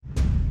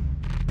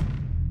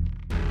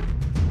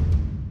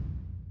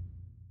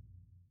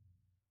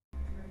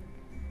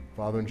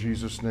Father, in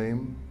Jesus'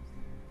 name,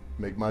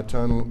 make my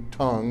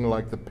tongue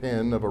like the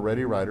pen of a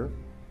ready writer.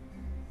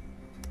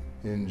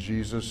 In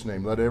Jesus'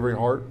 name, let every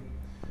heart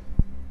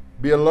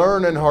be a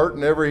learning heart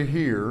and every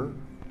hearer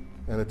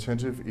an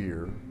attentive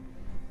ear.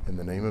 In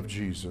the name of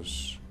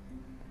Jesus,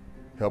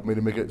 help me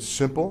to make it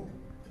simple,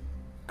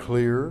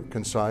 clear,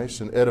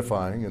 concise, and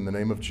edifying in the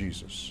name of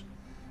Jesus.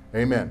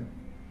 Amen.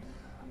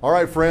 All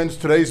right, friends,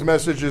 today's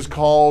message is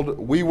called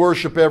We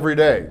Worship Every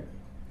Day.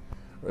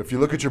 If you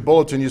look at your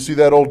bulletin, you see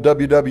that old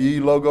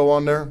WWE logo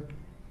on there?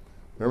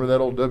 Remember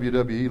that old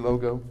WWE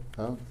logo?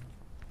 Huh?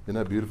 Isn't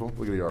that beautiful?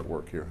 Look at the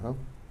artwork here, huh?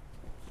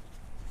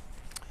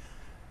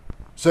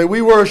 Say,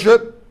 we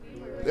worship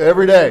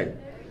every day.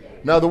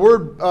 Now, the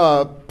word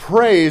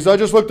praise, I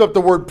just looked up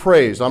the word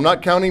praise. I'm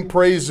not counting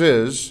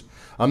praises.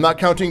 I'm not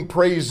counting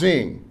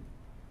praising.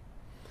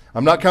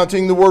 I'm not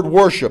counting the word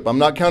worship. I'm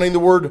not counting the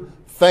word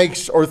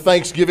thanks or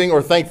thanksgiving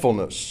or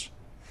thankfulness.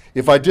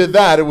 If I did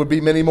that, it would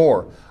be many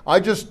more. I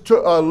just did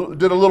a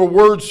little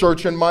word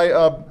search in my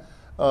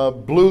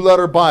blue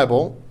letter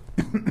Bible,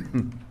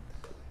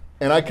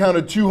 and I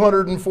counted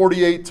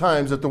 248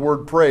 times that the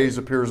word praise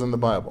appears in the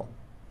Bible.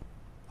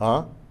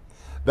 Huh?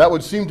 That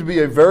would seem to be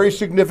a very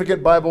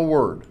significant Bible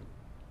word.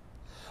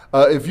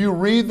 If you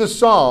read the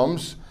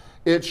Psalms,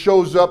 it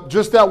shows up,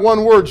 just that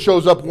one word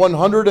shows up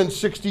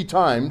 160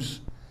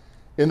 times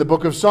in the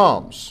book of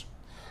Psalms.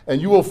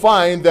 And you will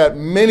find that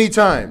many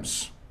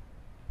times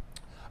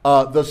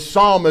the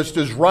psalmist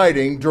is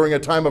writing during a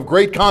time of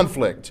great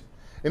conflict.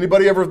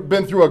 Anybody ever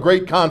been through a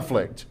great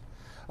conflict?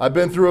 I've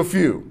been through a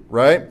few,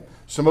 right?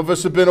 Some of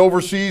us have been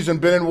overseas and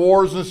been in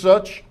wars and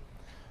such.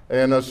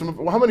 And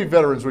how many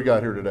veterans we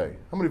got here today?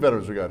 How many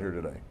veterans we got here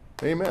today?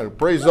 Amen.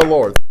 Praise the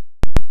Lord.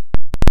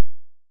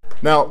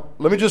 Now,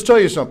 let me just tell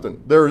you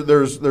something.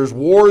 There's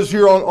wars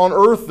here on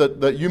earth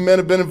that you men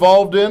have been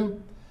involved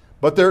in,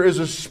 but there is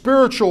a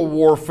spiritual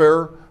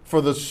warfare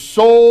for the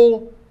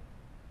soul,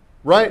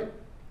 right?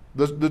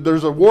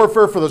 There's a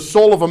warfare for the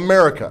soul of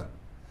America.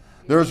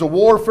 There's a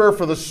warfare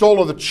for the soul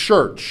of the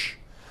church.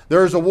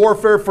 There is a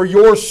warfare for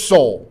your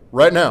soul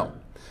right now.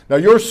 Now,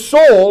 your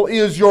soul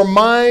is your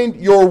mind,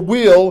 your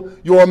will,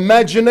 your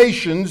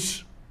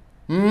imaginations,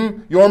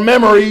 your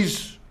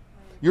memories,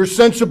 your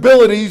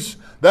sensibilities.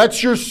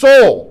 That's your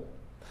soul.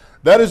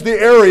 That is the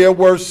area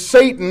where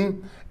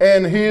Satan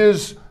and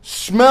his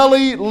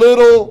smelly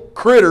little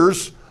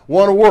critters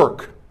want to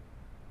work.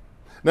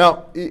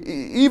 Now,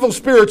 evil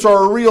spirits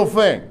are a real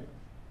thing.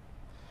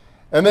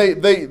 And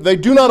they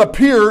do not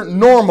appear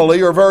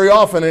normally, or very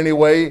often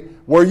anyway,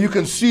 where you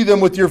can see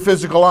them with your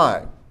physical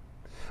eye.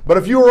 But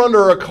if you are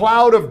under a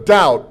cloud of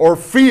doubt or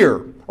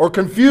fear or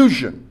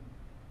confusion,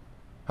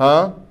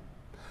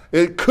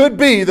 it could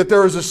be that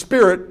there is a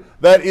spirit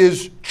that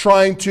is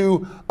trying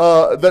to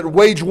that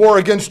wage war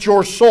against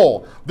your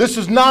soul. This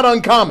is not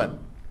uncommon.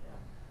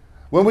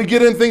 When we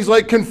get in things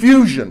like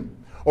confusion,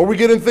 or we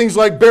get in things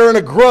like bearing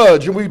a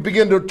grudge, and we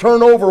begin to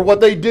turn over what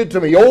they did to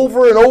me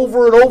over and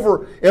over and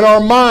over in our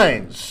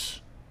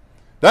minds,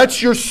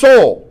 that's your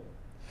soul.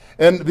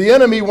 And the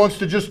enemy wants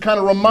to just kind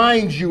of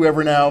remind you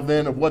every now and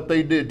then of what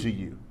they did to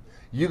you.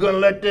 You're going to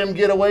let them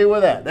get away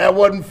with that. That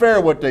wasn't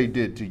fair what they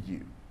did to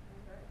you.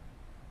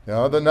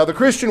 Now the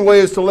Christian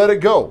way is to let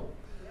it go.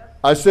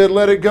 I said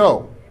let it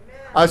go.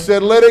 I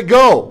said let it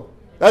go.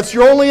 That's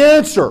your only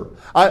answer.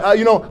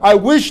 I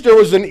wish there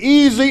was an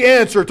easy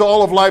answer to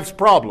all of life's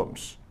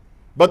problems.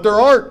 But there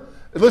aren't.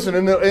 Listen,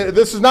 and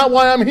this is not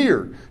why I'm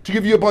here, to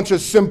give you a bunch of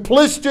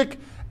simplistic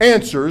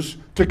answers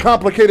to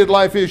complicated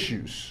life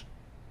issues.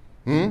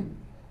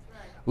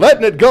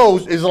 Letting it go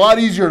is a lot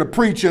easier to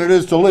preach than it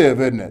is to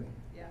live, isn't it?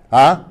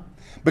 Yeah.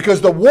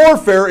 Because the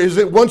warfare is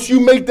that once you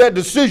make that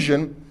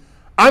decision,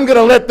 I'm going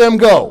to let them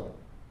go.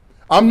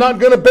 I'm not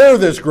going to bear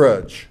this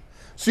grudge.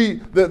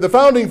 See, the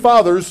founding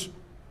fathers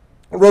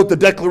wrote the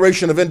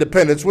Declaration of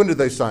Independence. When did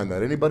they sign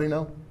that? Anybody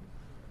know?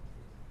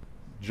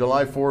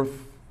 July 4th,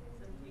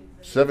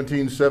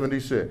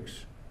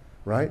 1776.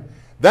 Right?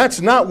 That's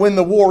not when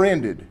the war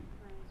ended.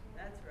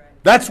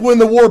 That's when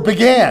the war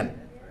began.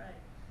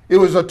 It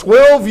was a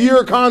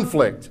 12-year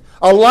conflict,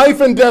 a life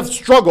and death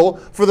struggle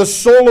for the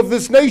soul of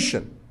this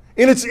nation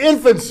in its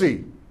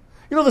infancy.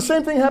 You know, the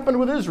same thing happened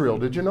with Israel.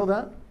 Did you know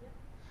that?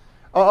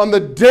 On the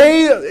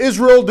day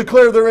Israel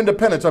declared their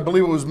independence, I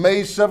believe it was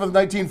May 7th,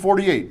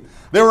 1948,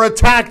 they were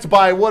attacked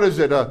by,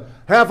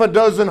 half a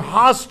dozen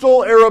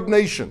hostile Arab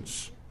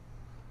nations.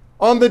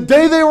 On the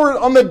day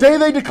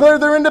they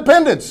declared their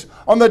independence,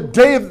 on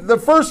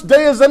the first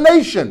day as a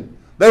nation,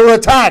 they were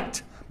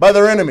attacked by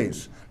their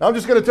enemies. Now, I'm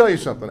just going to tell you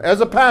something.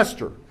 As a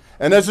pastor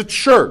and as a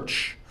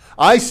church,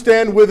 I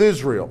stand with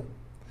Israel.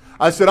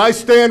 I said, I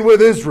stand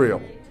with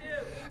Israel.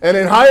 And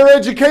in higher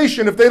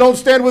education, if they don't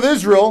stand with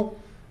Israel,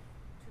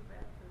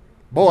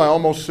 boy, I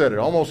almost said it. I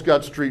almost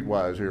got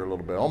streetwise here a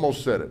little bit. I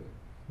almost said it.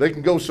 They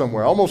can go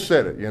somewhere. I almost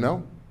said it, you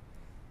know.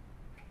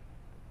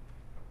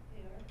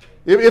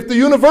 If the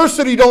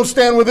university don't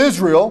stand with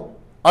Israel,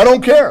 I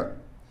don't care.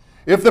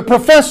 If the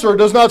professor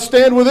does not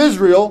stand with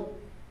Israel,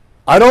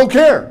 I don't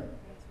care.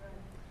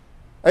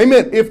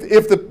 Amen.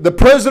 If the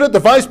president, the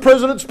vice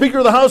president, speaker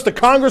of the House, the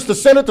Congress, the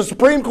Senate, the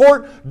Supreme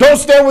Court don't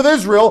stand with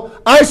Israel,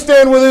 I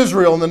stand with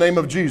Israel in the name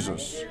of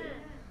Jesus.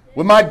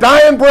 With my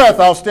dying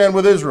breath, I'll stand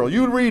with Israel.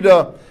 You read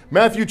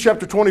Matthew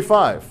chapter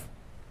 25.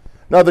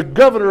 Now, the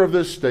governor of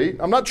this state,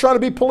 I'm not trying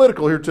to be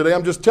political here today,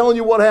 I'm just telling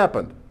you what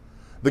happened.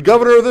 The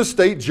governor of this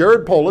state,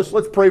 Jared Polis,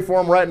 let's pray for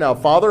him right now.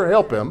 Father,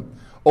 help him.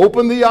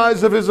 Open the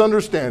eyes of his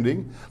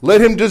understanding. Let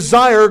him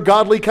desire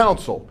godly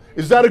counsel.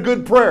 Is that a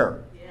good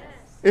prayer?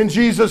 In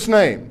Jesus'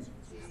 name.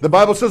 The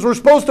Bible says we're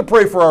supposed to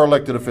pray for our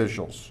elected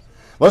officials.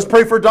 Let's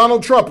pray for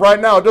Donald Trump right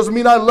now. It doesn't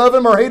mean I love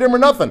him or hate him or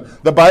nothing.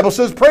 The Bible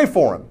says pray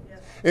for him.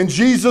 In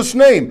Jesus'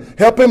 name.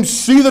 Help him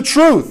see the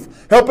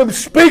truth. Help him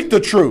speak the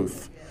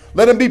truth.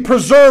 Let him be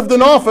preserved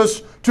in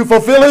office to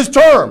fulfill his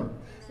term.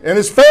 And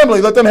his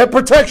family, let them have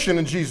protection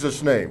in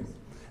Jesus' name.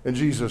 In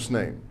Jesus'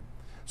 name.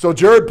 So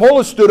Jared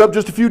Polis stood up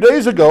just a few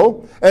days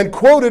ago and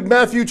quoted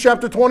Matthew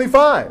chapter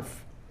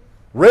 25.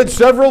 Read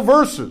several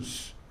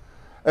verses.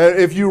 And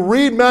if you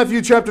read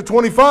Matthew chapter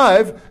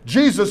 25,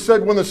 Jesus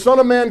said, when the Son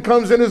of Man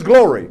comes in his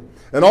glory,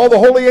 and all the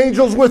holy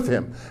angels with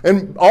him,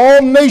 and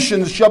all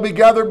nations shall be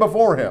gathered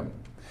before him.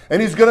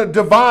 And he's going to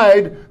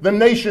divide the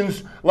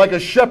nations like a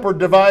shepherd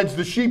divides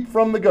the sheep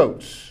from the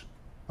goats.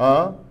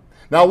 Now,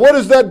 what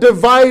is that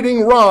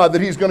dividing rod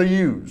that he's going to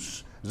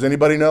use? Does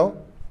anybody know?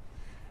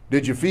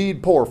 Did you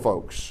feed poor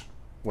folks?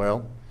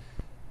 Well,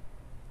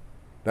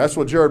 that's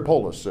what Jared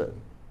Polis said.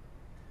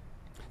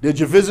 Did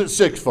you visit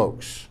sick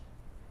folks?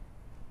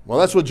 Well,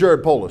 that's what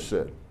Jared Polis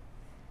said,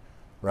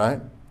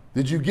 right?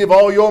 Did you give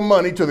all your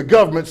money to the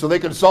government so they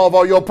can solve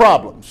all your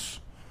problems?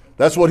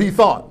 That's what he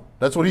thought.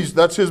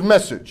 That's his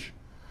message,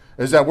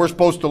 is that we're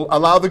supposed to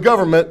allow the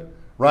government,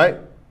 right,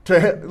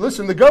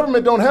 listen, the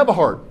government don't have a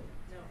heart.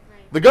 No,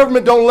 right. The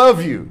government don't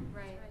love you.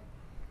 Right.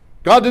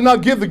 God did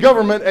not give the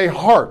government a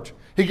heart.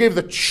 He gave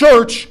the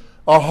church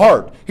a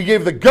heart. He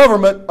gave the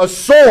government a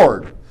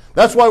sword.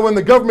 That's why when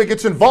the government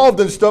gets involved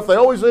in stuff, they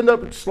always end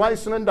up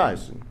slicing and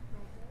dicing.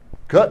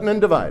 Cutting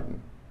and dividing.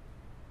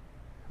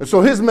 And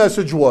so his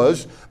message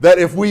was that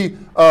if we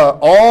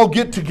all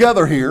get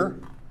together here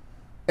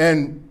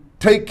and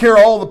take care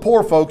of all the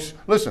poor folks.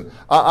 Listen,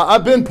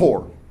 I've been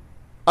poor.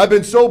 I've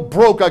been so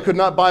broke I could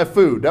not buy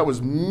food. That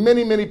was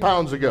many, many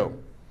pounds ago.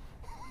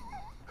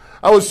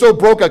 I was so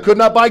broke I could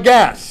not buy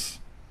gas.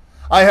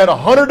 I had a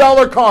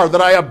 $100 car that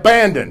I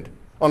abandoned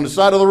on the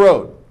side of the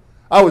road.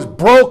 I was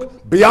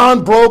broke,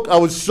 beyond broke. I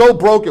was so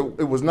broke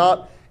it was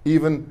not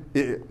even,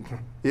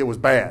 it was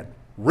bad.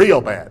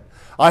 Real bad.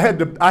 I had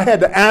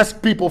to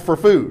ask people for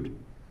food.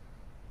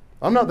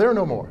 I'm not there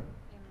no more.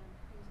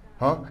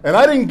 And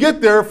I didn't get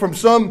there from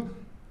some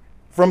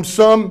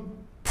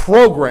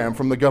program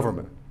from the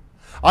government.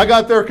 I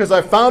got there because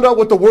I found out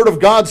what the Word of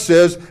God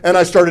says and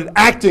I started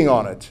acting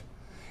on it.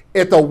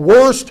 At the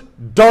worst,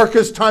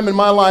 darkest time in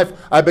my life,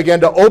 I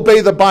began to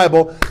obey the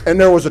Bible and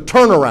there was a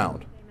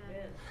turnaround.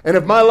 Amen. And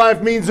if my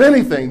life means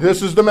anything,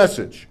 this is the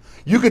message.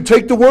 You could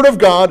take the Word of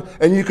God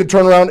and you could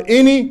turn around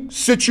any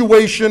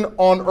situation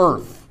on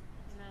earth.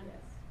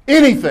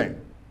 Amen.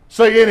 Anything.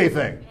 Say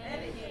anything.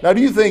 Now,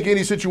 do you think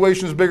any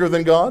situation is bigger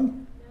than God? No.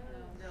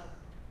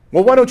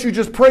 Well, why don't you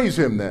just praise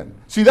Him then?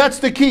 See, that's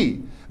the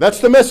key. That's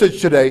the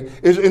message today,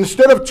 is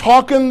instead of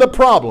talking the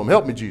problem,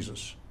 help me,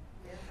 Jesus.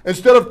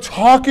 Instead of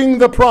talking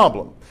the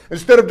problem,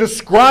 instead of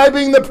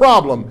describing the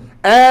problem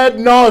ad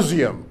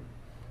nauseum.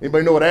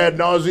 Anybody know what ad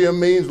nauseum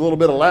means? A little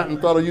bit of Latin.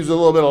 Thought I'd use a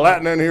little bit of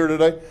Latin in here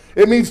today.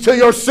 It means till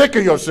you're sick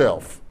of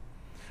yourself.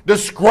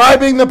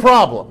 Describing the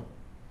problem.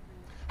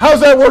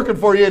 How's that working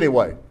for you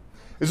anyway?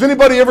 Has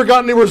anybody ever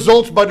gotten any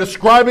results by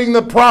describing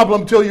the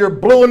problem till you're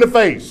blue in the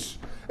face?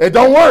 It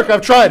don't work.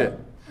 I've tried it.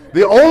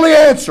 The only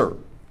answer,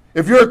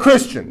 if you're a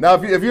Christian,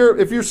 now if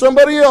you're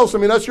somebody else, I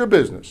mean, that's your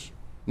business.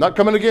 Not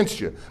coming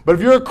against you. But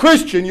if you're a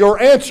Christian, your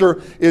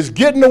answer is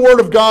get in the Word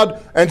of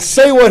God and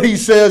say what He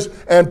says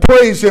and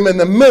praise Him in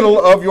the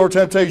middle of your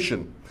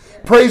temptation.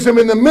 Praise Him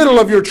in the middle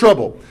of your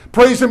trouble.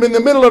 Praise Him in the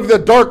middle of the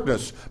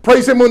darkness.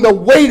 Praise Him when the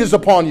weight is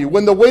upon you,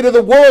 when the weight of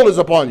the world is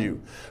upon you.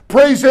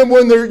 Praise Him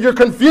when you're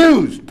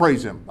confused.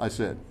 Praise Him, I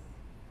said.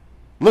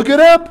 Look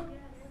it up.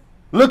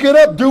 Look it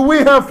up. Do we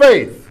have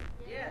faith?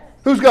 Yes.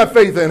 Who's got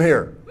faith in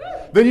here?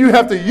 Then you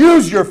have to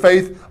use your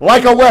faith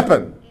like a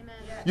weapon. Amen.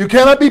 You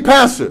cannot be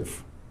passive.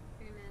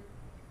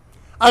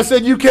 I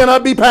said you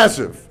cannot be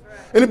passive.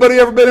 Anybody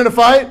ever been in a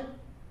fight?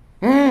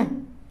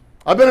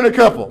 I've been in a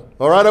couple.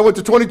 All right, I went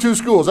to 22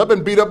 schools. I've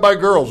been beat up by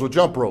girls with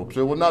jump ropes.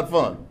 It was not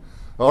fun.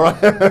 All right,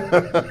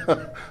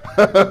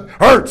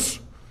 hurts.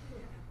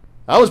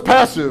 I was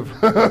passive.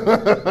 I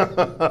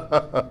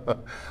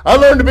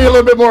learned to be a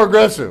little bit more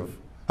aggressive.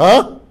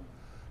 Huh?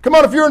 Come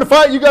on, if you're in a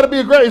fight, you got to be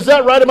aggressive. Is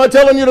that right? Am I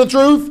telling you the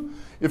truth?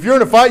 If you're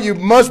in a fight, you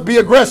must be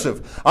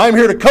aggressive. I'm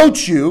here to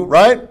coach you,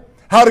 right?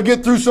 How to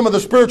get through some of the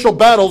spiritual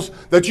battles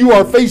that you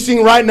are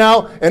facing right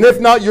now, and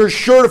if not, you're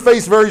sure to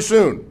face very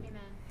soon.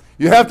 Amen.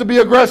 You have to be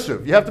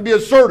aggressive. You have to be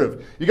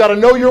assertive. You got to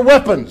know your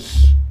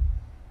weapons.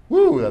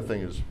 Woo, that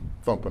thing is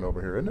thumping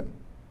over here, isn't it?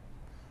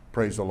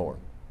 Praise the Lord.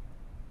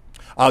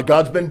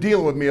 God's been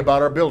dealing with me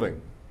about our building.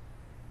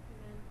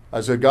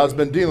 I said, God's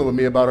been dealing with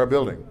me about our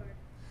building.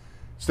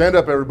 Stand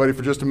up, everybody,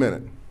 for just a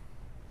minute.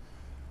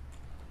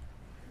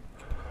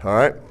 All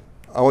right?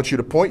 I want you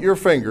to point your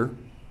finger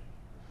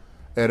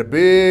at a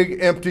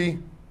big empty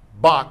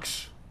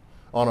box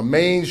on a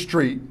main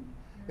street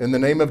in the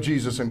name of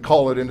Jesus and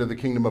call it into the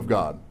kingdom of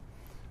God.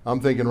 I'm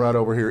thinking right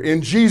over here.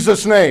 In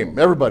Jesus' name,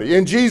 everybody,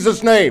 in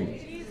Jesus'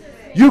 name,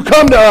 you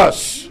come to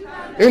us.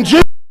 In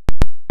Jesus'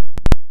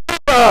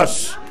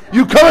 us.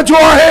 You come into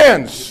our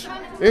hands.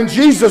 In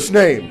Jesus'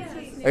 name.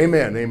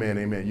 Amen, amen,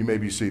 amen. You may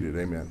be seated.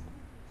 Amen.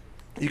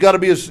 You got to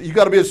be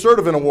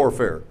assertive in a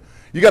warfare.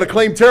 You got to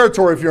claim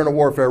territory if you're in a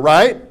warfare,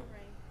 right?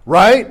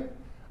 Right?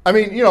 I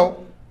mean, you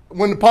know,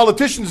 when the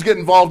politicians get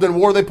involved in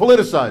war, they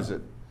politicize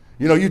it.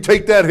 You know, you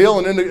take that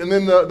hill, and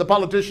then the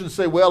politicians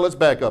say, well, let's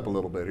back up a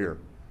little bit here.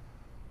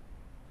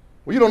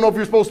 Well, you don't know if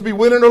you're supposed to be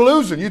winning or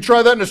losing. You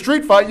try that in a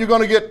street fight, you're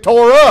going to get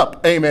tore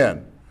up.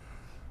 Amen.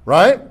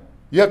 Right?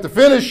 You have to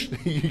finish.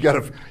 You got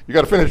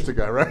to finish the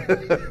guy, right?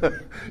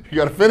 You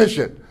got to finish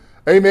it.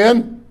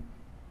 Amen.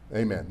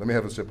 Amen. Let me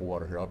have a sip of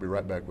water here. I'll be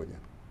right back with you.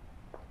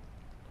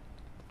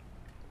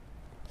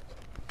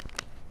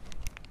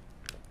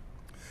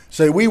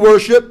 Say, we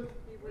worship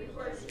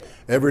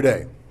every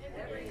day.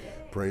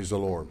 Praise the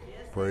Lord.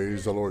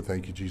 Praise the Lord.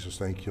 Thank you, Jesus.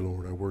 Thank you,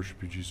 Lord. I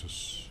worship you,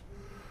 Jesus.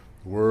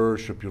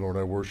 Worship you, Lord.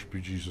 I worship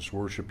you, Jesus.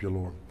 Worship you,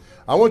 Lord.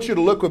 I want you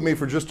to look with me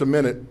for just a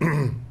minute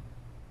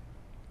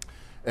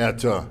at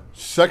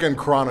 2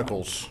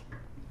 Chronicles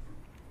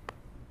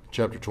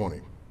chapter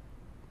 20.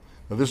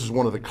 Now, this is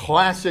one of the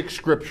classic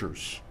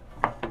scriptures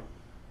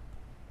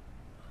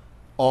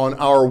on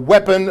our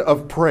weapon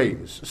of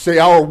praise. Say,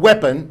 our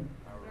weapon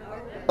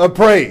of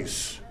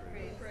praise.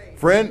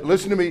 Friend,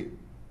 listen to me.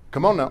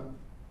 Come on now.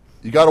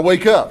 You got to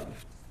wake up.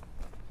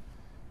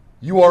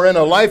 You are in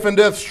a life and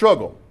death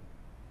struggle.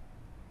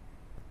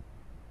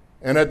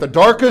 And at the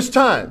darkest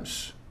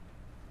times,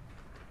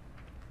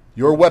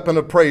 your weapon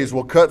of praise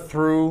will cut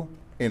through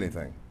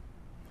anything.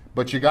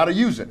 But you got to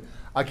use it.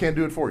 I can't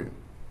do it for you.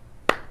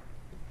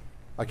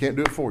 I can't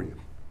do it for you.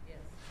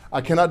 I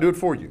cannot do it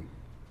for you.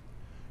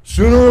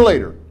 Sooner or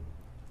later,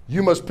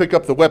 you must pick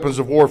up the weapons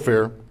of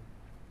warfare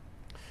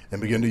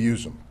and begin to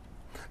use them.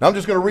 Now, I'm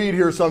just going to read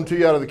here some to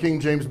you out of the King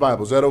James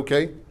Bible. Is that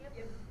okay?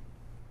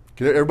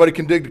 Everybody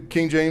can dig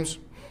King James?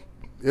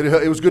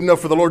 It was good enough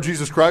for the Lord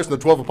Jesus Christ and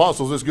the 12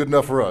 apostles. It's good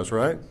enough for us,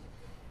 right?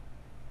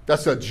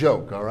 That's a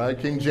joke, all right?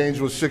 King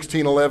James was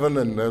 1611,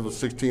 and that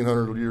was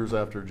 1,600 years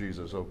after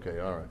Jesus. Okay,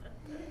 all right.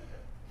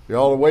 You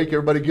all awake?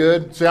 Everybody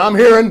good? Say, I'm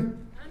hearing.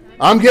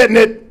 I'm getting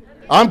it.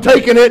 I'm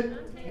taking it.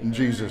 In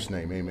Jesus'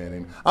 name, amen,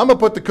 amen. I'm going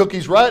to put the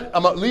cookies right.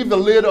 I'm going to leave the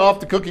lid off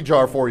the cookie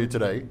jar for you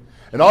today.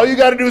 And all you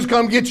got to do is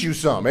come get you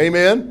some,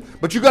 amen?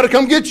 But you got to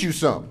come get you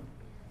some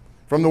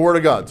from the Word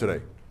of God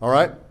today, all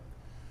right?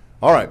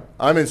 All right,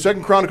 I'm in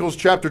 2 Chronicles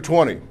chapter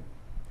 20.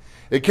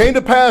 It came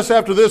to pass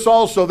after this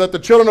also that the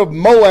children of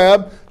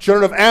Moab,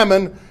 children of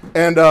Ammon,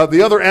 and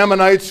the other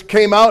Ammonites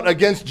came out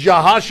against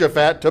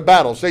Jehoshaphat to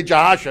battle. Say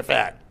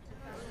Jehoshaphat.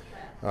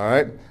 All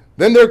right.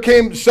 Then there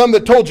came some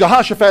that told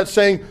Jehoshaphat,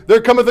 saying, there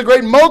cometh a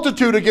great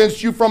multitude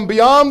against you from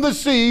beyond the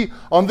sea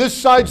on this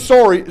side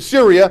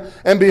Syria,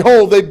 and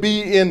behold, they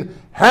be in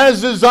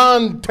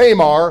Hazazon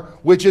Tamar,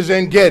 which is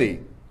En Gedi.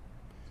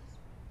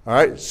 All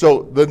right,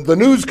 so the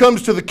news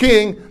comes to the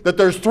king that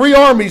there's 3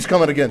 armies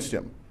coming against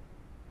him.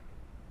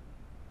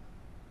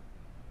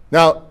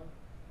 Now,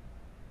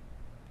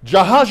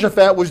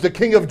 Jehoshaphat was the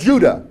king of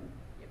Judah,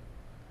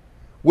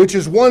 which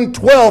is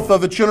 1/12 of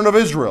the children of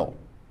Israel.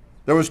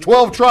 There was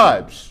 12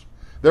 tribes.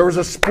 There was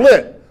a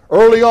split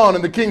early on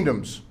in the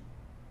kingdoms.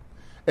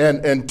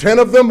 And 10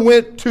 of them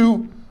went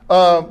to, they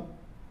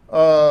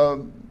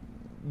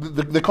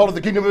called it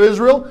the kingdom of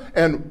Israel,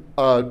 and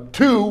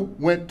 2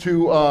 went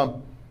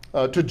to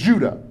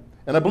Judah.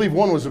 And I believe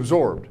 1 was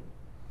absorbed.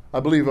 I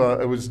believe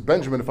it was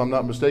Benjamin, if I'm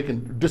not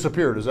mistaken,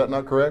 disappeared. Is that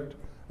not correct?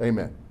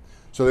 Amen.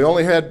 So they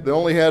only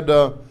had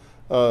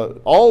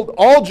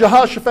all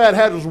Jehoshaphat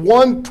had was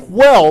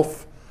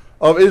 1/12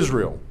 of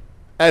Israel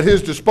at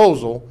his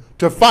disposal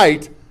to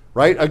fight,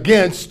 right,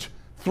 against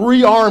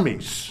 3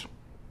 armies.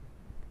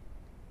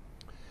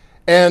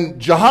 And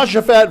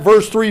Jehoshaphat,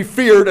 verse 3,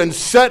 feared and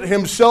set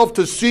himself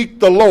to seek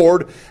the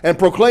Lord and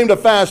proclaimed a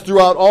fast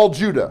throughout all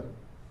Judah.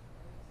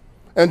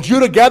 And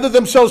Judah gathered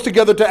themselves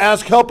together to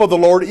ask help of the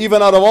Lord.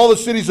 Even out of all the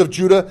cities of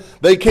Judah,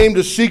 they came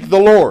to seek the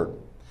Lord.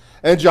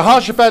 And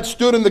Jehoshaphat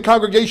stood in the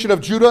congregation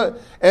of Judah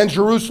and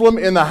Jerusalem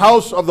in the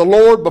house of the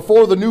Lord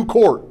before the new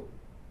court.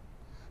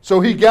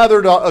 So he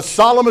gathered a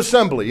solemn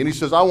assembly, and he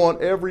says, I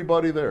want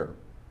everybody there.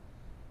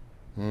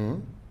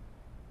 And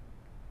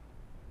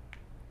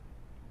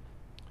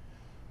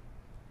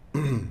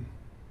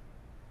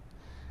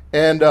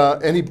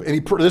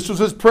this was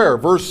his prayer,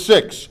 verse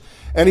 6.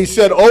 And he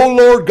said, O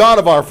Lord God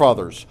of our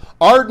fathers,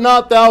 art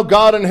not thou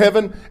God in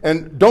heaven,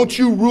 and don't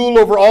you rule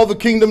over all the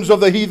kingdoms of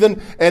the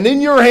heathen? And in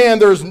your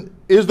hand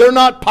is there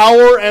not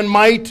power and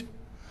might,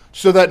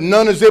 so that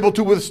none is able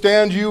to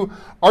withstand you?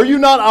 Are you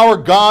not our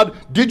God?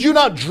 Did you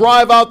not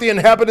drive out the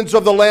inhabitants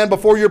of the land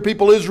before your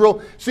people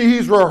Israel? See,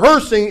 he's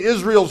rehearsing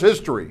Israel's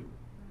history.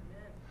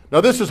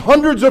 Now this is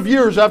hundreds of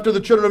years after the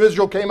children of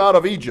Israel came out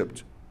of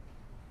Egypt.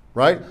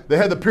 Right? They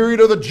had the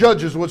period of the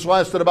judges, which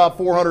lasted about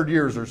 400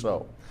 years or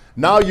so.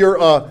 Now you're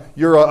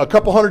a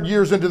couple hundred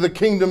years into the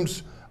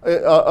kingdoms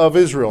of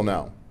Israel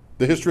now.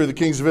 The history of the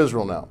kings of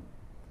Israel now.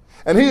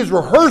 And he is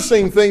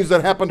rehearsing things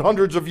that happened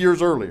hundreds of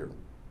years earlier.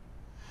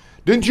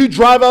 Didn't you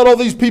drive out all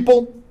these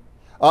people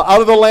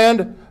out of the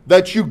land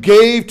that you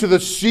gave to the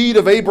seed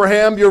of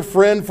Abraham, your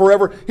friend,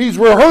 forever? He's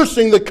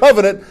rehearsing the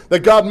covenant that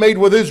God made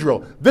with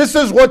Israel. This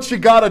is what you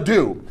got to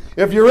do.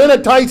 If you're in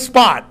a tight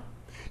spot,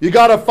 you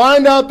got to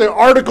find out the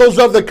articles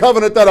of the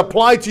covenant that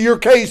apply to your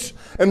case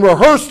and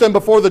rehearse them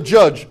before the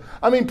judge.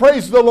 I mean,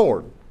 praise the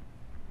Lord.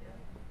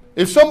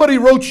 If somebody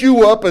wrote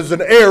you up as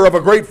an heir of a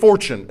great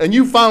fortune and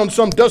you found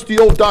some dusty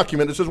old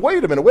document that says,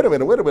 wait a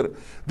minute.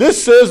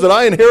 This says that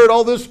I inherit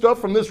all this stuff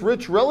from this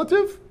rich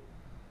relative?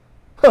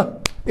 Huh,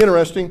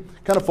 interesting.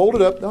 Kind of fold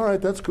it up. All right,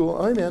 that's cool.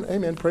 Amen,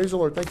 amen. Praise the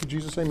Lord. Thank you,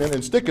 Jesus. Amen.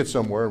 And stick it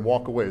somewhere and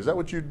walk away. Is that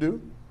what you'd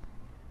do?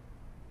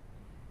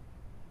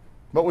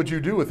 What would you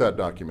do with that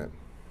document?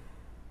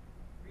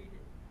 Read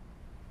it.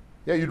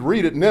 Yeah, you'd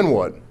read it and then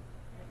what?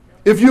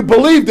 If you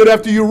believed it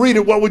after you read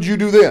it, what would you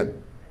do then?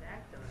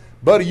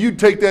 Buddy, you'd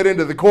take that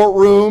into the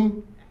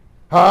courtroom,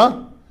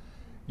 huh?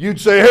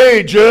 You'd say,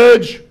 hey,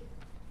 judge,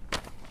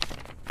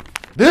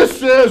 this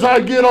says I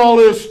get all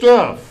this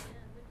stuff.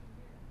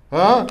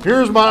 Huh?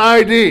 Here's my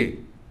ID.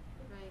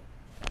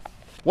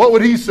 What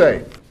would he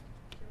say?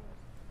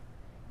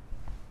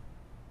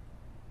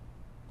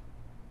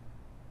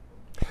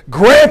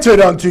 Granted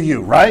unto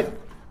you, right?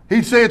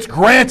 He'd say it's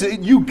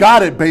granted. You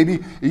got it, baby.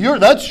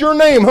 That's your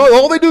name, huh?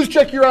 All they do is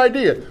check your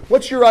ID.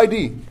 What's your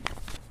ID?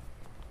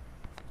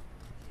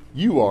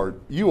 You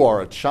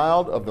are a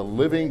child of the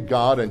living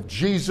God, and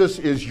Jesus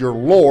is your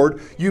Lord.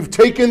 You've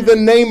taken the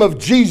name of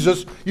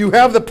Jesus. You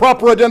have the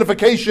proper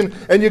identification,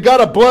 and you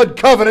got a blood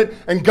covenant,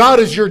 and God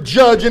is your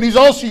judge, and he's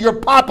also your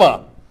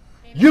papa.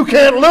 You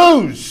can't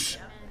lose.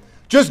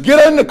 Just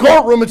get in the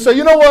courtroom and say,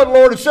 you know what,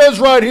 Lord, it says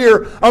right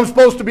here I'm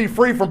supposed to be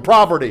free from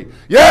poverty.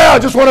 Yeah, I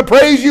just want to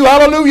praise you.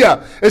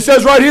 Hallelujah. It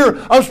says right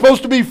here I'm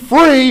supposed to be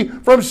free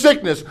from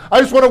sickness.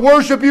 I just want to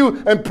worship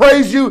you and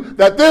praise you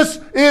that this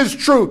is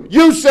true.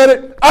 You said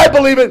it. I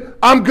believe it.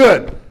 I'm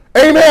good.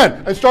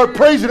 Amen. And start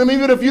praising him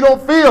even if you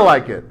don't feel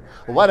like it.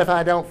 Well, what if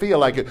I don't feel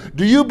like it?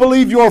 Do you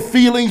believe your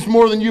feelings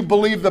more than you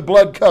believe the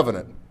blood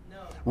covenant? No.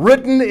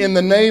 Written in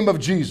the name of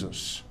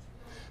Jesus.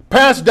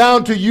 Passed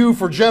down to you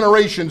for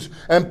generations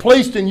and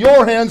placed in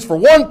your hands for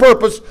one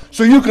purpose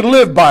so you could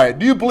live by it.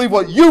 Do you believe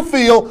what you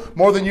feel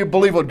more than you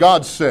believe what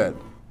God said?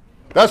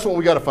 That's what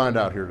we got to find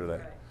out here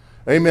today.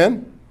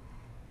 Amen?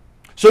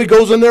 So he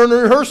goes in there and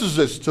rehearses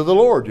this to the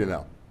Lord, you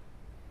know.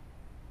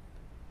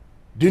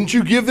 Didn't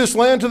you give this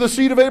land to the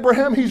seed of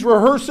Abraham? He's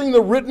rehearsing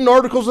the written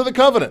articles of the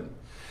covenant.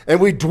 And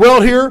we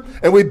dwelt here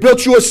and we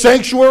built you a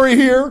sanctuary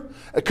here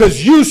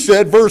because you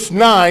said, verse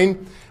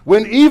 9,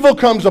 when evil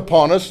comes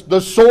upon us, the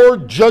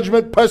sword,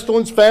 judgment,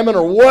 pestilence, famine,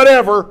 or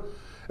whatever,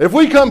 if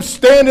we come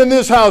stand in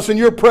this house in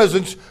your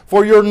presence,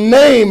 for your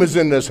name is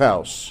in this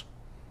house.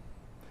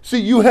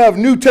 See, you have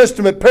New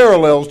Testament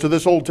parallels to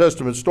this Old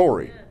Testament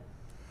story.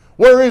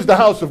 Where is the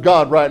house of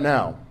God right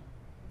now?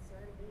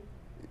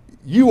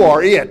 You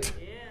are it.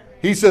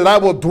 He said, I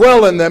will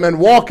dwell in them and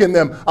walk in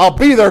them. I'll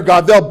be their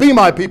God. They'll be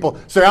my people.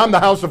 Say, I'm the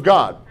house of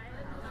God.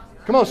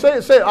 Come on, say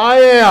it. Say, I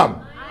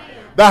am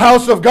the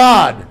house of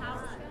God.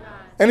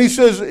 And he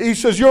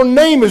says, your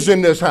name is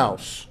in this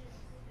house.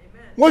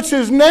 Amen. What's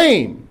his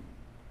name?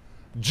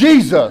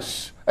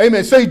 Jesus.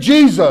 Amen. Say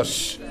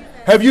Jesus.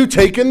 Have you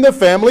taken the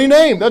family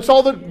name? That's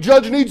all the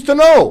judge needs to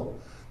know.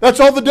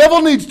 That's all the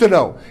devil needs to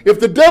know. If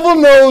the devil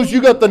knows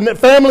you got the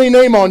family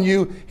name on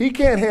you, he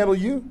can't handle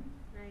you.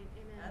 Right.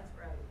 That's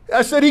right.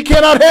 I said he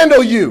cannot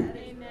handle you.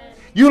 Amen.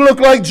 You look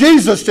like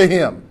Jesus to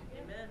him.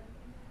 Amen.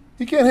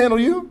 He can't handle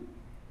you.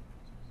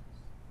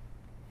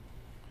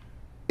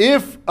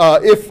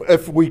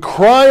 If we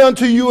cry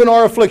unto you in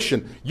our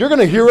affliction, you're going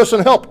to hear us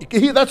and help.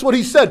 That's what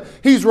he said.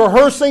 He's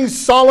rehearsing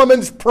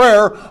Solomon's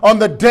prayer on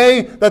the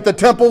day that the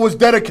temple was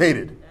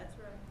dedicated. That's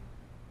right.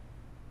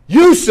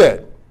 You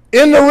said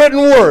in the written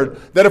word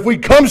that if we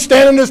come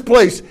stand in this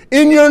place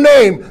in your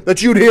name,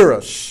 that you'd hear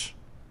us.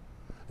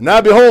 Now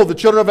behold, the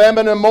children of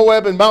Ammon and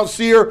Moab and Mount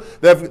Seir,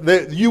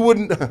 you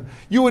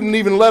wouldn't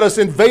even let us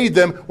invade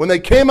them. When they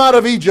came out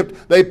of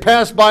Egypt, they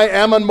passed by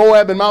Ammon,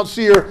 Moab, and Mount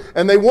Seir,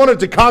 and they wanted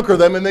to conquer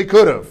them, and they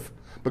could have.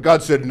 But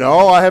God said,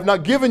 no, I have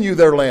not given you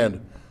their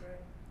land.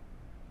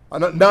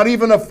 Not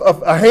even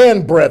a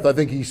hand breadth, I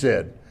think he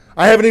said.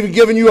 I haven't even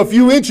given you a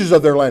few inches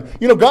of their land.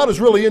 You know, God is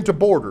really into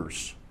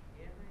borders.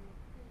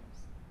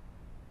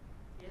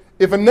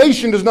 If a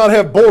nation does not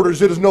have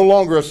borders, it is no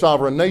longer a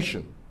sovereign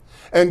nation.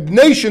 And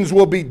nations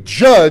will be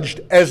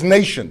judged as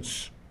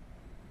nations.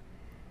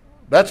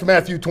 That's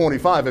Matthew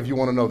 25 if you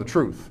want to know the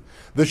truth.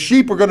 The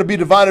sheep are going to be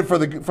divided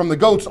from the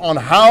goats on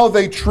how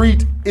they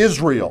treat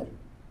Israel.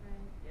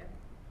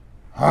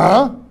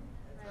 Huh?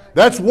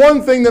 That's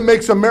one thing that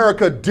makes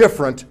America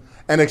different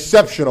and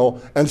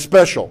exceptional and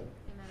special.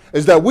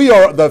 Is that we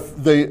are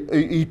the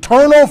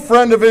eternal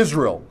friend of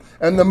Israel.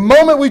 And the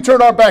moment we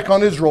turn our back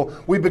on Israel,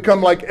 we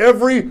become like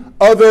every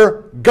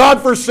other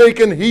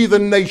God-forsaken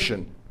heathen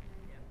nation.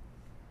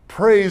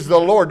 Praise the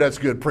Lord. That's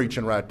good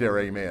preaching right there.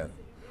 Amen.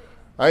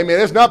 Amen.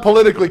 It's not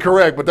politically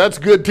correct, but that's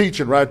good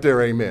teaching right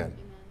there. Amen.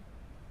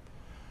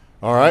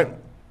 All right.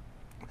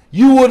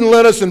 You wouldn't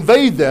let us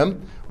invade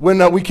them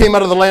when we came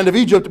out of the land of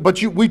Egypt,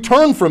 but we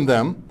turned from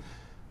them.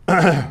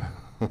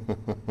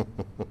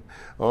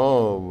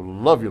 Oh,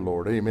 love you,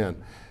 Lord.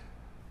 Amen.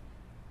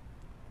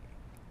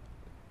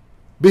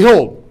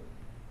 Behold.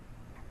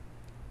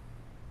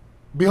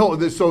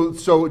 Behold,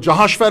 so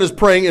Jehoshaphat is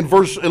praying in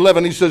verse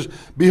 11. He says,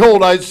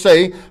 behold, I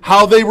say,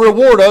 how they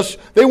reward us.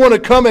 They want to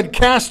come and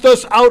cast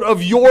us out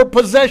of your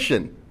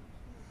possession.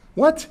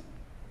 What?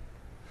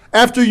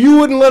 After you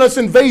wouldn't let us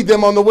invade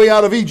them on the way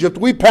out of Egypt,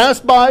 we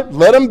passed by,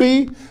 let them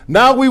be.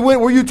 Now we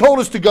went where you told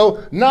us to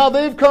go. Now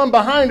they've come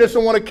behind us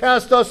and want to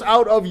cast us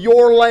out of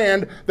your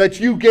land that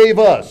you gave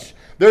us.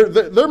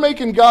 They're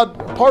making God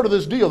part of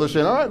this deal. They're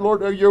saying, all right,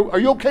 Lord, are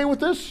you okay with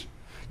this?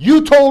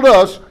 You told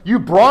us, you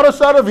brought us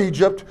out of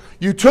Egypt,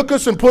 you took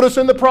us and put us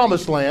in the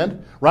promised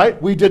land,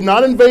 right? We did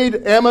not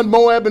invade Ammon,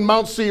 Moab, and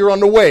Mount Seir on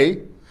the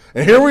way.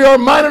 And here we are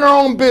minding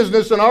our own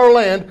business in our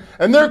land,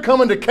 and they're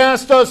coming to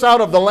cast us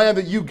out of the land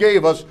that you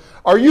gave us.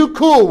 Are you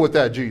cool with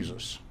that,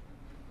 Jesus?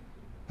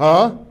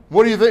 Huh?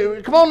 What do you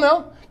think? Come on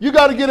now. You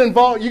got to get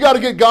involved. You got to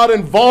get God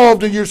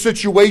involved in your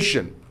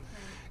situation.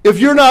 If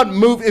you're not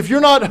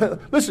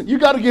listen, you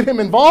got to get him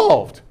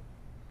involved.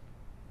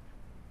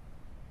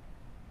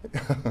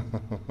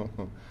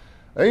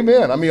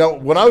 Amen. I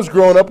mean, when I was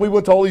growing up, we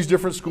went to all these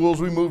different schools.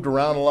 We moved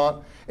around a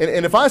lot.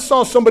 And if I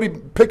saw somebody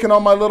picking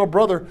on my little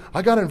brother,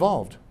 I got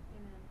involved.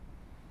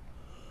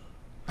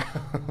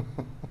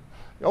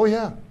 Oh,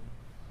 yeah.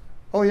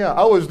 Oh, yeah.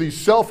 I was the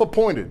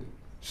self-appointed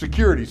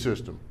security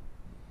system.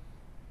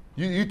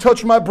 You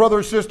touch my brother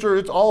or sister,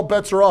 it's all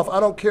bets are off. I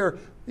don't care.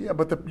 Yeah,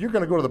 but you're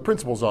going to go to the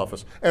principal's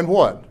office. And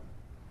what?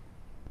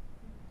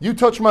 You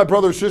touch my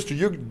brother or sister,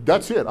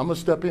 that's it. I'm going to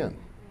step in.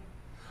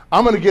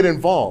 I'm going to get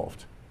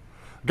involved.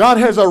 God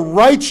has a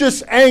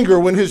righteous anger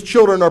when his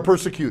children are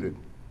persecuted.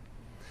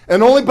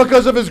 And only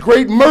because of his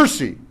great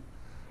mercy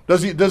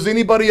does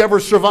anybody ever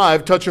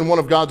survive touching one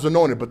of God's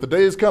anointed. But the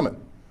day is coming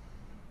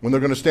when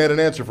they're going to stand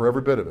and answer for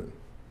every bit of it.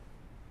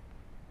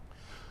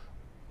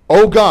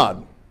 O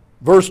God,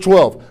 verse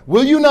 12,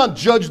 will you not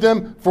judge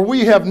them? For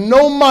we have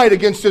no might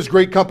against this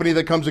great company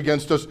that comes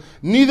against us.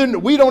 Neither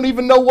we don't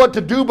even know what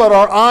to do, but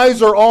our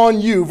eyes are on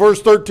you. Verse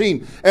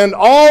 13, and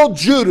all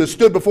Judah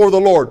stood before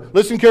the Lord.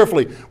 Listen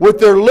carefully. With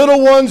their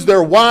little ones,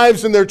 their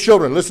wives, and their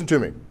children. Listen to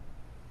me.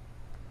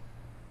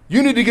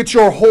 You need to get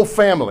your whole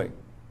family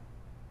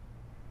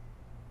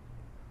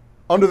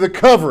under the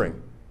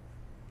covering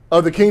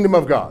of the kingdom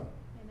of God.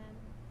 Amen.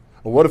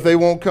 Well, what if they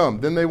won't come?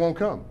 Then they won't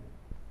come.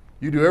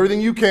 You do everything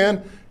you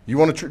can. You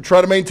want to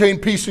try to maintain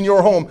peace in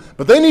your home,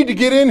 but they need to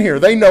get in here.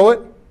 They know it.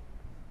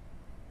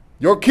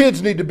 Your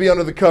kids need to be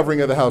under the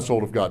covering of the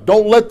household of God.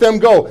 Don't let them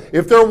go.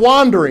 If they're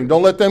wandering,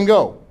 don't let them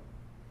go.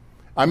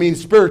 I mean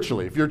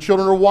spiritually. If your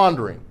children are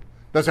wandering,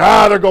 that's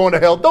they're going to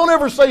hell. Don't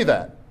ever say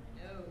that.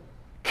 No.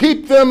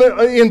 Keep them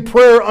in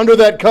prayer under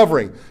that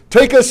covering.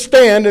 Take a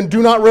stand and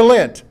do not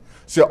relent.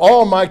 Say,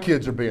 all my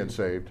kids are being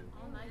saved.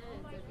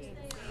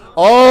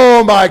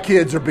 All my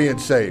kids are being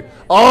saved.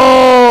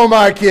 All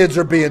my kids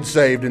are being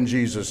saved in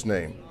Jesus'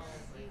 name.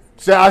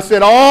 I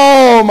said,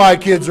 all my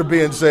kids are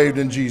being saved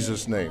in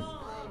Jesus' name.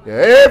 Yeah,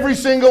 every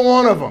single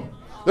one of them.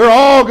 They're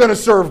all going to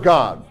serve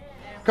God.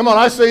 Come on,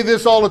 I say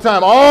this all the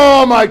time.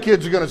 All my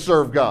kids are going to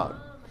serve God.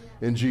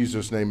 In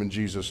Jesus' name, in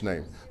Jesus'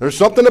 name. There's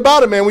something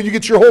about it, man, when you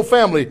get your whole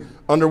family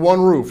under one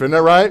roof. Isn't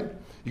that right?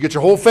 You get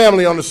your whole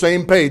family on the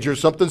same page.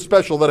 There's something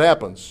special that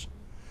happens.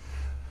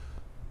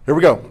 Here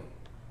we go.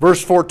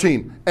 Verse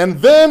 14. And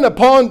then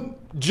upon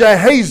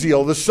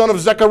Jahaziel, the son of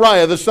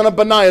Zechariah, the son of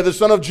Benaiah, the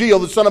son of Jeiel,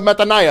 the son of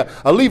Mattaniah,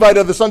 a Levite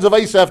of the sons of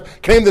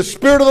Asaph, came the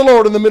Spirit of the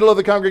Lord in the middle of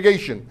the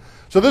congregation.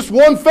 So this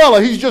one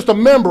fella, he's just a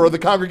member of the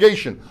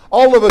congregation.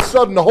 All of a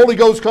sudden, the Holy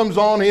Ghost comes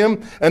on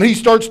him, and he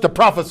starts to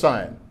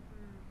prophesying.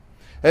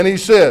 And he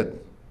said,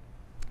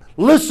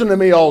 listen to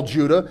me, all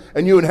Judah,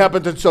 and you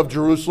inhabitants of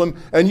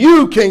Jerusalem, and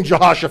you, King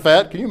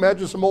Jehoshaphat. Can you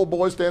imagine some old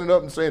boy standing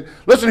up and saying,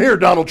 listen here,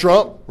 Donald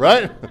Trump,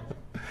 right?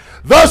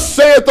 Thus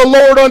saith the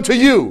Lord unto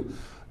you,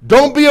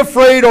 don't be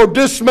afraid or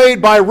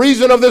dismayed by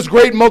reason of this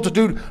great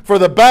multitude, for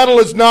the battle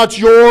is not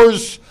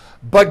yours,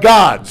 but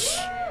God's.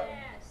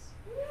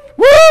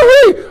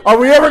 Woo-wee! Are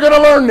we ever going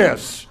to learn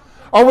this?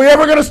 Are we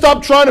ever going to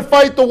stop trying to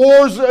fight the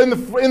wars in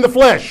the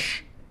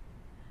flesh?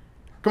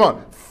 Come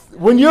on.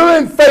 When you're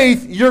in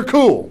faith, you're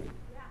cool.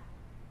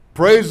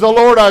 Praise the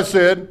Lord, I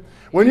said.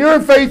 When you're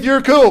in faith,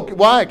 you're cool.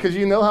 Why? Because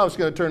you know how it's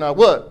going to turn out.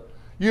 What?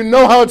 You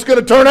know how it's going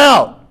to turn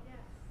out.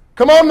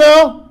 Come on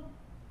now.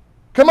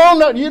 Come on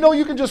now. You know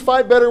you can just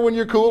fight better when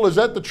you're cool. Is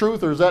that the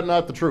truth or is that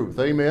not the truth?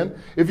 Amen.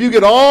 If you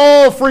get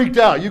all freaked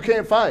out, you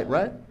can't fight,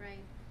 right?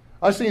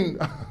 I seen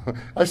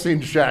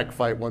Shaq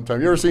fight one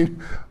time. You ever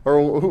seen,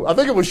 I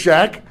think it was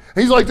Shaq.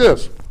 He's like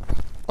this.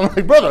 I'm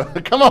like,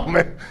 brother, come on,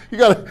 man. You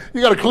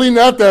gotta clean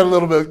that a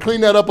little bit.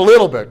 Clean that up a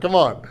little bit. Come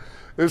on.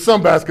 There's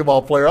some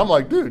basketball player. I'm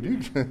like,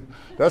 dude,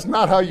 that's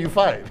not how you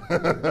fight.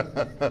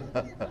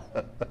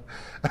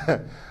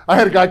 I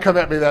had a guy come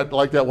at me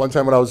like that one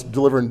time when I was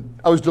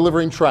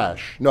delivering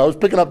trash. No, I was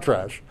picking up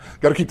trash.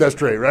 Got to keep that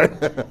straight, right?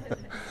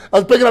 I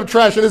was picking up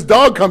trash, and his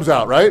dog comes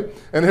out, right?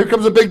 And here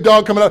comes a big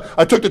dog coming out.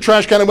 I took the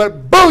trash can and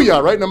went,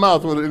 booyah, right in the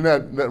mouth.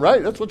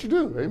 Right? That's what you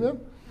do. Amen?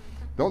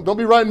 Don't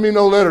be writing me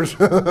no letters.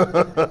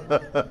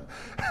 The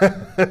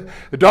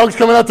dog's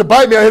coming out to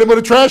bite me. I hit him with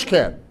a trash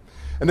can.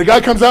 And the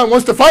guy comes out and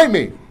wants to fight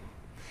me.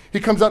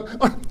 He comes out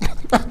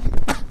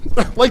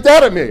like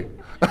that at me.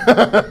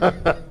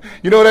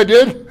 You know what I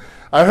did?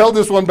 I held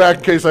this one back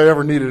in case I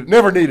ever needed it.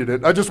 Never needed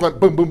it. I just went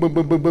boom, boom, boom,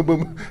 boom, boom, boom,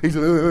 boom. He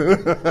said,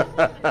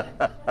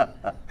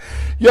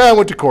 yeah, I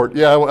went to court.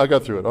 Yeah, I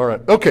got through it. All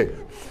right. Okay.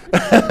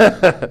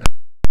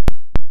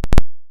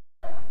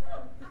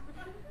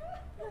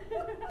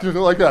 He's doing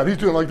like that. He's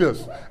doing like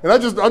this. And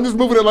I'm just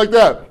moving it like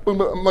that. Boom,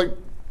 boom. I'm like,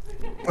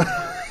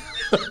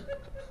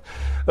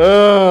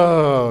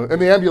 oh.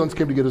 And the ambulance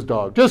came to get his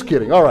dog. Just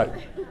kidding. All right.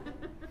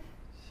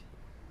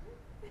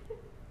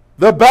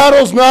 The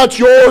battle's not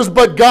yours,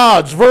 but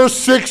God's. Verse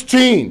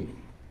 16.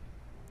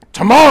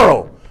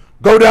 Tomorrow,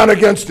 go down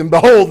against him.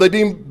 Behold, they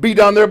be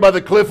down there by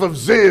the cliff of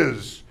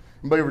Ziz.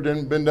 Anybody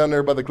ever been down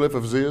there by the cliff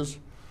of Ziz?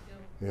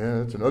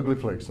 Yeah, it's an ugly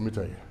place, let me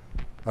tell you.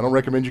 I don't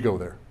recommend you go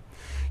there.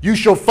 You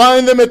shall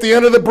find them at the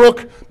end of the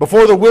brook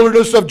before the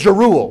wilderness of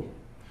Jeruel.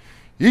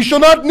 Ye shall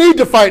not need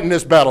to fight in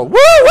this battle.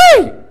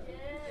 Woo-wee!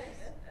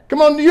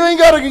 Come on, you ain't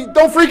got to,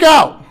 don't freak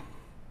out.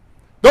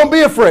 Don't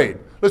be afraid.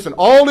 Listen,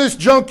 all this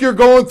junk you're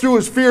going through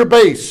is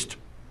fear-based.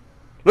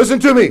 Listen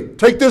to me.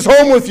 Take this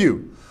home with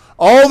you.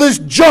 All this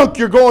junk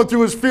you're going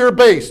through is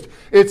fear-based.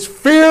 It's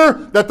fear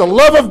that the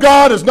love of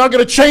God is not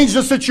going to change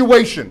the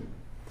situation.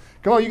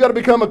 Come on, you got to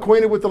become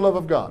acquainted with the love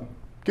of God.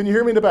 Can you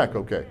hear me in the back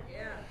okay?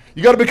 Yeah.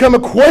 You got to become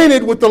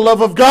acquainted with the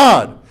love of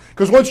God.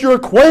 Because once you're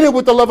acquainted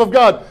with the love of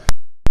God,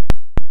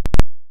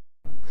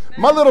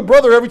 my little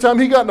brother, every time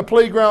he got in a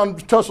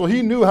playground tussle,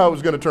 he knew how it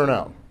was going to turn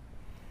out.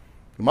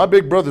 My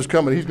big brother's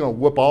coming. He's going to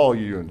whoop all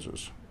you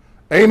unses.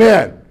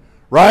 Amen.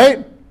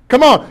 Right?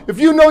 Come on. If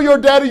you know your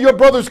daddy, your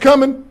brother's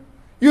coming,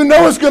 you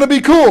know it's going to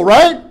be cool,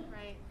 right?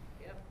 Right.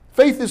 Yep.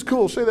 Faith is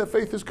cool. Say that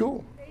faith is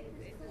cool. Faith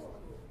is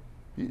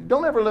cool.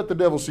 Don't ever let the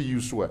devil see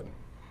you sweat.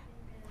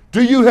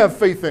 Do you have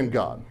faith in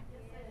God?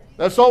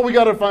 That's all we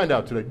got to find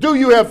out today. Do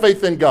you have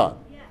faith in God?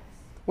 Yes.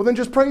 Well, then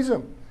just praise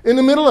him in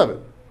the middle of it.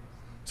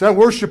 Say, I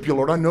worship you,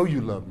 Lord. I know you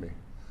love me.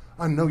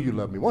 I know you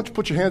love me. Why don't you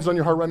put your hands on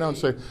your heart right now and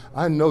say,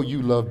 I know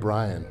you love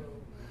Brian.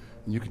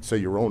 And you can say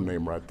your own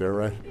name right there,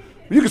 right?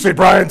 You can say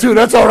Brian too.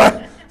 That's all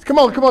right. Come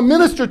on.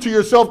 Minister to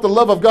yourself the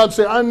love of God.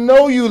 Say, I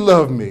know you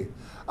love me.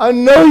 I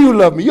know you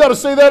love me. You ought to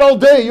say that all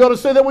day. You ought to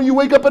say that when you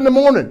wake up in the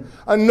morning.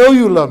 I know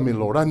you love me,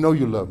 Lord. I know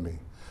you love me.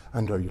 I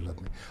know you love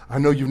me. I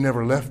know you've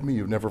never left me.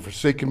 You've never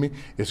forsaken me.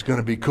 It's going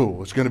to be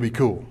cool. It's going to be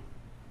cool.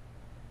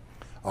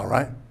 All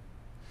right?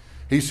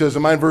 He says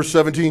in verse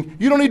 17,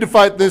 you don't need to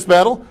fight this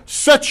battle.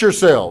 Set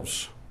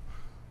yourselves.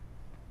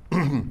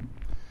 And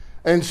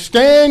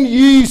stand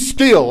ye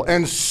still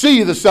and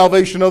see the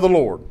salvation of the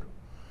Lord.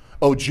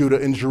 O Judah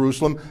and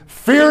Jerusalem,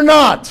 fear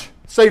not.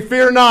 Say,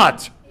 fear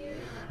not.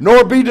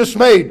 Nor be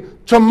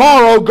dismayed.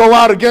 Tomorrow go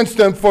out against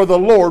them, for the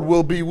Lord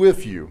will be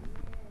with you.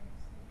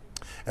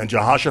 And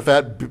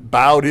Jehoshaphat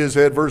bowed his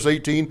head, verse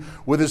 18,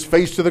 with his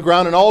face to the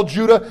ground. And all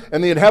Judah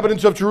and the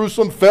inhabitants of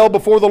Jerusalem fell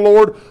before the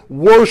Lord,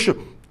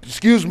 worshiping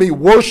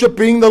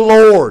the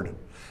Lord.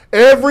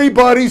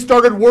 Everybody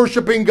started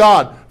worshiping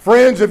God.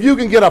 Friends, if you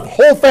can get a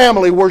whole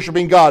family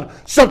worshiping God,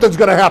 something's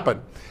going to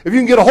happen. If you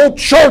can get a whole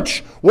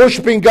church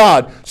worshiping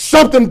God,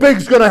 something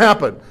big's going to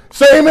happen.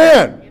 Say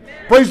amen.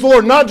 Amen. Praise the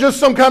Lord. Not just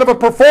some kind of a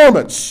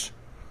performance.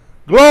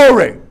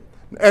 Glory.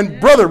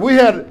 And brother,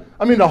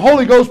 the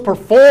Holy Ghost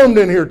performed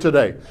in here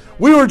today.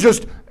 We were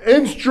just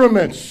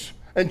instruments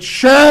and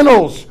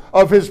channels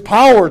of his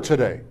power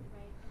today.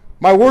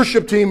 My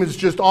worship team is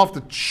just off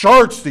the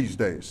charts these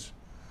days.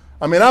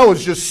 I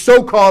was just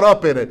so caught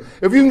up in it.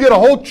 If you can get a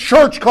whole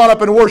church caught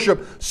up in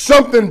worship,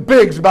 something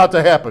big's about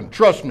to happen.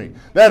 Trust me.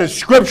 That is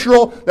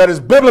scriptural. That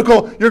is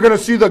biblical. You're going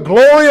to see the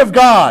glory of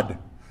God.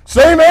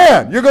 Say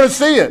amen. You're going to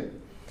see it.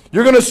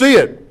 You're going to see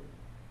it.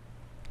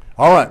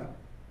 All right.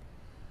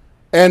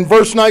 And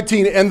verse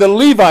 19, and the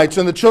Levites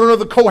and the children of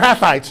the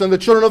Kohathites and the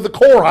children of the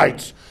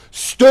Korhites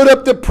stood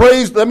up to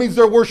praise. That means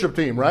their worship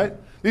team, right?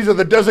 These are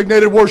the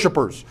designated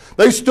worshipers.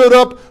 They stood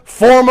up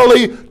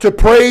formally to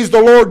praise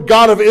the Lord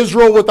God of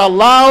Israel with a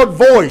loud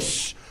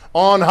voice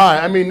on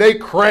high. They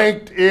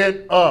cranked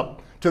it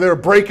up to their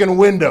breaking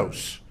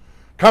windows.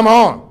 Come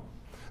on.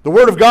 The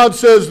Word of God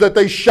says that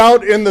they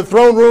shout in the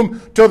throne room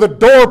till the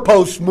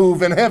doorposts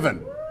move in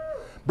heaven.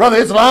 Brother,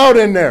 it's loud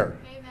in there.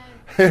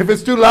 Amen. If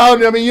it's too loud,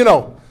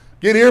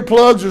 get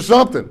earplugs or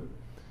something.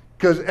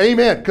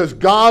 Because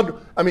God,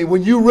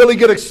 when you really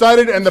get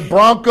excited and the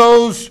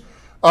Broncos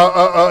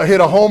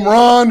hit a home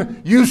run,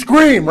 you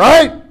scream,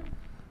 right?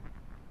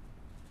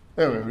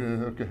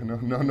 Okay,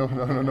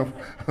 no.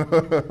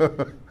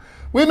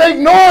 We make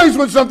noise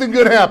when something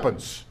good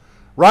happens,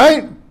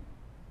 right?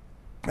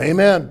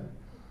 Amen.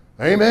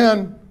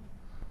 Amen.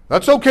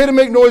 That's okay to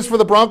make noise for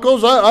the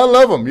Broncos. I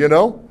love them, you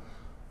know.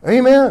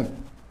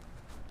 Amen.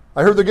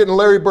 I heard they're getting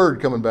Larry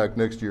Bird coming back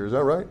next year. Is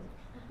that right?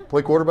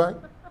 Play quarterback?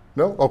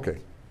 No? Okay.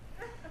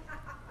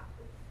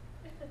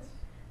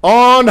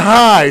 On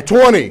high,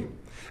 20.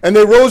 And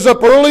they rose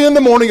up early in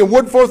the morning and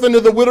went forth into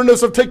the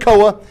wilderness of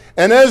Tekoa.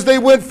 And as they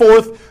went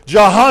forth,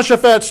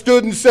 Jehoshaphat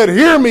stood and said,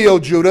 Hear me, O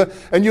Judah,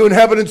 and you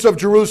inhabitants of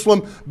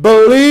Jerusalem.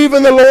 Believe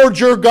in the Lord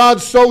your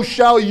God, so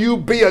shall you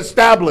be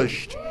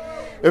established.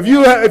 If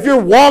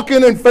you're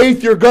walking in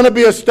faith, you're going to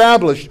be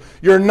established.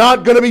 You're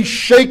not going to be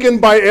shaken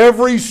by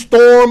every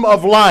storm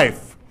of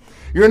life.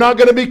 You're not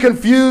going to be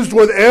confused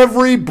with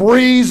every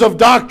breeze of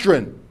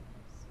doctrine.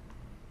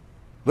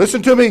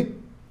 Listen to me.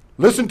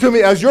 Listen to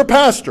me as your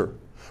pastor.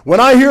 When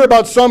I hear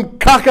about some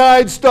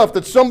cockeyed stuff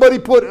that somebody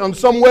put on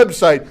some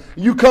website,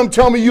 you come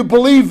tell me you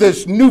believe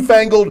this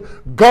newfangled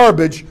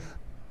garbage,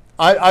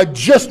 I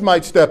just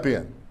might step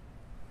in.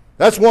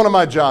 That's one of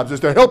my jobs, is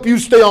to help you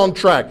stay on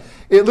track.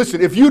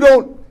 Listen, if you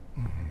don't,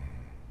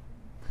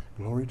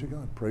 glory to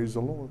God, praise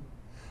the Lord.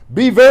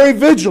 Be very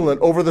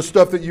vigilant over the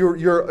stuff that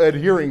you're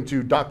adhering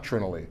to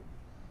doctrinally.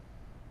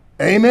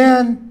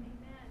 Amen.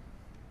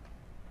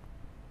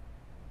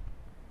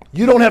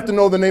 You don't have to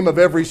know the name of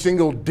every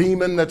single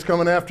demon that's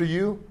coming after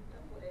you.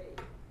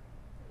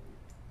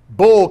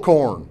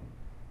 Bullcorn.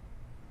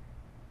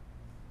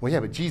 Well, yeah,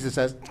 but Jesus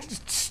says,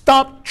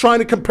 stop trying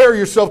to compare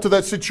yourself to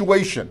that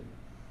situation.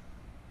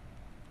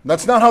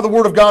 That's not how the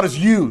Word of God is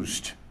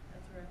used.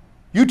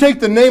 You take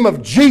the name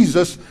of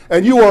Jesus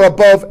and you are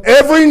above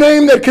every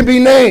name that can be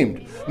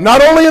named.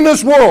 Not only in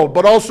this world,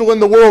 but also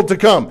in the world to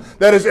come.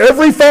 That is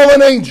every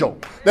fallen angel.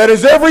 That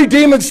is every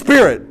demon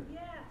spirit.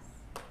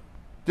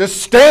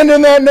 Just stand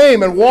in that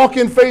name and walk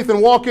in faith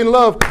and walk in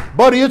love.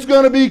 Buddy, it's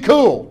going to be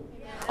cool.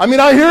 I mean,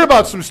 I hear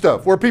about some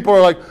stuff where people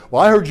are like,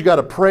 well, I heard you got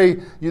to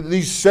pray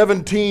these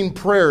 17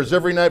 prayers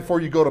every night before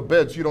you go to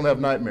bed so you don't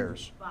have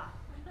nightmares.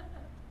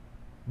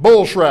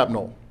 Bull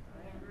shrapnel.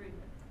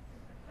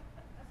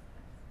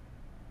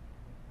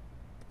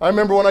 I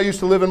remember when I used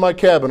to live in my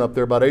cabin up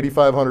there about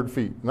 8,500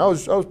 feet. And I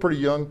was pretty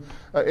young.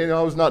 And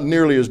I was not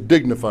nearly as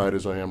dignified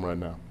as I am right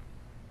now.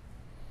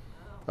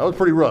 I was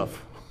pretty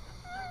rough.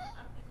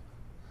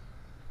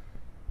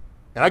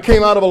 And I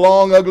came out of a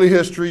long, ugly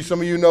history.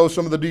 Some of you know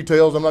some of the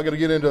details. I'm not going to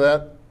get into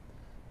that.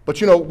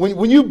 But you know,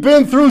 when you've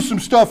been through some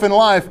stuff in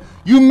life,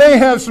 you may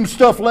have some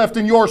stuff left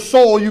in your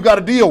soul you got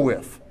to deal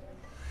with.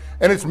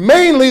 And it's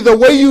mainly the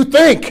way you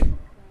think.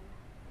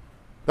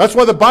 That's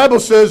why the Bible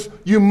says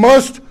you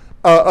must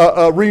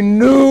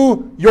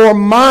renew your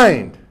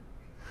mind.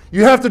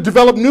 You have to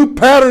develop new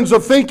patterns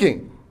of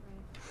thinking,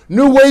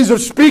 new ways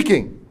of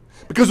speaking,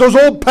 because those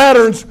old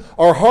patterns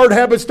are hard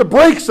habits to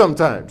break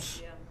sometimes.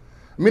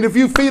 I mean, if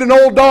you feed an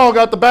old dog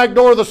out the back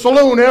door of the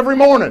saloon every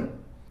morning,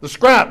 the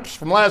scraps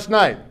from last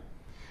night,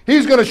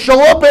 he's going to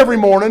show up every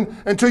morning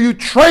until you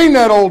train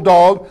that old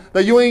dog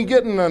that you ain't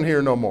getting none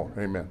here no more.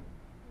 Amen.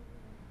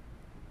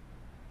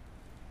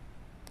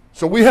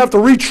 So we have to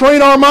retrain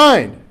our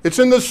mind. It's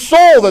in the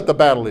soul that the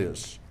battle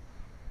is.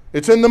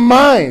 It's in the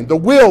mind, the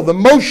will, the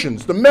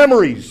motions, the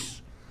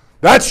memories.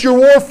 That's your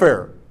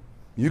warfare.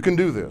 You can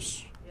do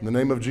this. In the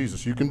name of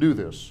Jesus, you can do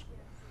this.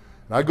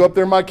 And I go up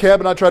there in my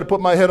cabin, I try to put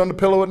my head on the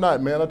pillow at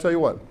night, man, I'll tell you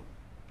what.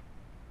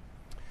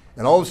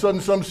 And all of a sudden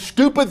some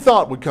stupid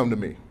thought would come to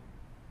me.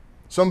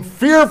 Some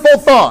fearful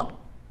thought.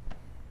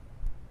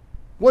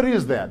 What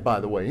is that, by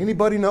the way?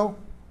 Anybody know?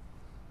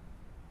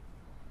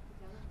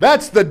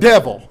 That's the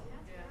devil.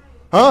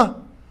 Huh?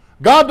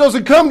 God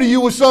doesn't come to you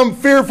with some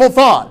fearful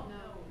thought.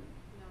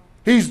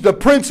 He's the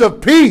Prince of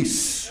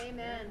Peace.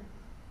 Amen.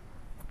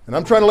 And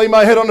I'm trying to lay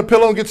my head on the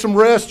pillow and get some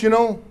rest, you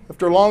know,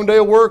 after a long day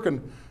of work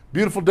and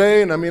beautiful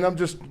day. And I mean, I'm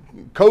just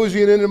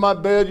cozying into my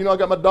bed. You know, I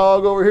got my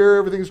dog over here.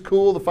 Everything's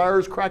cool. The fire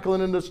is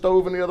crackling in the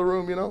stove in the other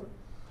room, you know.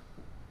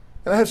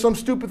 And I had some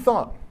stupid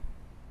thought.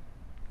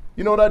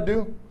 You know what I'd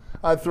do?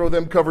 I'd throw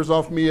them covers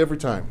off me every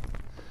time.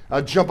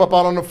 I'd jump up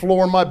out on the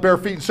floor in my bare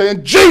feet and say,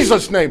 in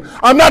Jesus' name,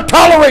 I'm not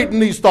tolerating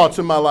these thoughts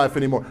in my life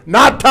anymore.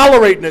 Not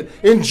tolerating it.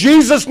 In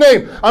Jesus'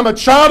 name, I'm a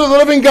child of the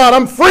living God.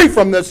 I'm free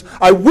from this.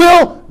 I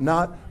will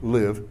not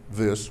live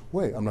this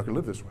way. I'm not going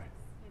to live this way.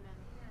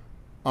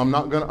 I'm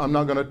not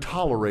going to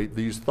tolerate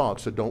these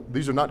thoughts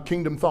these are not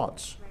kingdom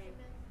thoughts.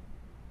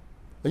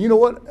 And you know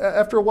what?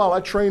 After a while, I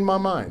trained my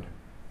mind.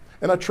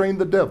 And I trained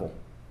the devil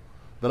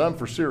that I'm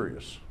for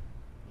serious.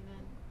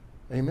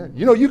 Amen.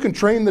 You know, you can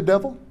train the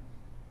devil.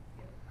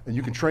 And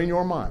you can train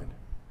your mind.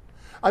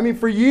 I mean,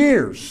 for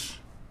years,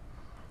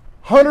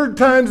 100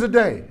 times a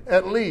day,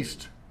 at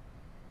least,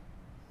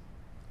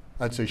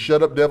 I'd say,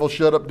 shut up, devil,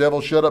 shut up, devil,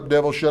 shut up,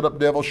 devil, shut up,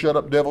 devil, shut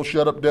up, devil,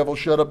 shut up, devil,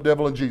 shut up,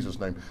 devil, in Jesus'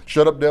 name.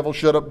 Shut up, devil,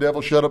 shut up,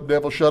 devil, shut up,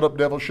 devil, shut up,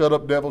 devil, shut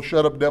up, devil,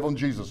 shut up, devil, in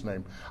Jesus'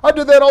 name. I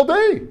did that all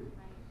day.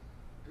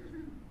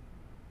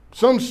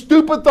 Some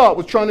stupid thought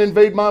was trying to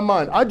invade my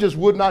mind. I just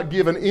would not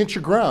give an inch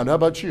of ground. How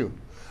about you?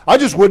 I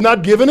just would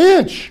not give an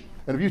inch.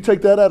 And if you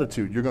take that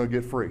attitude, you're going to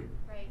get free.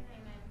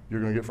 You're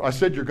going to get. I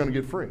said you're going to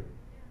get free,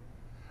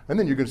 and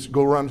then you're going to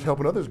go around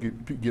helping others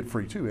get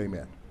free too.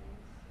 Amen.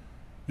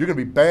 You're going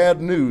to be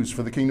bad news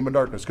for the kingdom of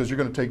darkness because you're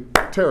going to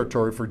take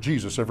territory for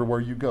Jesus everywhere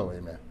you go.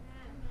 Amen.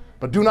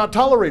 But do not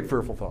tolerate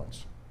fearful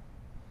thoughts.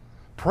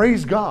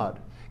 Praise God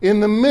in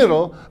the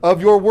middle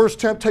of your worst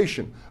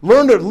temptation.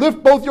 Learn to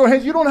lift both your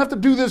hands. You don't have to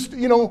do this,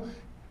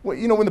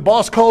 when the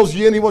boss calls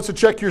you in, he wants to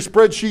check your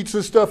spreadsheets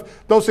and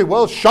stuff. Don't say,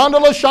 well,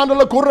 shandala,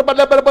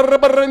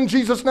 in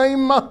Jesus'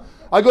 name.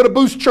 I go to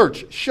Boost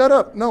Church. Shut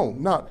up. No,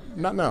 not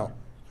now.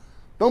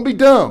 Don't be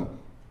dumb.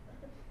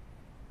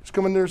 Just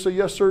come in there and say,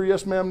 yes, sir,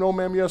 yes, ma'am, no,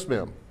 ma'am, yes,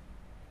 ma'am.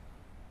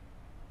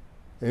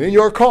 And in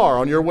your car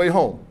on your way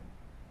home,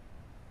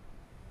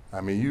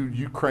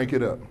 you crank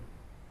it up.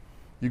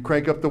 You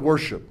crank up the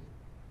worship.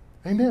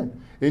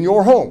 Amen. In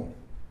your home.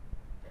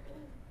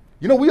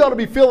 We ought to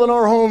be filling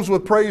our homes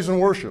with praise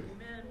and worship.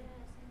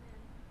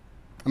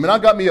 I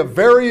got me a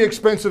very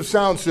expensive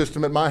sound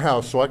system at my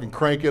house so I can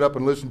crank it up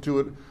and listen to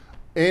it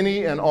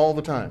any and all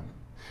the time.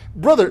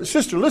 Brother,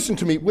 sister, listen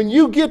to me. When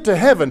you get to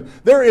heaven,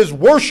 there is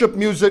worship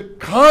music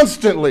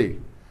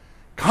constantly.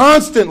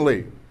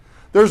 Constantly.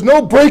 There's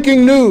no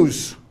breaking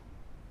news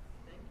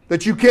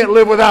that you can't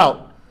live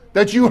without,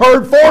 that you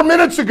heard 4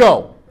 minutes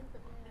ago.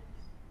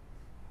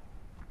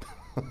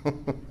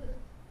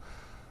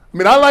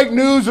 I like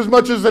news as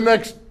much as the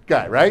next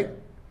guy, right?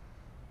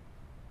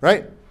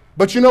 Right?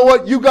 But you know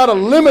what? You got to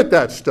limit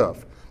that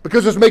stuff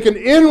because it's making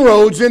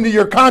inroads into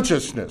your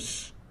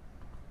consciousness.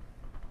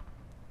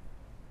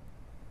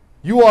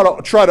 You ought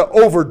to try to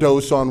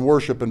overdose on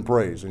worship and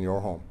praise in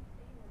your home.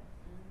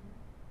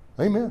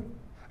 Amen.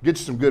 Get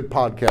you some good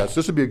podcasts.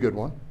 This would be a good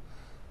one.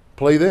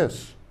 Play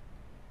this.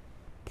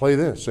 Play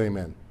this.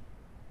 Amen.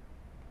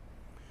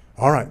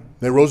 All right.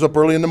 They rose up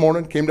early in the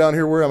morning, came down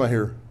here. Where am I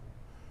here?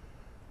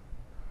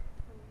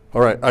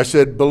 All right. I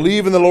said,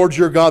 believe in the Lord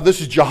your God.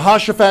 This is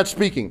Jehoshaphat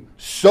speaking.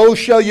 So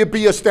shall you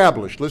be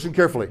established. Listen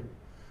carefully.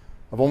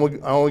 I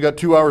only got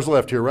 2 hours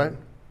left here, right?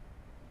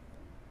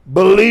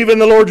 Believe in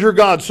the Lord your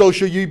God, so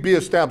shall you be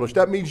established.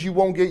 That means you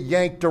won't get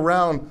yanked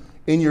around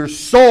in your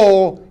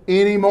soul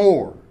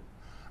anymore.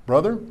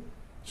 Brother,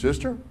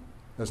 sister,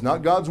 that's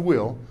not God's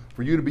will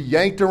for you to be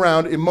yanked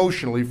around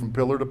emotionally from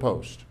pillar to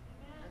post.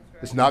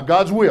 It's not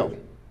God's will.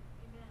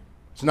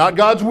 It's not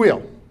God's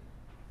will.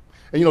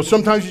 And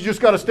sometimes you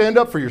just got to stand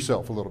up for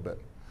yourself a little bit.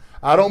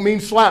 I don't mean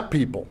slap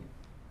people.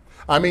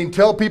 I mean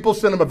tell people,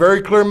 send them a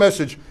very clear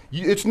message.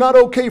 It's not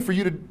okay for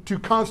you to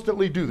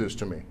constantly do this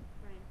to me.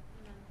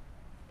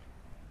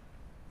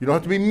 You don't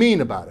have to be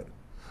mean about it.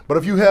 But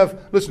if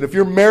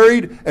you're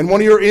married and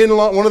one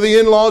of the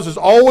in-laws is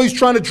always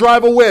trying to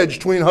drive a wedge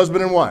between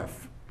husband and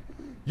wife,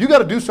 you got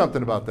to do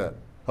something about that,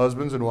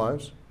 husbands and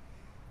wives.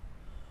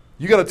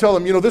 You got to tell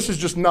them, this is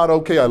just not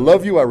okay. I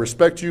love you, I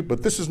respect you,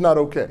 but this is not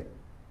okay.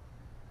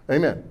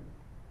 Amen.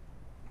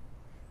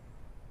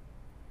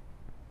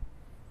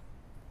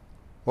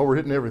 Well, we're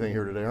hitting everything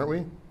here today, aren't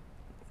we?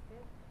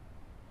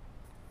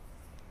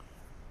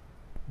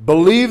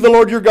 Believe the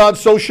Lord your God,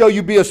 so shall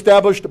you be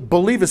established.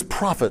 Believe his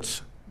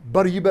prophets.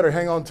 Buddy, you better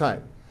hang on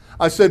tight.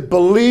 I said,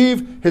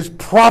 believe his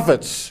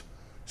prophets,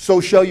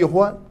 so shall you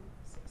what?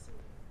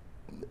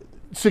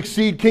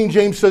 Succeed. King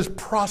James says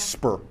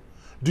prosper.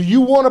 Do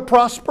you want to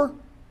prosper?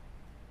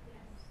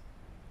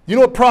 You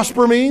know what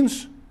prosper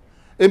means?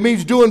 It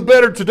means doing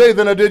better today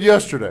than I did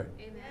yesterday.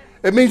 Amen.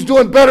 It means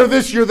doing better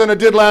this year than I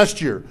did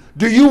last year.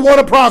 Do you want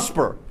to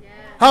prosper? Yes.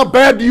 How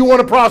bad do you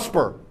want to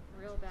prosper?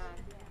 Real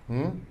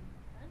bad.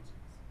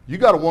 You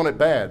got to want it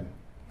bad.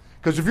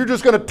 Because if you're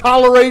just going to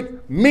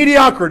tolerate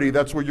mediocrity,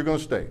 that's where you're going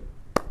to stay.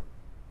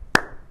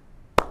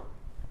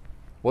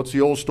 What's the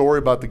old story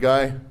about the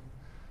guy,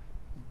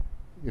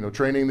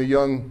 training the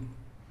young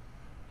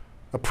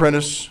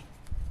apprentice?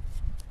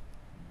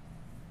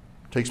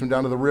 Takes him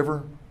down to the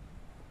river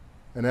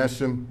and asks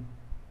him,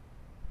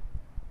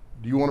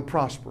 do you want to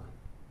prosper?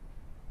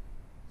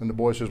 And the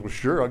boy says, well,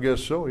 sure, I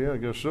guess so. Yeah, I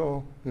guess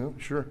so. Yeah,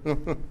 sure.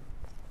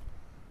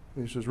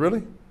 He says,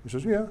 really? He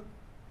says, yeah.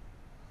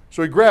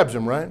 So he grabs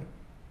him, right,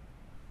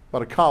 by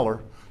the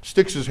collar,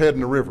 sticks his head in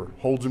the river,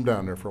 holds him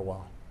down there for a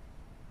while.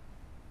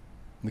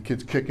 And the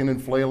kid's kicking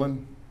and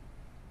flailing.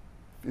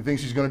 He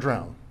thinks he's going to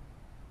drown.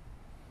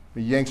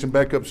 He yanks him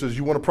back up and says,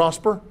 you want to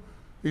prosper?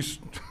 He's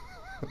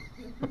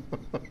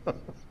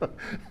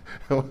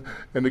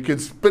and the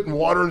kid's spitting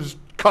water and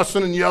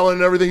cussing and yelling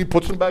and everything. He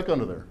puts him back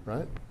under there,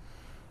 right?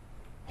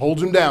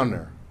 Holds him down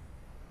there.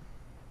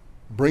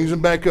 Brings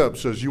him back up,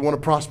 says, you want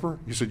to prosper?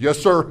 He said, yes,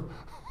 sir.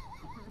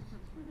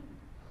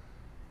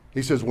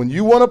 He says, when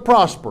you want to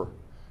prosper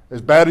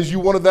as bad as you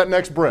wanted that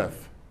next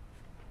breath,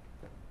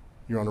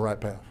 you're on the right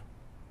path.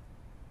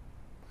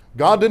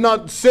 God did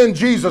not send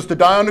Jesus to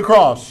die on the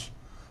cross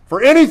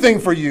for anything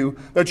for you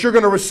that you're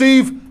going to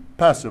receive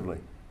passively.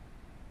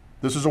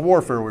 This is a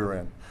warfare we were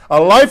in. A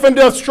life and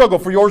death struggle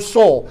for your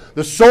soul,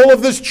 the soul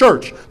of this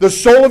church, the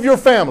soul of your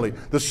family,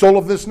 the soul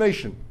of this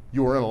nation.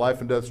 You are in a life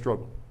and death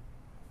struggle.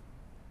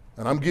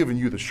 And I'm giving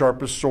you the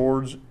sharpest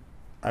swords,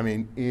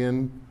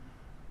 in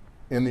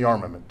the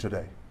armament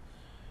today.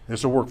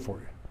 It's a work for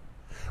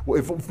you.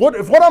 If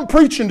what I'm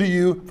preaching to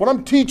you, what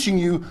I'm teaching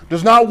you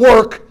does not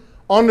work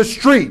on the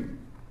street,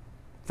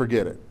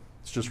 forget it.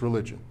 It's just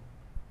religion.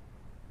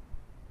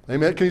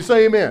 Amen. Can you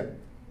say amen?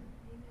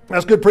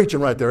 That's good preaching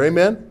right there.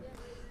 Amen.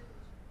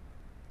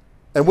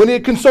 And when he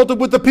had consulted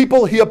with the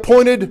people, he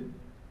appointed,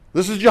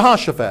 this is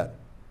Jehoshaphat.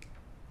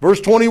 Verse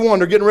 21,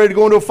 they're getting ready to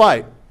go into a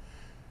fight.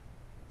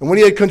 And when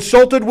he had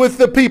consulted with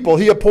the people,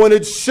 he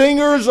appointed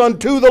singers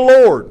unto the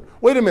Lord.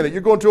 Wait a minute,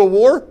 you're going to a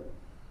war?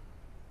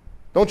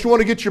 Don't you want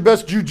to get your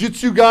best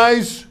jiu-jitsu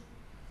guys?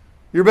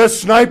 Your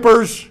best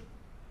snipers?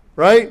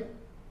 Right?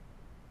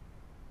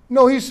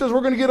 No, he says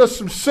we're going to get us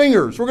some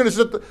singers. We're going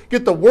to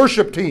get the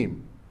worship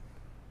team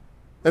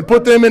and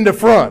put them in the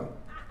front.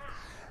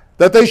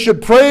 That they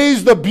should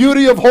praise the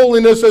beauty of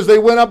holiness as they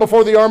went out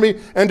before the army,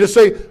 and to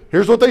say,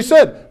 here's what they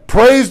said,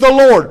 praise the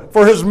Lord,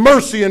 for his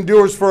mercy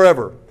endures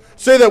forever.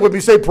 Say that with me.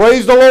 Say,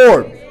 praise the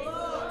Lord,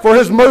 for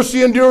his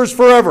mercy endures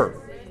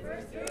forever.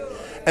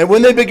 And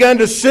when they began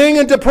to sing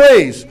and to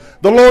praise,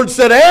 the Lord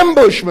set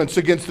ambushments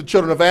against the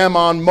children of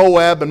Ammon,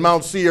 Moab, and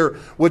Mount Seir,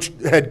 which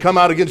had come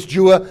out against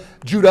Judah,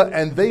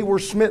 and they were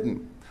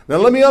smitten. Now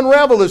let me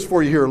unravel this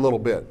for you here a little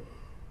bit.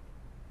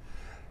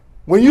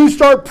 When you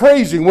start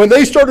praising, when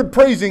they started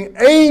praising,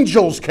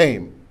 angels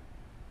came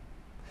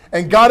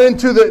and got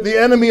into the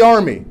enemy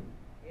army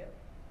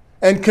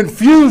and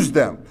confused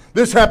them.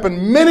 This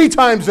happened many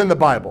times in the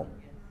Bible.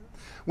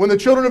 When the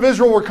children of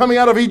Israel were coming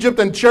out of Egypt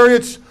and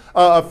chariots,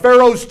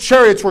 Pharaoh's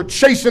chariots were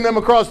chasing them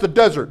across the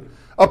desert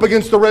up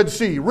against the Red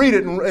Sea. Read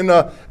it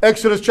in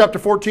Exodus chapter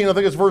 14, I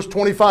think it's verse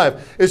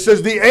 25. It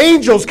says the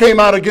angels came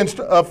out against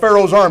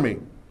Pharaoh's army.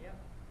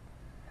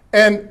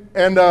 And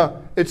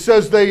it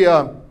says they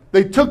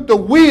took the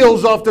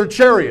wheels off their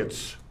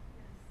chariots.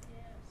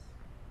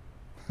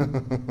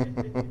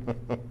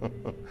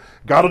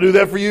 God will do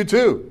that for you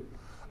too.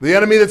 The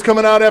enemy that's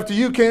coming out after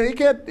you, he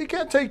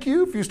can't take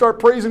you if you start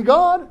praising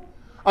God.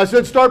 I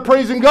said start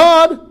praising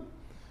God.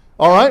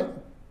 All right.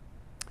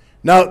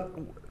 Now,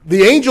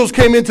 the angels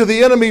came into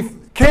the enemy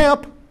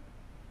camp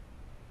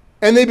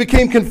and they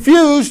became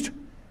confused.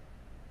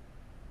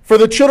 For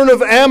the children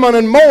of Ammon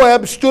and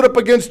Moab stood up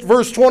against,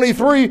 verse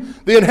 23,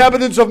 the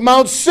inhabitants of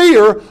Mount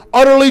Seir,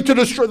 utterly to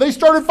destroy. They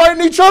started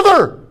fighting each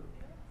other.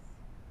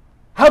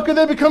 How could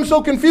they become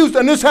so confused?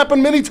 And this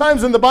happened many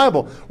times in the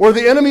Bible, where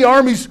the enemy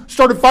armies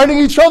started fighting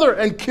each other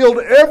and killed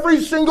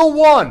every single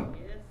one.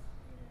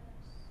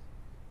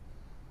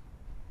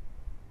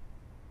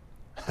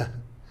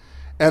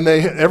 And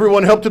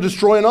everyone helped to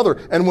destroy another.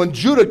 And when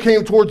Judah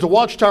came towards the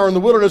watchtower in the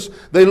wilderness,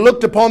 they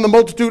looked upon the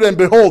multitude, and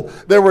behold,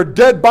 there were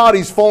dead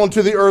bodies fallen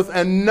to the earth,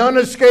 and none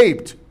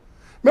escaped.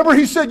 Remember,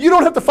 he said, you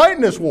don't have to fight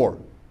in this war.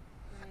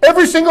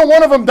 Every single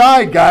one of them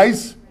died,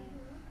 guys.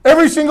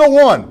 Every single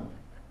one.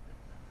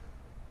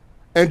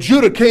 And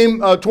Judah came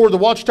toward the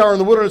watchtower in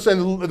the wilderness,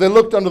 and they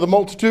looked unto the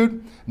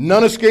multitude.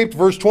 None escaped,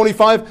 verse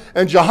 25.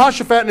 And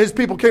Jehoshaphat and his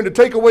people came to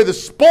take away the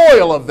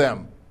spoil of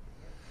them.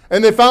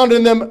 And they found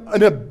in them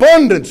an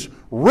abundance,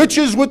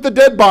 riches with the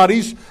dead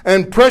bodies,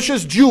 and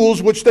precious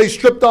jewels which they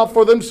stripped off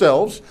for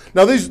themselves.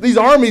 Now these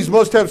armies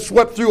must have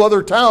swept through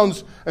other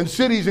towns and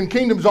cities and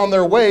kingdoms on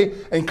their way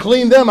and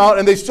cleaned them out,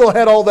 and they still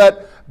had all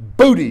that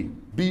booty,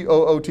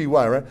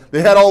 B-O-O-T-Y, right?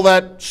 They had all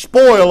that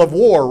spoil of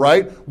war,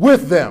 right,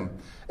 with them.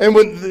 And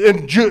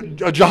when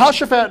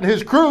Jehoshaphat and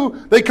his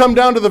crew, they come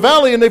down to the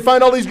valley and they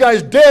find all these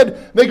guys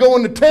dead. They go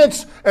into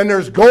tents, and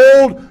there's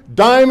gold,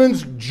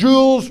 diamonds,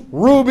 jewels,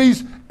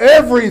 rubies,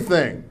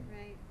 everything.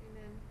 Right.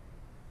 Amen.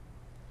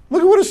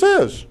 Look at what it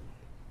says.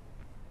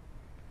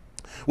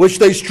 Which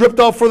they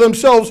stripped off for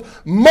themselves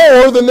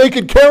more than they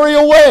could carry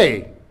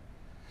away.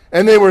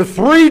 And they were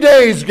 3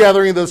 days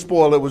gathering the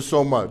spoil. It was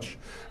so much.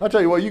 I'll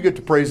tell you what, you get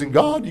to praising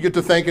God. You get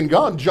to thanking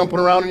God, jumping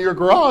around in your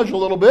garage a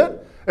little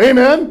bit.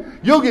 Amen.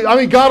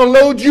 God will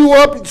load you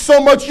up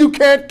so much you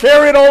can't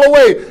carry it all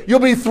away. You'll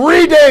be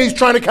 3 days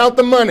trying to count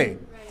the money.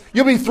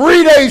 You'll be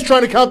 3 days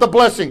trying to count the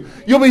blessing.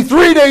 You'll be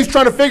 3 days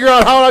trying to figure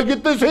out how I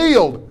get this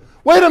healed.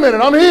 Wait a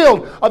minute, I'm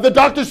healed. The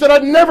doctor said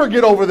I'd never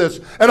get over this,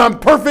 and I'm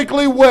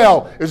perfectly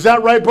well. Is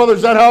that right, brother?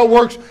 Is that how it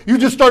works? You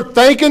just start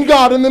thanking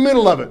God in the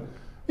middle of it.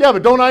 Yeah,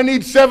 but don't I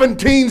need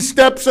 17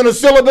 steps and a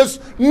syllabus?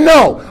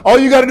 No. All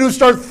you got to do is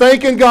start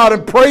thanking God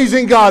and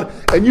praising God,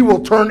 and you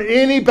will turn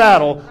any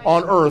battle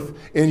on earth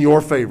in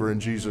your favor in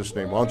Jesus'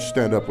 name. Why don't you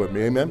stand up with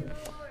me? Amen.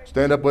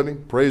 Stand up with me.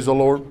 Praise the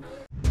Lord.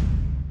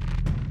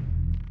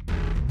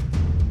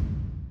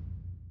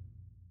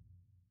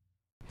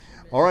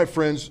 All right,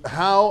 friends,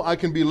 how I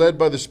can be led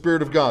by the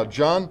Spirit of God.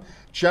 John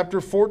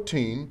chapter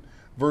 14,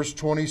 verse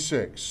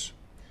 26.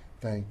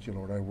 Thank you,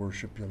 Lord. I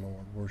worship you,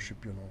 Lord.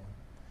 Worship you, Lord.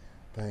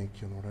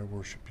 Thank you, Lord. I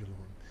worship you,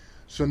 Lord.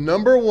 So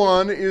number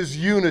one is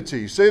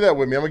unity. Say that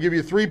with me. I'm going to give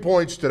you 3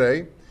 points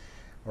today.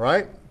 All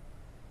right?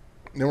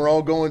 And then we're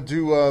all going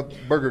to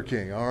Burger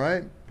King. All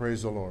right?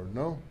 Praise the Lord.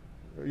 No?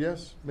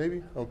 Yes?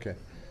 Maybe? Okay.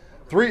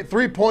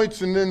 Three points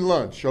and then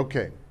lunch.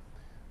 Okay.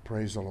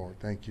 Praise the Lord.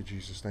 Thank you,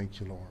 Jesus. Thank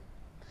you, Lord.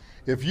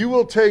 If you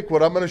will take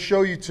what I'm going to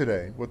show you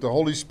today, what the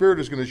Holy Spirit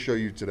is going to show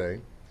you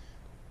today,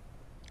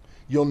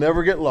 you'll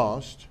never get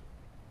lost.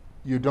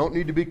 You don't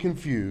need to be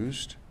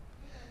confused.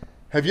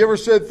 Have you ever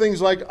said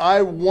things like,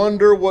 I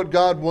wonder what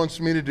God wants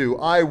me to do?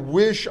 I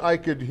wish I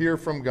could hear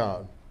from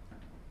God.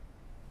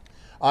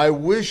 I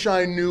wish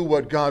I knew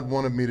what God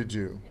wanted me to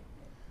do.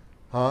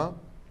 Huh?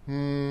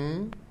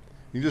 You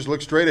just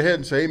look straight ahead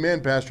and say,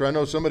 amen, Pastor. I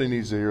know somebody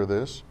needs to hear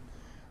this.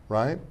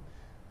 Right?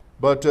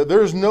 But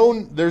there's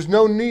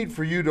no need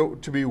for you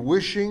to be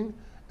wishing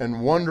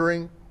and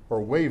wondering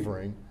or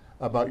wavering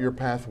about your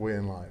pathway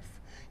in life.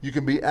 You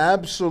can be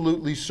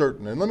absolutely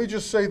certain. And let me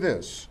just say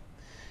this.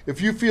 If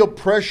you feel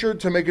pressured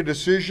to make a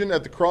decision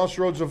at the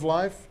crossroads of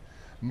life,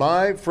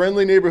 my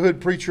friendly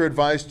neighborhood preacher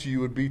advice to you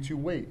would be to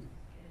wait.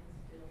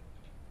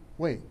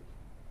 Wait.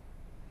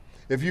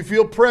 If you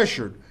feel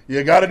pressured,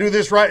 you got to do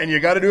this right and you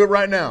got to do it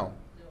right now.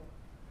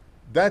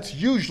 That's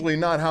usually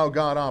not how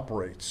God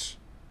operates.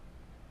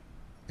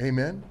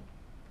 Amen?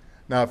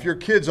 Now, if your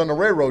kid's on the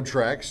railroad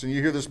tracks and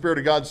you hear the Spirit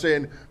of God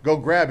saying, go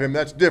grab him,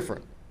 that's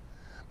different.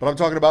 But I'm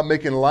talking about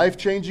making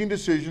life-changing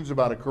decisions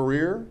about a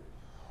career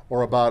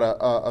or about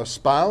a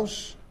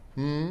spouse.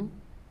 When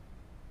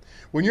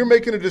you're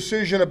making a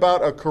decision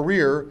about a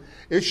career,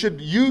 it should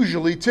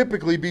usually,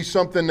 typically be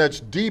something that's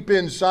deep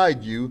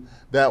inside you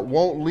that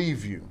won't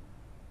leave you.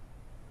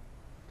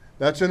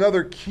 That's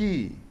another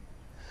key.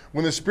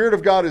 When the Spirit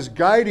of God is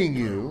guiding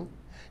you,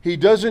 He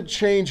doesn't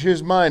change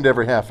His mind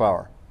every half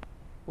hour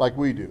like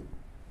we do.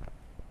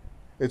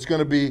 It's going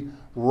to be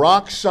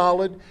rock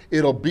solid.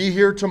 It'll be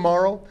here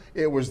tomorrow.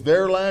 It was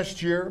there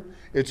last year.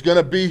 It's going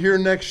to be here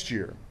next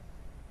year.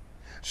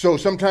 So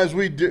sometimes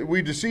we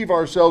deceive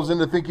ourselves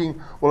into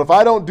thinking, well, if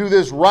I don't do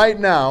this right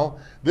now,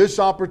 this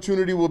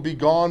opportunity will be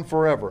gone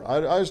forever.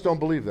 I just don't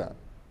believe that.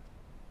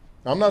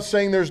 I'm not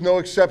saying there's no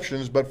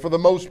exceptions, but for the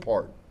most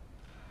part,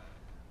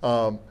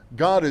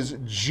 God is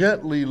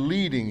gently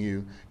leading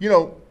you. You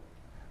know,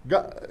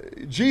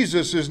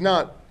 Jesus is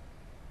not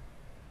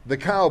the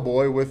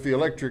cowboy with the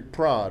electric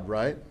prod,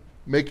 right?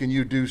 Making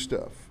you do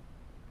stuff,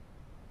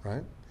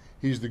 right?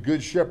 He's the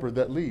good shepherd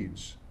that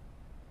leads.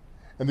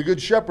 And the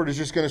good shepherd is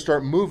just going to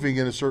start moving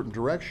in a certain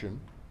direction.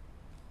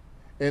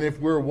 And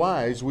if we're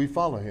wise, we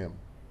follow him.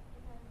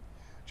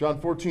 John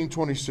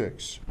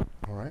 14:26.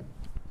 All right.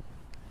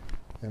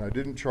 And I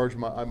didn't charge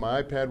my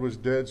iPad was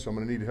dead, so I'm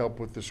going to need help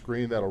with the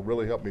screen. That'll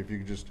really help me if you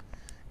could just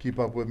keep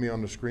up with me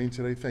on the screen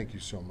today. Thank you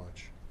so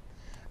much.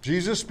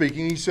 Jesus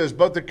speaking, he says,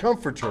 but the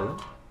Comforter,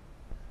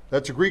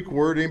 that's a Greek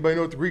word. Anybody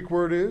know what the Greek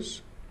word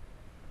is?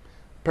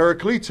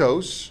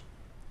 Parakletos,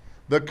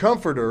 the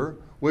Comforter,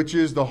 which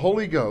is the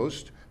Holy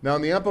Ghost. Now,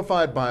 in the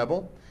Amplified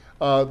Bible,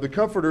 the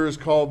Comforter is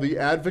called the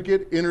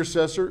Advocate,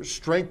 Intercessor,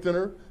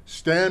 Strengthener,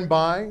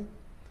 Standby,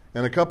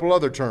 and a couple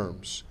other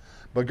terms.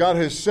 But God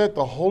has sent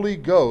the Holy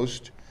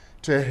Ghost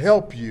to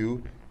help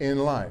you in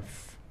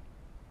life.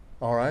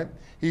 All right?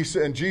 He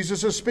said, and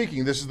Jesus is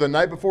speaking. This is the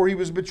night before he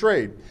was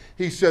betrayed.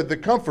 He said, the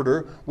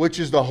Comforter, which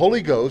is the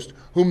Holy Ghost,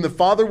 whom the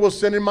Father will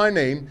send in my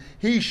name,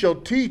 he shall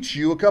teach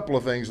you a couple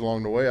of things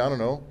along the way. I don't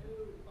know.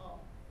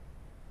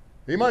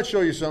 He might show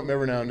you something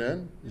every now and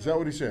then. Is that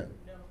what he said?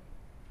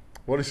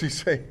 What does he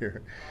say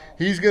here?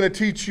 He's going to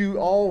teach you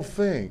all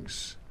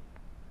things.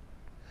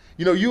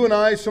 You know, you and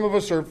I, some of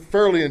us are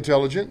fairly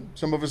intelligent.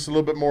 Some of us a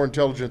little bit more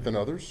intelligent than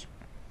others.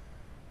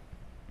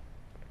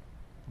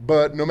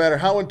 But no matter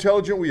how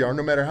intelligent we are,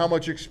 no matter how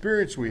much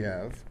experience we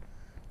have,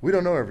 we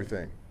don't know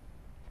everything.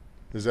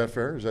 Is that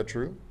fair? Is that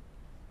true?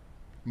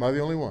 Am I the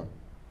only one?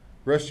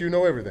 The rest of you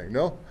know everything.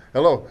 No?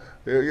 Hello.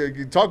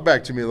 Talk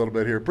back to me a little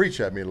bit here. Preach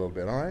at me a little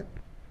bit, all right?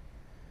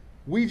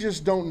 We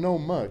just don't know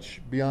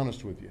much, be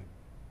honest with you.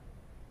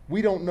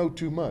 We don't know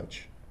too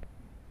much.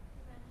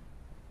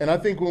 And I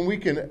think when we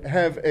can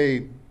have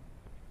a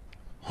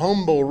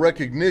humble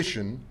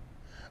recognition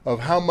of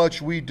how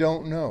much we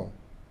don't know,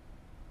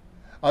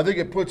 I think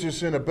it puts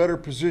us in a better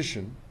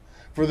position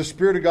for the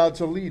Spirit of God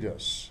to lead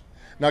us.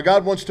 Now,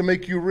 God wants to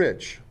make you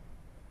rich.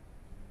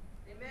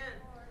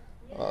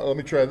 Amen. Let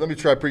me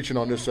try preaching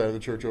on this side of the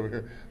church over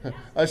here.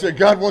 I said,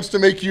 God wants to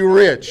make you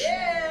rich.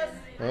 Yes.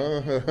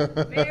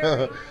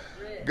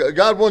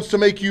 God wants to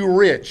make you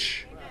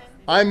rich.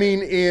 I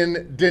mean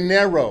in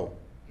dinero,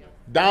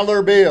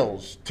 dollar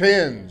bills,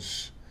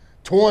 tens,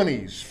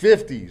 20s,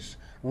 50s,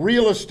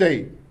 real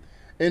estate,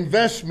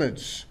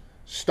 investments,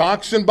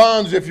 stocks and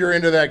bonds if you're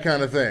into that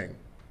kind of thing.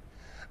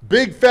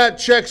 Big fat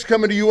checks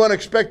coming to you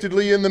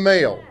unexpectedly in the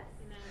mail.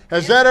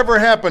 Has that ever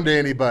happened to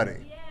anybody?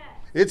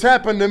 It's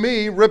happened to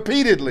me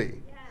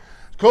repeatedly.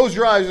 Close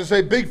your eyes and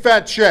say, big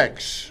fat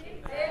checks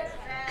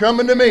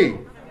coming to me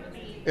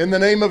in the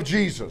name of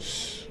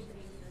Jesus.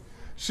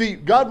 See,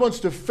 God wants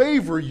to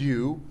favor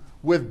you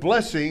with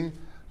blessing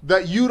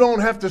that you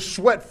don't have to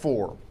sweat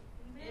for.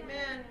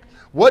 Amen.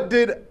 What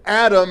did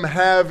Adam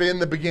have in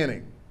the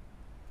beginning?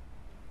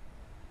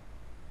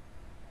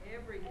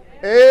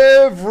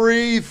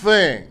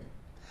 Everything.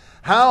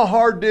 How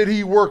hard did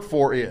he work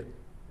for it?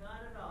 Not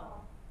at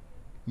all.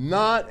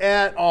 Not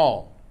at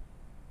all.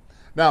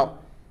 Now,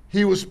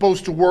 he was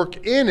supposed to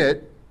work in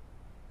it,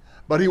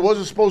 but he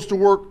wasn't supposed to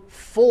work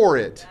for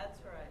it. That's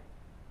right.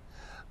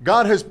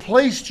 God has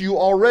placed you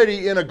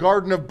already in a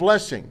garden of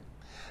blessing,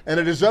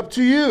 and it is up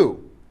to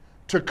you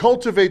to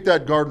cultivate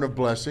that garden of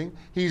blessing.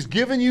 He's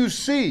given you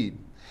seed,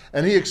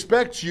 and he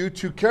expects you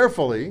to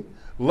carefully,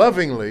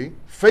 lovingly,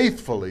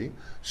 faithfully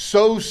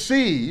sow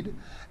seed,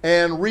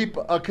 and reap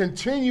a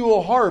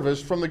continual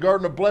harvest from the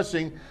garden of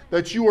blessing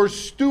that you are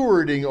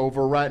stewarding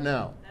over right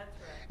now.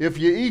 If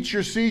you eat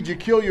your seed, you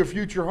kill your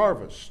future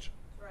harvest.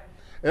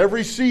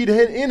 Every seed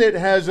in it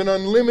has an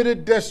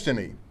unlimited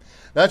destiny.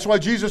 That's why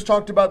Jesus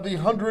talked about the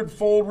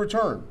 100-fold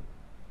return.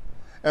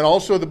 And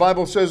also the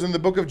Bible says in the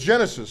book of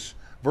Genesis,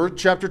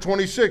 chapter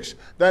 26,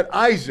 that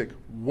Isaac,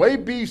 way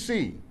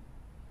BC,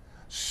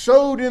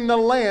 sowed in the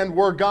land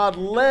where God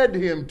led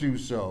him to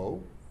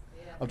sow.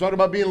 I'm talking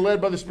about being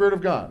led by the Spirit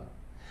of God.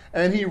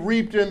 And he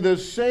reaped in the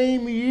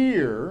same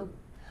year,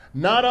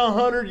 not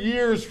 100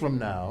 years from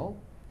now.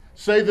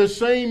 Say the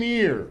same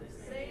year.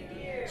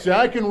 Say,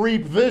 I can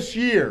reap this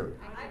year.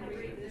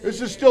 This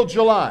is still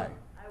July.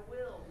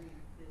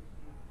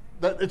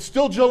 It's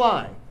still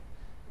July.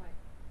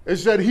 It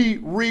said he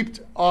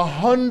reaped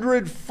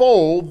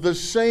 100-fold the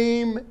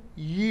same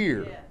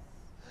year.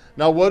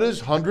 Now, what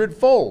is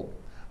 100-fold?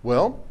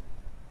 Well,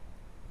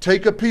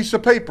 take a piece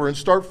of paper and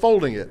start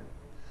folding it.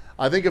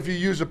 I think if you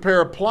use a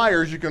pair of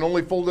pliers, you can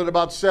only fold it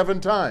about 7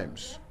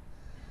 times.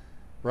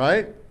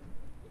 Right?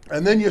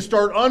 And then you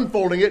start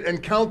unfolding it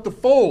and count the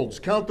folds.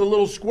 Count the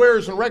little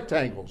squares and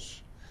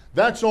rectangles.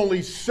 That's only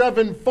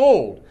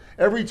 7-fold.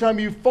 Every time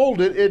you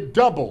fold it, it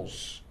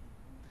doubles.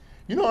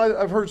 You know,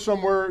 I've heard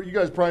somewhere, you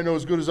guys probably know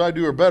as good as I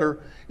do or better,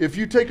 if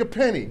you take a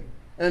penny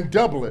and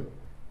double it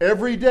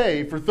every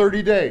day for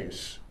 30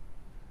 days,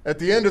 at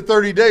the end of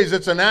 30 days,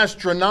 it's an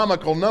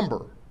astronomical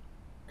number.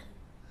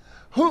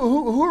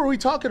 Who are we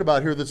talking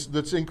about here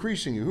that's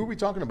increasing you? Who are we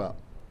talking about?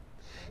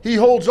 He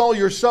holds all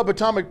your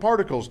subatomic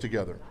particles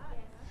together.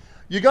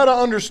 You got to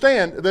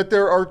understand that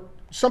there are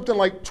something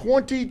like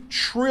 20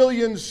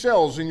 trillion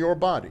cells in your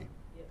body.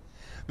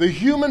 The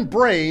human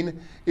brain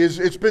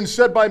it's been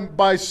said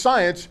by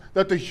science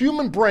that the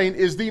human brain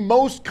is the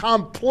most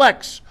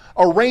complex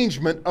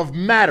arrangement of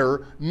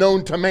matter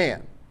known to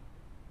man.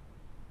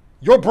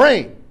 Your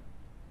brain.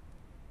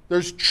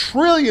 There's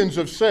trillions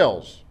of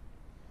cells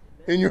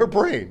in your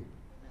brain.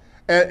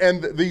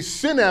 And the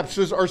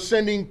synapses are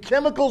sending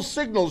chemical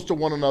signals to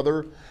one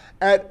another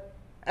at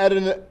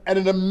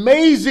an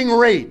amazing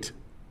rate.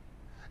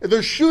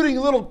 They're shooting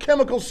little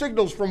chemical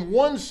signals from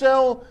one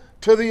cell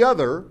to the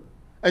other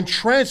and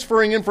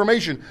transferring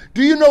information.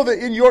 Do you know that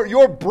in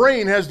your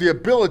brain has the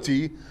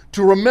ability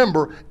to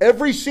remember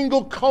every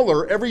single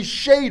color, every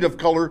shade of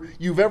color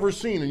you've ever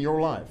seen in your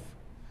life?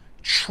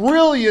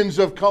 Trillions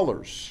of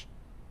colors.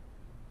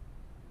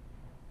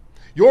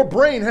 Your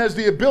brain has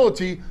the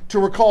ability to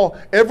recall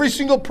every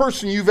single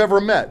person you've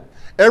ever met,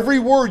 every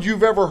word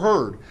you've ever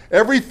heard,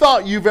 every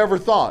thought you've ever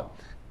thought,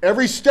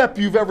 every step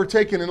you've ever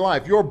taken in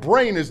life. Your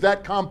brain is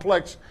that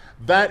complex,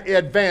 that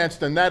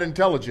advanced, and that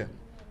intelligent.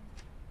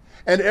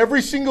 And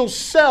every single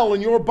cell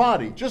in your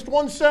body, just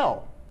one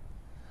cell.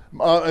 In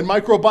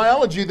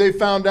microbiology, they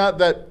found out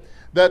that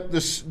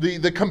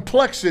the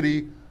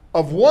complexity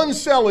of one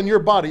cell in your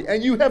body,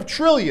 and you have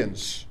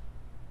trillions.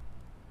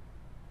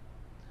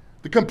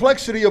 The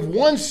complexity of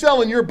one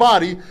cell in your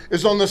body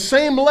is on the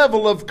same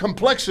level of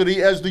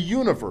complexity as the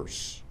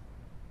universe.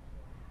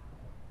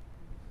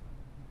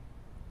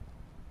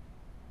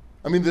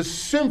 I mean, the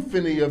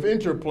symphony of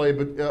interplay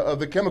of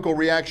the chemical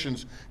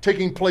reactions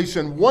taking place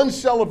in one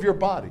cell of your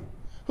body.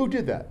 Who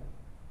did that?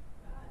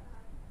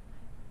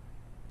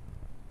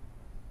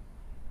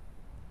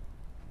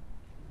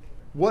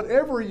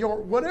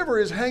 Whatever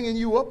is hanging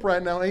you up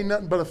right now ain't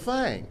nothing but a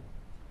thing.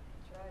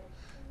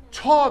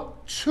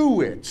 Talk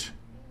to it.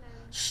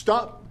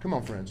 Stop. Come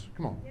on, friends.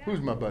 Come on.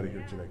 Who's my buddy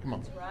here today? Come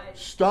on.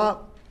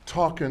 Stop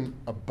talking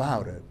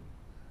about it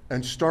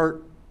and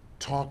start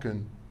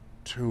talking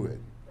to it.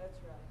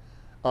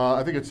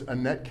 I think it's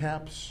Annette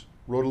Capps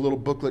wrote a little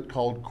booklet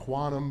called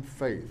Quantum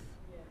Faith.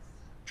 Yes.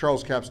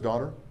 Charles Capps'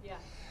 daughter. Yeah.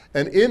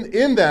 And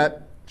in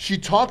that, she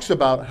talks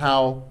about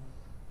how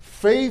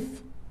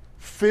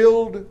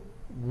faith-filled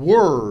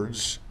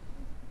words,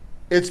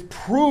 it's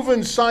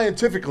proven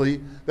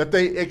scientifically that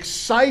they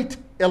excite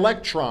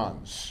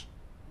electrons.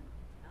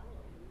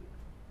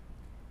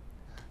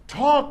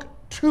 Talk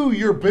to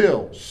your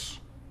bills.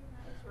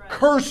 Right.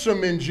 Curse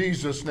them in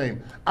Jesus'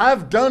 name.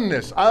 I've done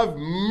this. I've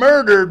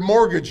murdered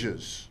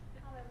mortgages.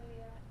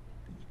 Hallelujah.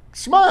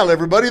 Smile,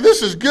 everybody.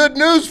 This is good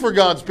news for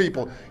God's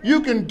people.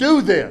 You can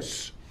do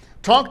this.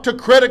 Talk to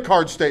credit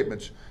card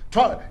statements.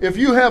 If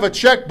you have a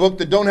checkbook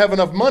that don't have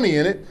enough money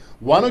in it,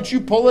 why don't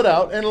you pull it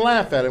out and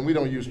laugh at it? We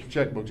don't use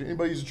checkbooks.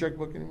 Anybody use a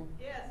checkbook anymore?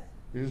 Yes.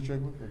 You use a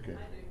checkbook? Okay. I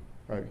do.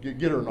 All right.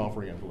 Get her an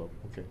offering envelope.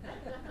 Okay.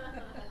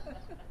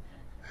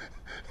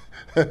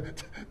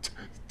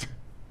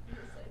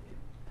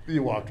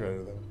 You walked right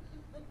into them.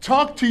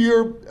 Talk to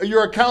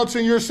your accounts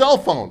in your cell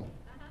phone.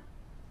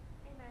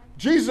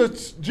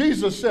 Jesus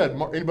said,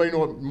 anybody know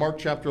what Mark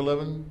chapter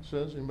 11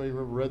 says? Anybody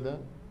ever read that?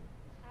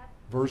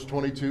 Verse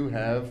 22,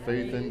 have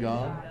faith in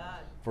God.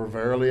 For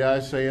verily I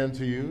say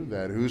unto you,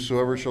 that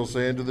whosoever shall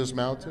say unto this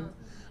mountain,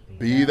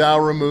 be thou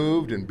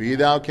removed, and be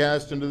thou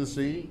cast into the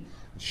sea,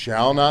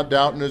 shall not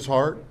doubt in his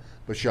heart,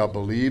 but shall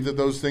believe that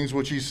those things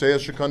which he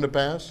saith shall come to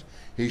pass,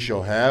 he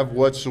shall have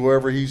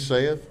whatsoever he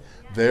saith.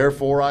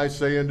 Therefore I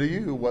say unto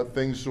you, what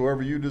things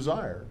soever you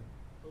desire,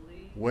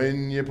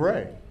 when you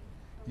pray,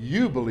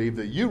 you believe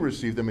that you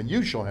receive them and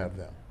you shall have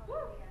them.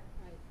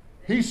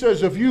 He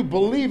says if you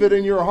believe it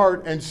in your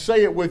heart and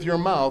say it with your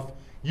mouth,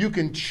 you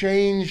can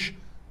change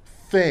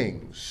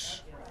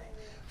things.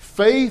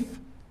 Faith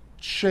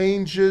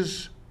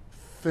changes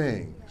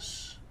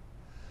things.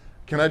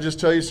 Can I just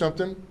tell you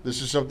something?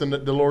 This is something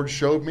that the Lord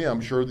showed me.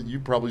 I'm sure that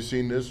you've probably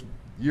seen this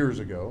years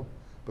ago,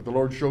 but the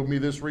Lord showed me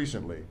this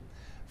recently.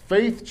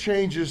 Faith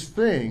changes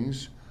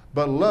things,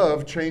 but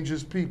love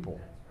changes people.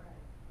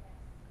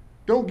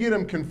 Don't get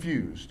them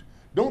confused.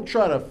 Don't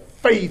try to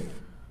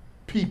faith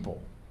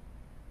people.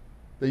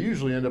 They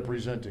usually end up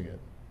resenting it.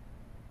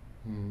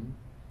 Mm-hmm.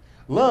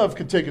 Love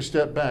can take a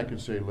step back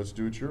and say, let's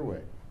do it your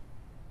way.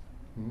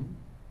 Mm-hmm.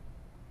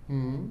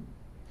 Mm-hmm.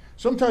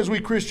 Sometimes we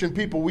Christian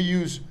people, we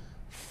use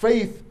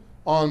faith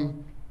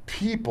on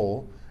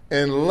people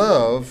and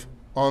love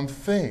on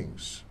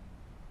things.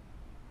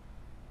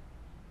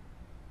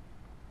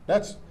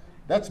 That's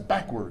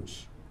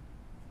backwards.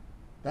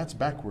 That's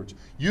backwards.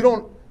 You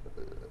don't,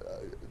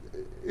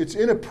 it's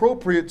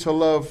inappropriate to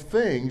love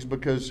things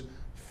because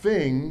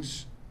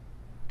things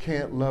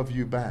can't love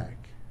you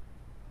back.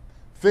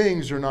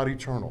 Things are not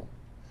eternal.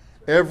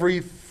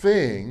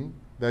 Everything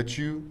that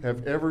you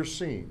have ever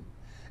seen,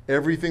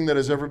 everything that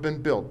has ever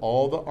been built,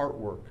 all the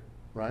artwork,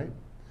 right?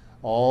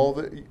 All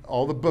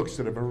the books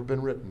that have ever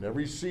been written,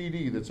 every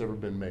CD that's ever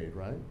been made,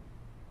 right?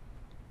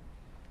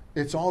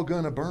 It's all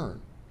going to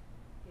burn.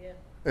 Yeah.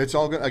 It's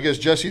all going. I guess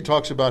Jesse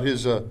talks about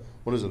his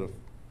what is it?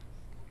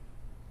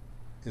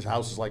 His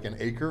house is like an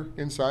acre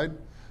inside,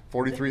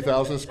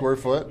 43,000 square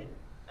foot.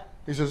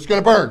 He says it's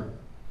going to burn.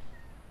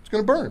 It's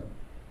going to burn.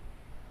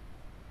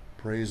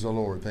 Praise the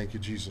Lord. Thank you,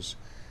 Jesus.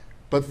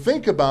 But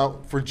think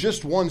about, for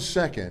just 1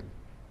 second,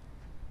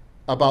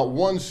 about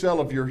one cell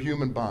of your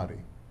human body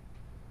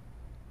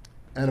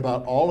and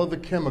about all of the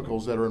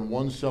chemicals that are in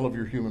one cell of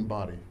your human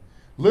body.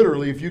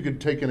 Literally, if you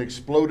could take an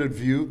exploded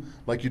view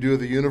like you do of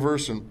the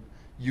universe, and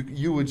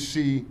you would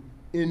see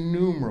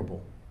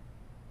innumerable,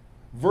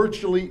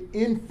 virtually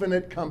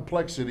infinite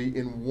complexity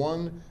in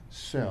one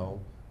cell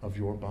of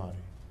your body.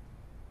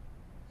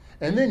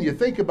 And then you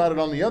think about it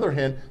on the other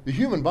hand, the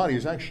human body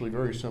is actually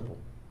very simple.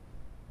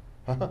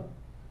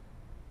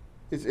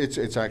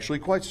 It's actually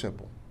quite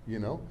simple, you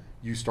know.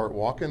 You start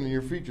walking and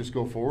your feet just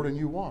go forward and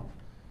you walk.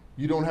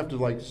 You don't have to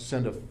like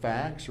send a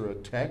fax or a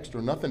text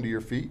or nothing to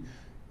your feet.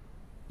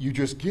 You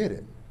just get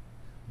it.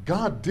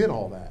 God did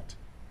all that.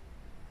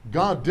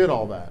 God did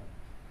all that.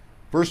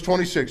 Verse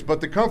 26,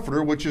 but the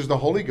Comforter, which is the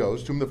Holy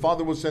Ghost, whom the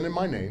Father will send in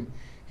my name,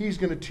 he's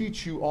going to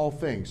teach you all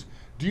things.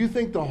 Do you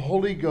think the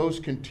Holy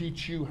Ghost can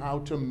teach you how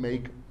to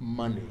make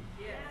money?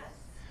 Yes.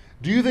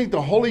 Do you think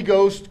the Holy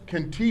Ghost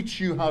can teach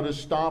you how to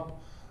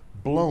stop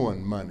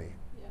blowing money?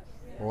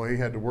 Yes. Boy, he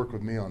had to work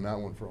with me on that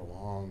one for a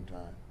long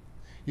time.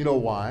 You know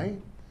why?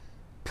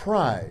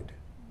 Pride.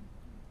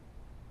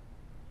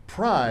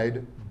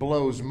 Pride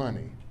blows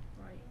money.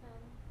 Right.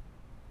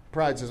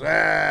 Pride says,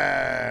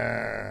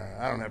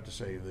 I don't have to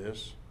say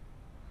this.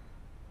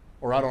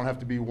 Or I don't have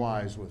to be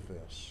wise with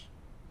this.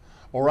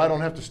 Or I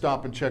don't have to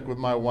stop and check with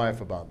my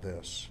wife about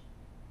this.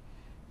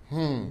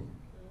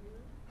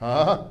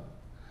 Huh?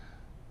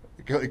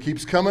 It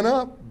keeps coming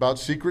up about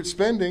secret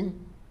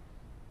spending.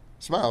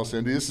 Smile,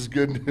 Cindy. This is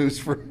good news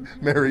for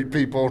married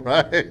people,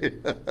 right?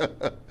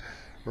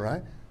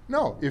 Right?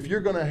 No, if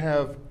you're going to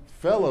have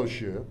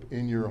fellowship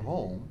in your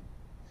home,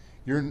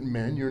 you're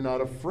not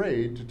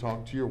afraid to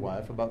talk to your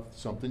wife about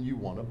something you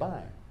want to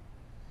buy.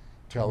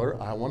 Tell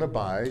her, I want to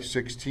buy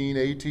 16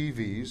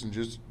 ATVs and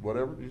just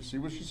whatever, you see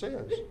what she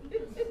says.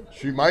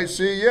 She might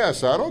say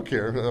yes, I don't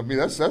care. I mean,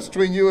 that's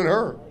between you and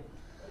her.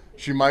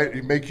 She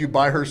might make you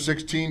buy her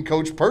 16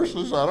 Coach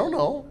purses, I don't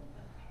know.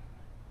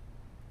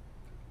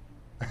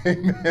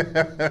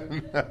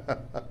 Amen.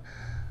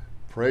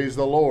 Praise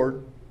the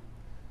Lord.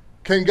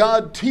 Can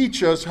God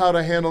teach us how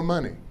to handle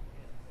money?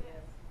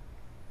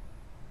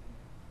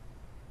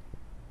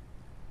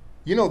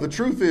 You know, the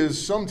truth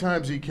is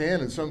sometimes he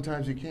can and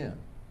sometimes he can't.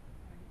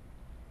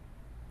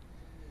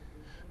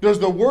 Does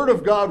the Word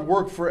of God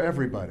work for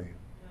everybody?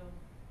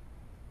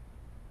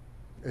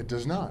 No. It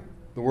does not.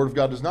 The Word of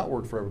God does not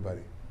work for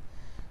everybody.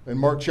 In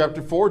Mark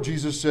chapter 4,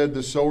 Jesus said,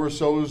 the sower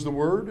sows the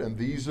word, and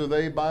these are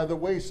they by the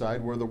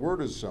wayside where the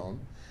word is sown.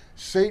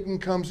 Satan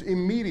comes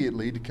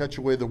immediately to catch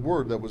away the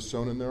word that was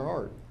sown in their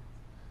heart.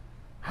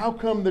 How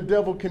come the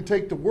devil can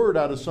take the word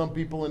out of some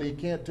people and he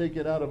can't take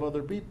it out of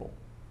other people?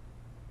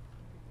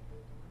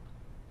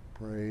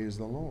 Praise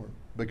the Lord.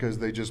 Because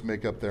they just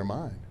make up their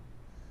mind.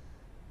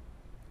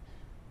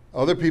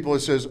 Other people,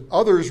 it says,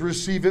 others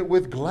receive it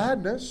with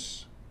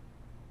gladness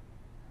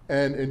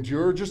and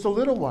endure just a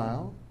little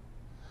while.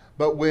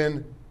 But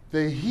when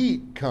the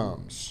heat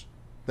comes,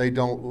 they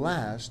don't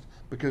last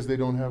because they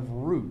don't have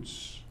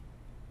roots.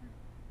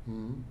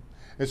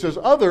 It says,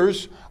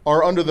 others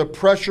are under the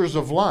pressures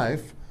of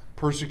life,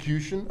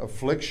 persecution,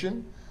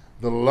 affliction,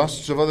 the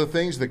lusts of other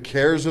things, the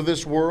cares of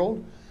this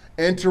world,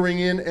 entering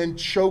in and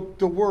choked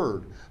the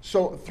word.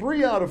 So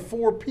 3 out of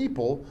 4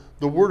 people,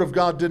 the word of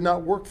God did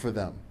not work for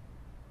them.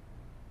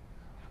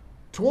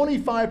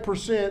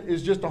 25%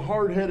 is just a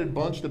hard-headed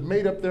bunch that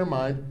made up their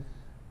mind,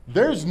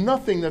 there's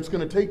nothing that's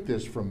going to take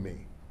this from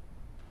me.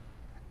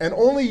 And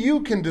only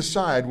you can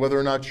decide whether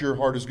or not your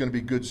heart is going to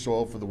be good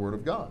soil for the word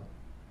of God.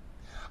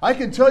 I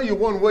can tell you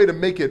one way to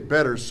make it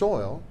better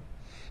soil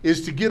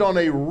is to get on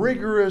a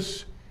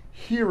rigorous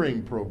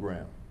hearing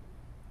program.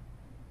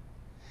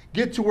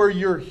 Get to where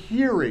you're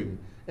hearing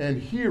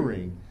and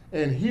hearing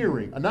and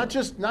hearing. Not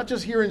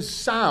just hearing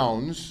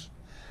sounds,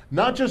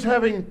 not just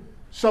having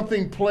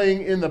something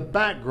playing in the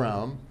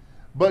background,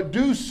 but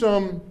do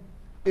some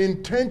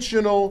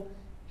intentional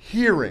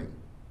hearing.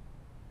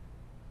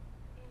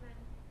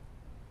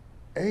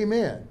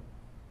 Amen.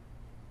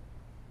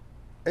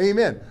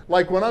 Amen.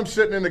 Like when I'm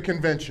sitting in a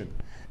convention,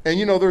 and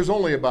there's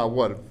only about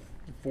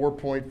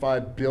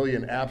 4.5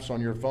 billion apps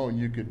on your phone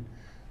you could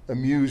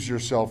amuse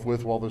yourself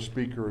with while the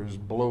speaker is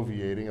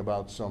bloviating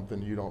about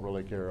something you don't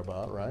really care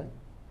about, right?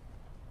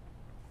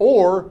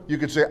 Or you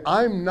could say,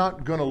 I'm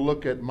not going to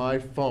look at my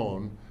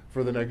phone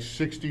for the next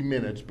 60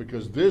 minutes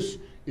because this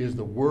is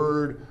the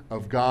Word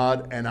of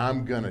God and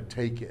I'm going to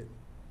take it.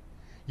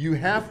 You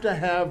have to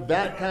have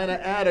that kind of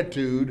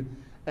attitude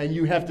and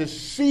you have to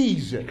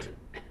seize it.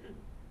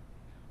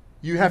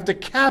 You have to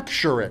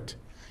capture it.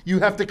 You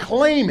have to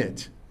claim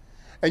it.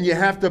 And you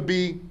have to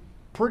be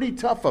pretty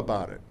tough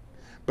about it.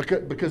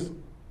 Because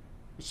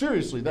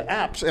seriously, the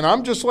apps, and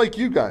I'm just like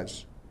you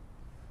guys.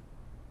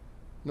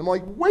 And I'm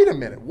like, wait a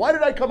minute. Why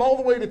did I come all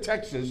the way to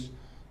Texas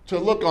to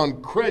look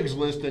on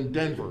Craigslist in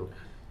Denver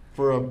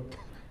for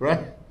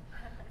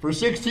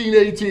 16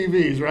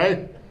 ATVs,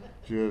 right?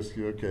 Just,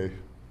 okay.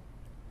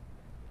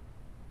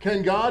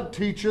 Can God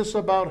teach us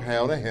about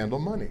how to handle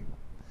money?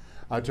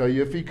 I tell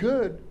you, if he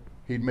could,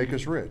 he'd make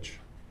us rich.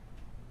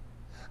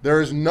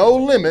 There is no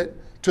limit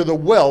to the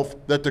wealth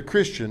that the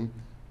Christian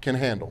can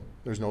handle.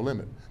 There's no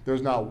limit.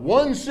 There's not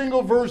one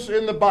single verse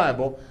in the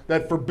Bible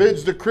that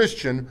forbids the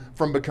Christian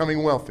from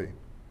becoming wealthy.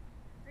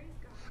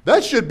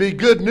 That should be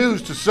good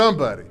news to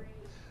somebody.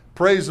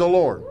 Praise the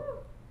Lord.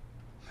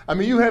 I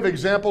mean, you have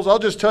examples. I'll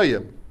just tell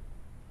you.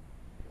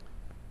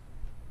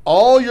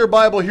 All your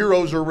Bible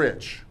heroes are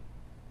rich.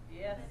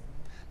 Yes.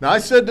 Now, I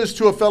said this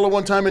to a fellow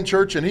one time in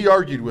church, and he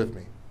argued with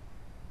me.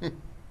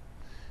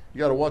 You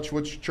got to watch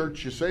which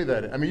church you say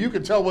that in. I mean, you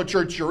can tell what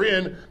church you're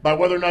in by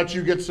whether or not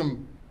you get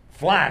some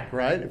flack,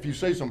 right? If you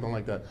say something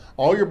like that.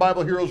 All your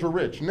Bible heroes are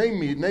rich. Name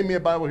me a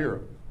Bible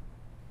hero.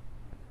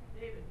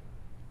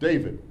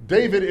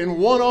 David, in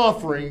one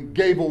offering,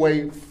 gave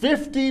away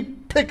 50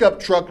 pickup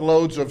truck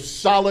loads of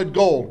solid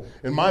gold.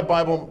 In my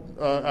Bible,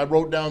 I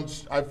wrote down,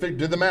 did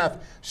the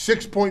math,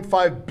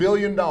 $6.5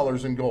 billion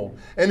in gold.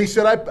 And he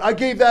said, I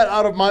gave that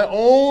out of my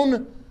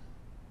own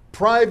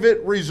private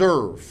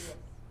reserve,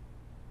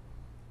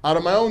 out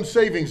of my own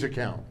savings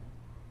account.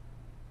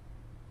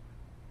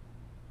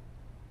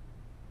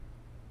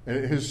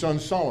 And his son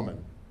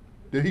Solomon,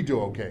 did he do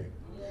okay?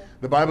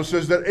 The Bible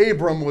says that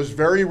Abram was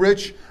very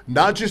rich,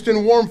 not just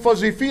in warm,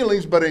 fuzzy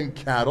feelings, but in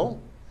cattle,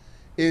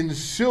 in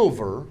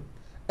silver,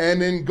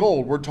 and in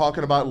gold. We're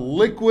talking about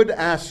liquid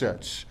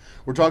assets.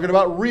 We're talking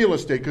about real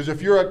estate, because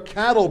if you're a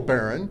cattle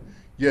baron,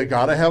 you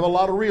got to have a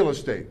lot of real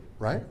estate,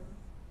 right?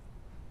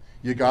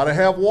 You got to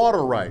have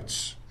water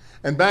rights.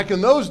 And back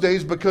in those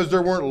days, because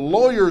there weren't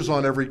lawyers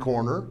on every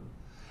corner,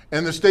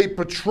 and the state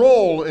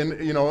patrol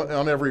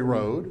on every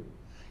road,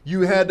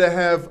 you had to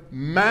have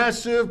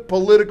massive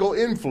political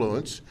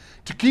influence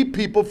to keep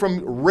people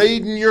from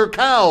raiding your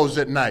cows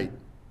at night.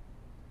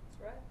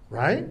 That's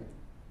right. Right?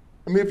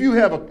 I mean, if you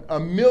have a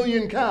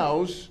million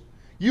cows,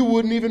 you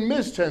wouldn't even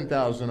miss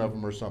 10,000 of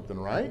them or something,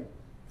 right?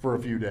 For a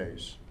few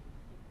days.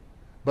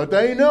 But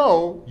they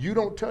know you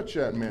don't touch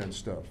that man's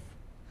stuff.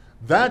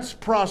 That's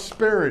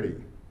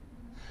prosperity.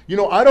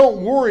 I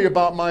don't worry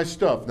about my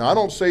stuff. Now, I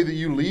don't say that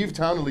you leave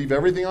town and leave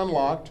everything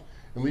unlocked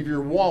and leave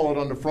your wallet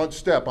on the front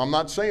step. I'm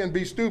not saying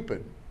be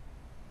stupid.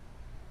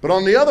 But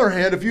on the other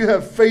hand, if you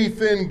have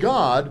faith in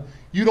God,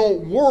 you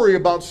don't worry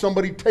about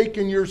somebody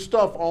taking your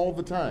stuff all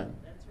the time.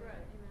 That's right.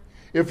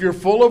 If you're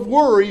full of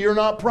worry, you're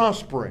not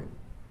prospering.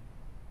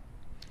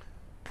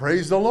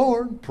 Praise the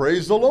Lord.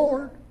 Praise the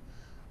Lord.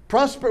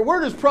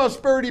 Where does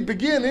prosperity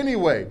begin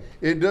anyway?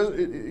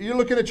 You're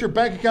looking at your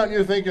bank account and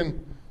you're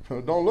thinking,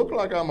 don't look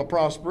like I'm a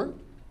prosper.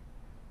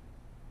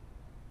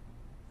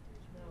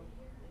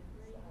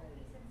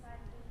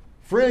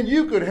 Friend,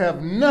 you could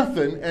have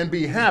nothing and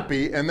be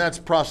happy, and that's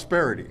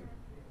prosperity.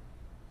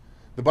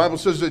 The Bible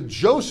says that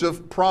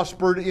Joseph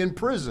prospered in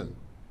prison.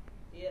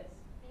 Yes.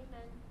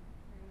 Amen.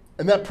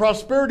 And that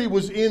prosperity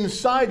was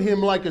inside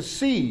him like a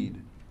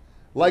seed,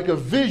 like a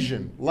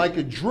vision, like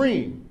a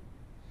dream.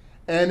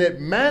 And it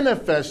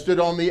manifested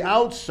on the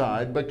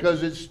outside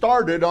because it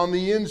started on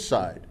the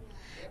inside.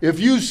 If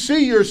you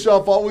see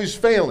yourself always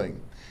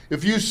failing,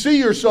 if you see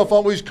yourself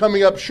always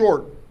coming up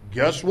short,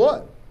 guess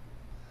what?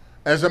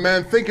 As a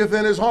man thinketh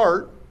in his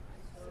heart,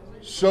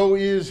 so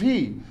is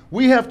he.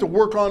 We have to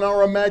work on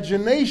our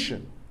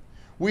imagination.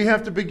 We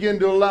have to begin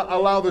to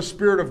allow the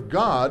Spirit of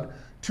God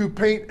to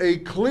paint a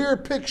clear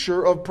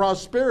picture of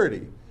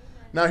prosperity.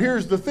 Now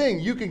here's the thing.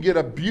 You can get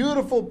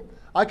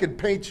I could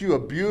paint you a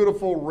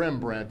beautiful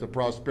Rembrandt of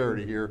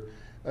prosperity here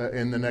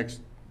in the next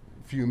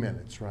few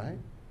minutes, right?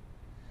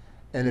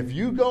 And if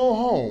you go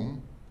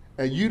home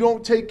and you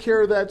don't take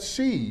care of that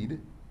seed,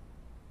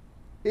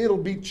 it'll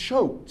be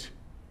choked.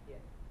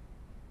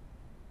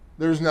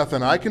 There's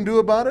nothing I can do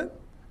about it,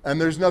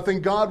 and there's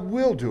nothing God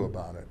will do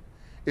about it.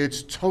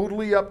 It's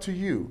totally up to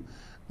you.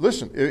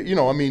 Listen,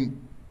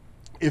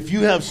 if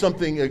you have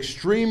something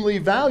extremely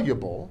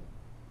valuable,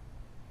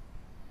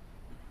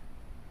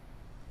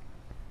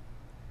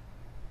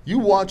 you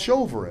watch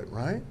over it,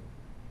 right?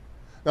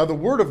 Now, the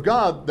Word of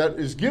God that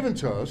is given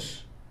to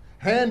us,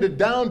 handed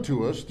down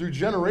to us through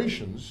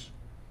generations,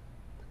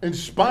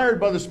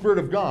 inspired by the Spirit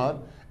of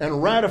God,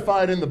 and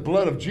ratified in the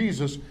blood of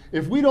Jesus,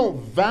 if we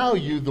don't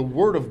value the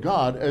Word of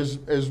God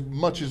as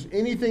much as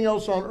anything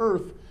else on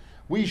earth,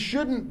 we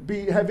shouldn't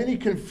have any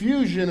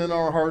confusion in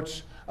our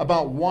hearts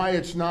about why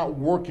it's not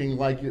working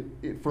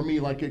for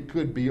me like it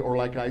could be, or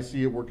like I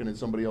see it working in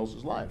somebody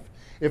else's life.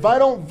 If I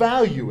don't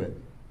value it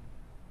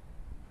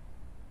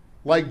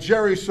like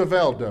Jerry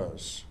Savelle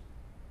does,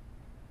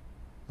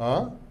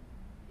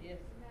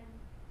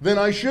 then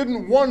I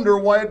shouldn't wonder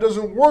why it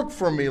doesn't work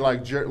for me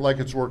like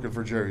it's working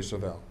for Jerry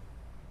Savelle.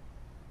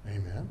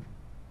 Amen.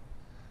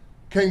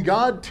 Can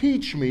God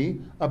teach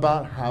me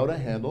about how to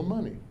handle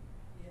money?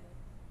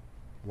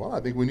 Well,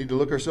 I think we need to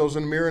look ourselves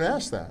in the mirror and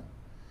ask that.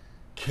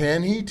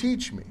 Can He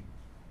teach me?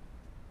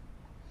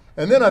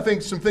 And then I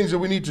think some things that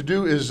we need to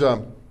do is,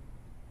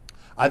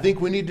 I think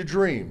we need to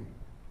dream.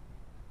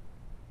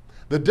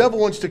 The devil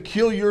wants to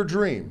kill your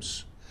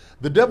dreams.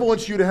 The devil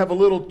wants you to have a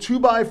little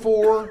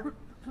 2x4,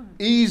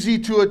 easy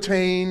to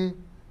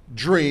attain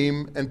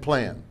dream and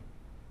plan.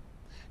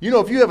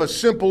 If you have a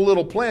simple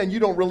little plan, you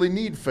don't really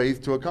need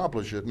faith to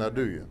accomplish it, now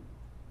do you?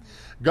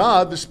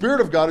 God, the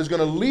Spirit of God, is going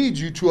to lead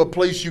you to a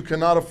place you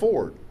cannot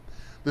afford.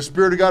 The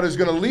Spirit of God is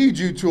going to lead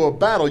you to a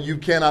battle you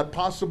cannot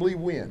possibly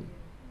win.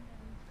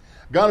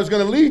 God is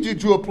going to lead you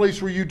to a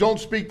place where you don't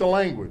speak the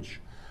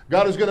language.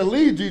 God is going to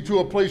lead you to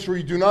a place where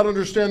you do not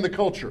understand the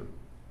culture.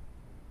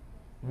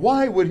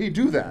 Why would He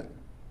do that?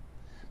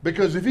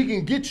 Because if He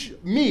can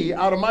get me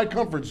out of my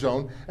comfort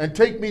zone and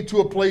take me to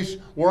a place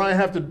where I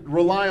have to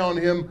rely on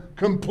Him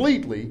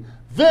completely,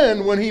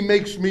 then when He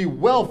makes me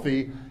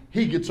wealthy,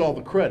 He gets all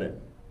the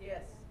credit.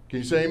 Yes. Can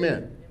you say amen?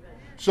 Amen.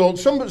 So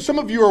some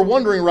of you are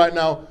wondering right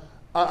now,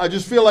 I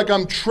just feel like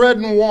I'm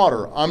treading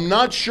water. I'm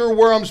not sure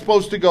where I'm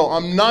supposed to go.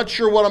 I'm not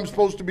sure what I'm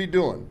supposed to be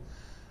doing.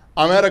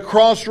 I'm at a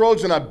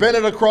crossroads, and I've been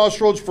at a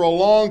crossroads for a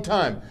long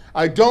time.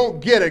 I don't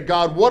get it,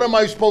 God. What am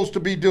I supposed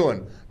to be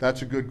doing?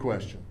 That's a good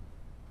question.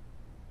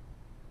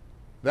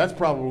 That's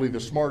probably the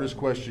smartest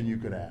question you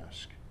could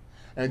ask.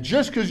 And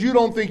just because you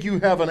don't think you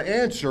have an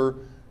answer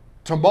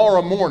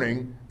tomorrow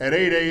morning at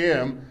 8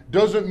 a.m.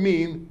 doesn't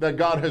mean that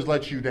God has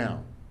let you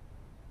down.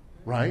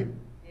 Right?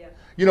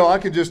 Yeah. I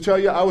can just tell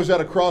you, I was at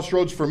a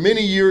crossroads for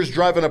many years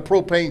driving a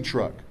propane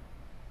truck.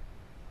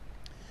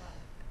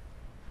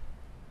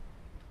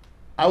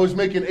 I was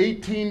making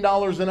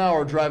 $18 an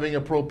hour driving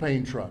a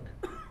propane truck.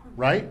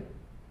 Right?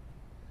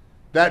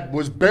 That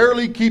was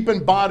barely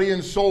keeping body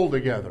and soul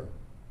together.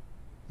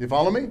 You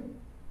follow me?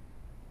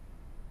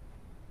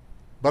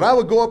 But I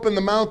would go up in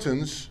the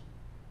mountains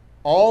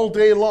all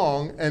day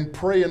long and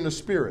pray in the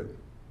Spirit.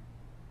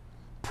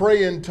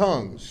 Pray in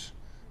tongues.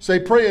 Say,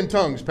 pray in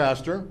tongues,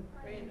 Pastor.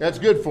 That's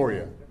good for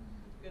you.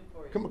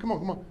 Come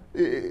on.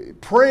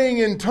 Praying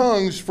in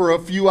tongues for a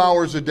few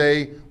hours a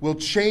day will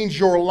change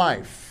your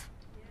life.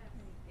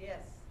 Yes.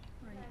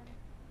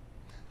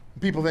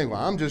 People think,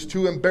 well, I'm just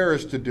too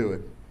embarrassed to do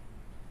it.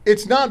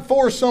 It's not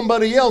for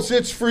somebody else.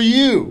 It's for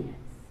you.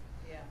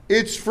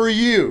 It's for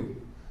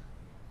you.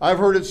 I've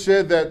heard it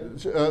said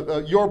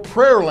that your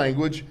prayer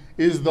language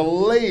is the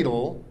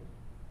ladle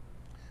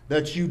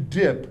that you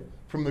dip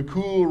from the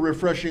cool,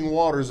 refreshing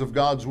waters of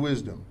God's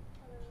wisdom.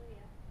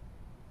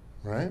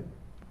 Right?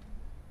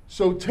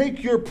 So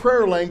take your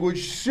prayer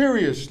language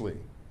seriously.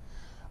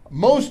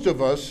 Most of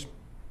us,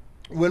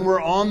 when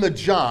we're on the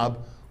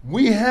job,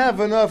 we have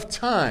enough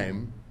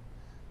time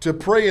to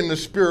pray in the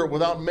Spirit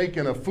without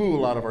making a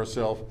fool out of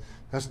ourselves.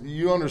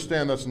 You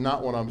understand that's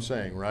not what I'm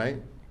saying, right?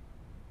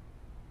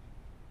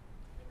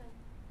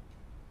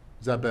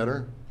 Is that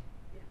better?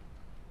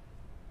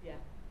 Yeah.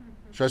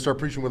 Should I start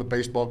preaching with a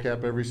baseball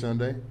cap every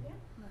Sunday?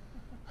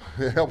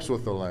 Yeah. It helps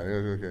with the line.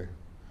 Okay.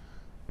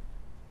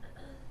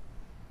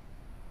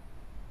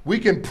 We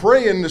can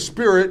pray in the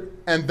Spirit,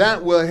 and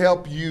that will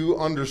help you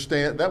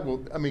understand.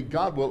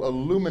 God will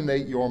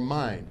illuminate your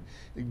mind.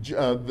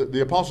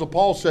 The Apostle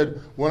Paul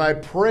said, when I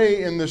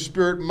pray in the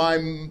Spirit,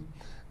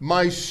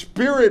 my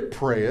spirit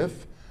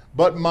prayeth,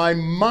 but my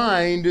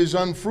mind is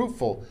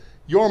unfruitful.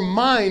 Your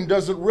mind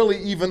doesn't really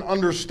even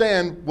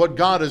understand what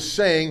God is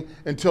saying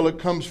until it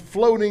comes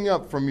floating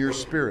up from your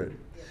spirit.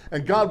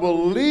 And God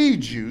will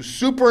lead you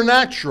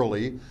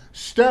supernaturally,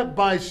 step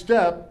by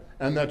step,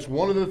 and that's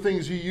one of the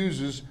things He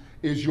uses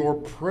is your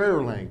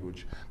prayer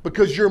language.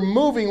 Because you're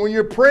moving, when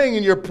you're praying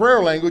in your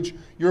prayer language,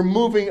 you're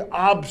moving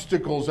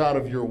obstacles out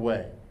of your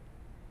way.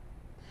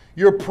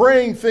 You're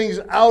praying things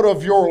out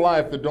of your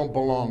life that don't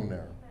belong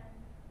there.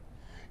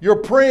 You're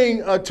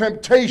praying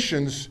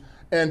temptations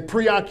and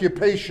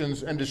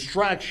preoccupations and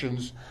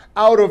distractions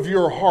out of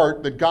your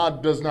heart that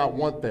God does not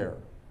want there.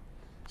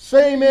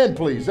 Say amen,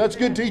 please. That's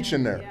good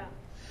teaching there. Yeah.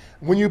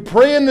 When you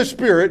pray in the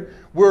Spirit,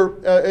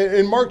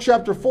 in Mark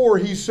chapter 4,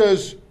 he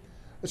says,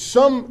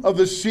 some of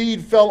the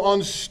seed fell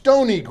on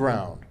stony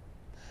ground,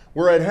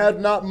 where it had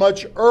not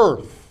much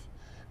earth.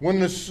 When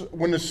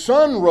the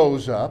sun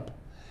rose up,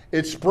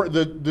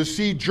 the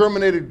seed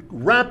germinated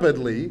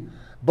rapidly,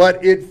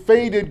 but it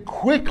faded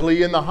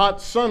quickly in the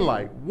hot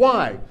sunlight.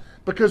 Why?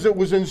 Because it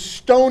was in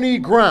stony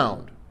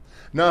ground.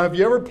 Now, have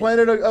you ever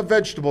planted a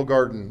vegetable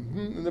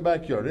garden in the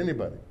backyard?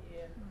 Anybody?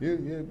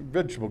 Yeah.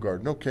 Vegetable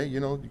garden. Okay,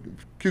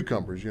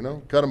 cucumbers,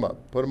 cut them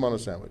up, put them on a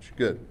sandwich.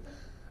 Good.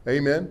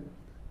 Amen.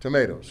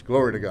 Tomatoes.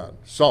 Glory to God.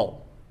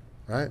 Salt.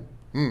 Right?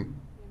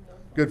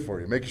 Good for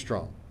you. Make you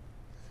strong.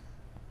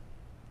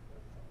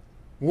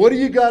 What do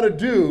you got to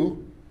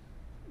do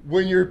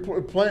when you're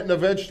planting a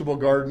vegetable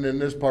garden in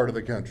this part of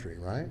the country,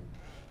 right?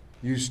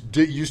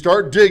 You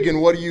start digging,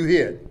 what do you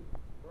hit?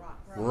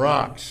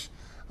 Rocks.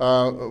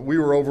 We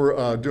were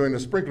over doing a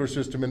sprinkler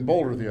system in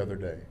Boulder the other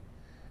day,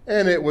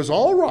 and it was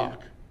all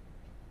rock,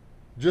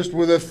 just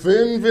with a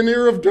thin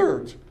veneer of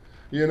dirt,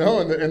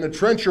 and the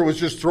trencher was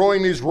just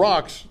throwing these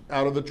rocks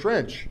out of the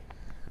trench.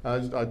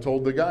 I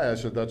told the guy, I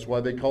said, that's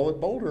why they call it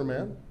Boulder,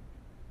 man,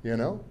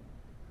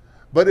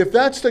 But if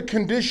that's the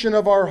condition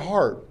of our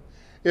heart,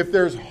 if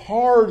there's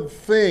hard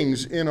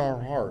things in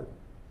our heart,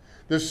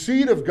 the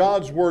seed of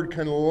God's word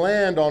can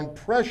land on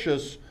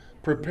precious,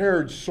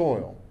 prepared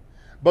soil.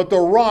 But the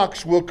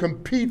rocks will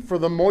compete for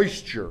the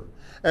moisture,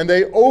 and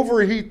they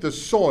overheat the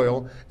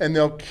soil, and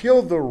they'll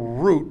kill the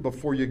root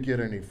before you get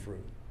any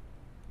fruit.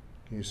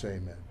 Can you say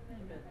amen?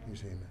 Can you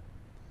say amen?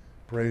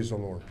 Praise the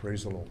Lord.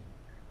 Praise the Lord.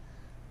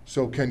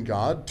 So can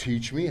God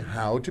teach me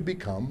how to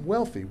become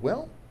wealthy?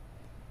 Well,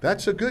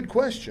 that's a good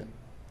question.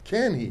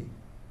 Can He?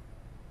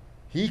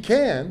 He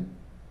can.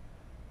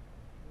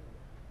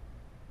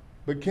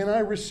 But can I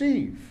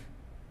receive?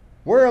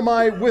 Where am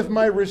I with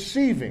my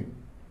receiving?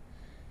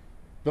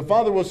 The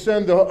Father will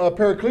send the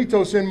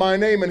Paracletos in my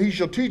name, and He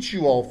shall teach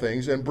you all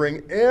things and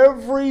bring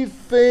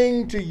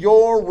everything to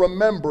your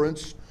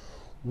remembrance,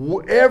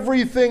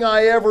 everything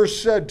I ever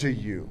said to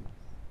you.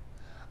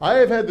 I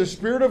have had the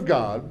Spirit of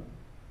God,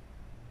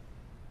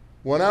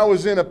 when I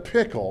was in a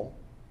pickle,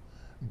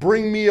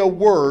 bring me a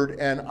word,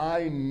 and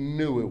I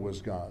knew it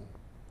was God.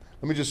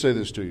 Let me just say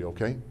this to you,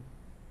 okay?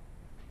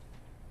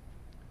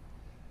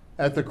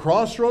 At the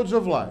crossroads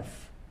of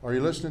life, are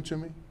you listening to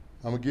me?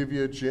 I'm going to give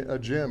you a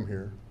gem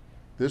here.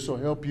 This will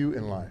help you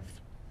in life.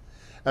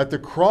 At the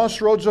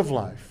crossroads of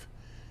life,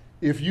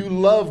 if you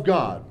love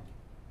God,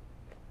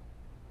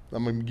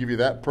 I'm going to give you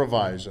that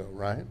proviso,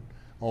 right?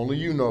 Only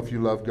you know if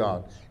you love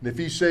God. And if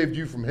He saved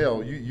you from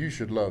hell, you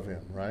should love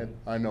Him, right?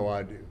 I know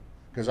I do,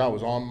 because I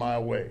was on my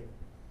way,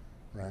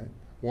 right?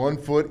 One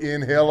foot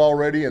in hell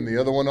already and the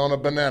other one on a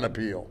banana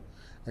peel.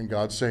 And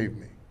God saved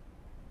me.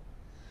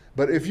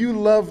 But if you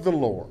love the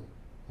Lord,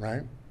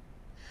 right,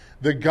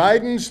 the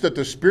guidance that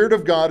the Spirit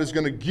of God is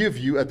going to give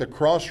you at the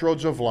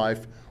crossroads of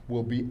life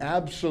will be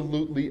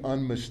absolutely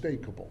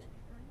unmistakable.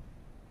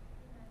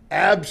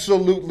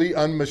 Absolutely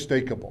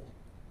unmistakable.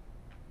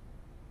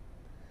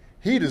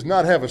 He does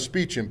not have a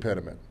speech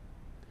impediment.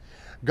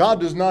 God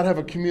does not have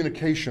a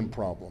communication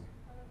problem.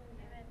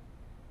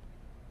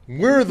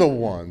 We're the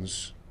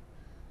ones,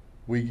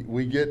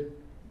 we get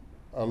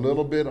a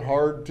little bit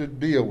hard to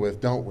deal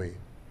with, don't we?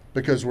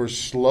 Because we're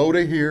slow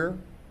to hear,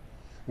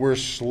 we're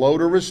slow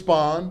to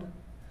respond,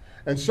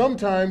 and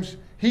sometimes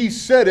He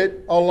said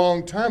it a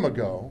long time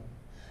ago.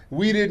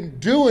 We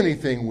didn't do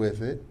anything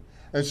with it,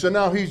 and so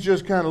now He's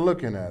just kind of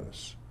looking at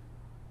us.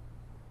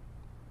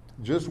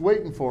 Just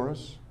waiting for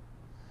us.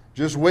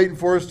 Just waiting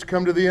for us to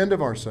come to the end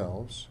of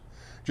ourselves.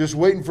 Just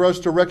waiting for us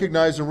to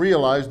recognize and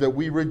realize that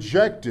we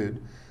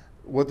rejected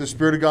what the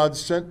Spirit of God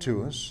sent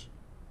to us,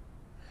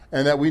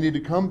 and that we need to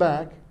come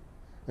back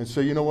and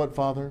say, you know what,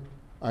 Father?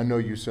 I know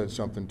you said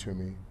something to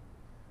me.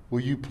 Will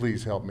you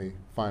please help me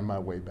find my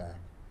way back?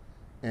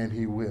 And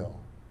He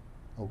will.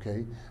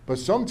 Okay? But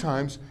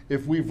sometimes,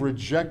 if we've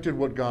rejected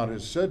what God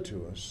has said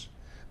to us,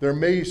 there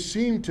may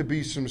seem to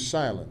be some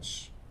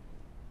silence.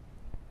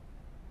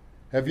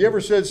 Have you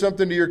ever said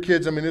something to your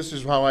kids? I mean, this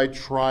is how I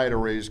try to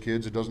raise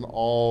kids. It doesn't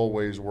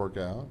always work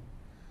out.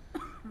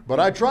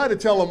 But I try to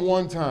tell them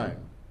one time.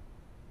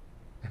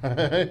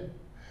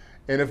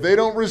 And if they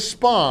don't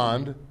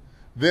respond,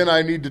 then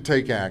I need to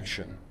take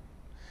action.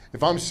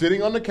 If I'm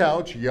sitting on the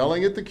couch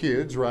yelling at the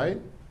kids, right,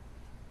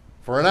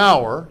 for an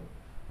hour,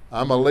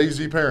 I'm a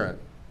lazy parent,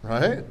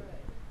 right?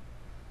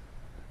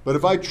 But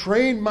if I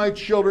train my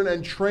children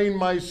and train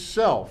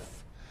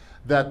myself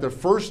that the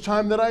first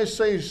time that I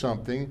say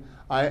something,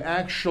 I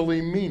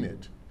actually mean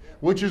it,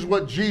 which is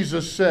what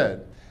Jesus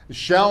said.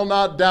 Shall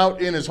not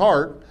doubt in his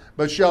heart,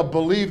 but shall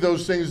believe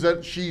those things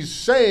that she's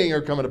saying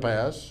are coming to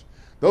pass.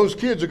 Those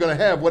kids are going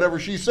to have whatever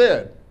she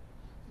said.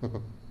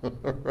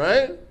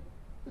 Right?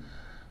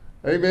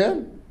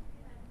 Amen?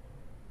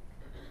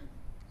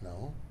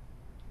 No.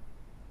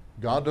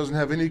 God doesn't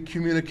have any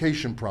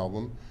communication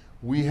problem.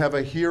 We have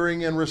a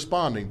hearing and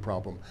responding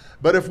problem.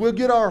 But if we'll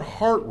get our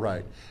heart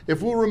right,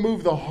 if we'll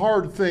remove the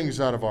hard things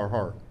out of our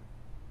heart.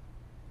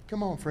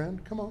 Come on,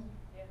 friend, come on.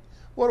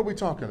 What are we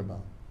talking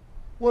about?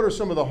 What are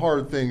some of the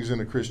hard things in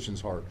a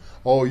Christian's heart?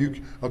 Oh,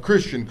 a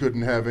Christian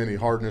couldn't have any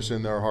hardness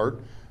in their heart.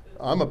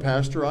 I'm a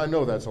pastor. I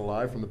know that's a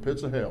lie from the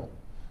pits of hell.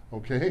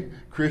 Okay?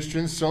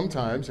 Christians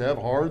sometimes have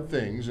hard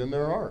things in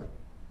their heart.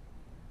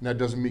 And that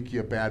doesn't make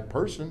you a bad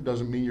person.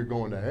 Doesn't mean you're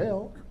going to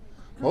hell.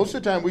 Most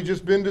of the time we've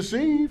just been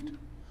deceived.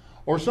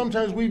 Or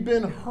sometimes we've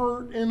been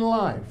hurt in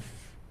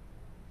life.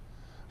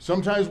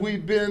 Sometimes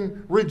we've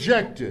been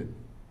rejected.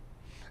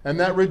 And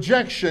that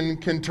rejection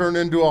can turn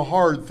into a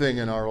hard thing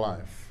in our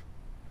life.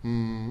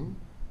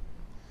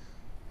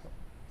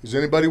 Is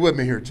anybody with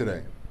me here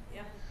today?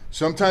 Yeah.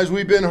 Sometimes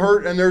we've been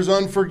hurt and there's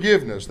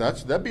unforgiveness.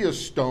 That'd be a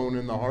stone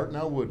in the heart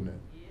now, wouldn't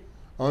it? Yeah.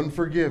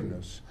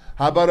 Unforgiveness.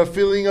 How about a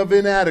feeling of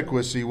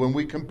inadequacy when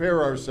we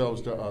compare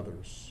ourselves to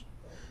others?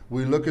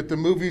 We look at the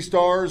movie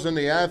stars and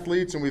the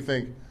athletes and we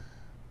think,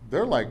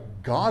 they're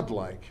like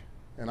godlike,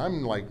 and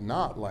I'm like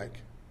not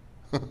like.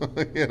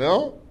 You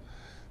know?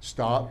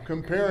 Stop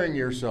comparing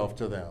yourself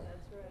to them.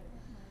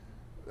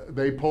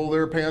 They pull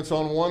their pants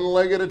on one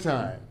leg at a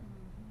time.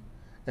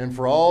 And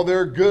for all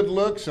their good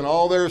looks and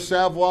all their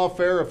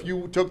savoir-faire, if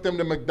you took them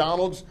to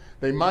McDonald's,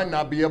 they might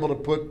not be able to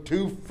put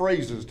two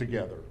phrases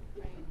together.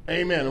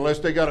 Amen, unless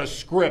they got a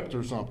script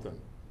or something.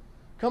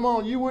 Come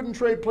on, you wouldn't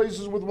trade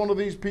places with one of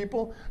these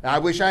people. I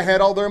wish I had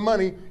all their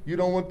money. You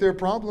don't want their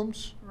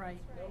problems. Right.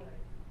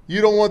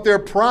 You don't want their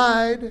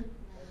pride.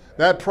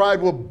 That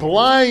pride will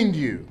blind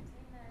you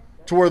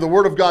to where the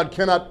Word of God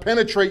cannot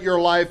penetrate your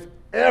life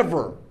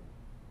ever.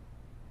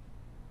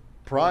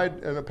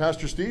 Pride, and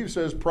Pastor Steve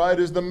says, pride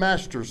is the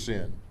master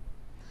sin.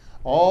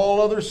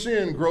 All other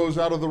sin grows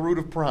out of the root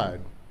of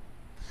pride.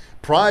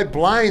 Pride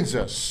blinds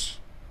us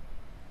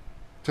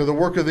to the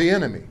work of the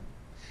enemy.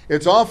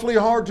 It's awfully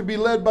hard to be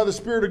led by the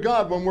Spirit of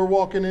God when we're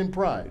walking in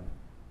pride.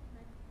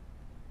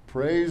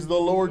 Praise the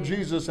Lord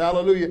Jesus,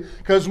 hallelujah.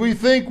 Because we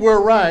think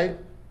we're right,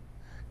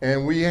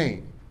 and we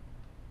ain't.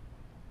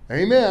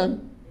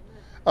 Amen.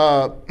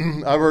 I've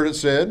heard it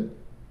said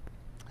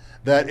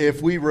that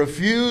if we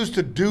refuse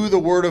to do the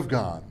Word of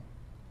God,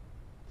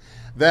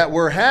 that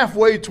we're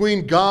halfway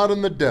between God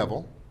and the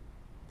devil.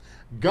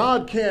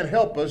 God can't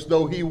help us,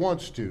 though He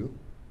wants to.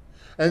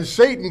 And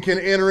Satan can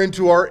enter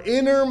into our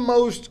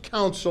innermost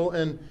counsel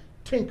and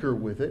tinker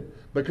with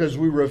it because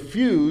we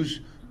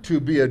refuse to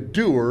be a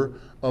doer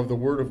of the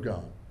Word of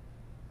God.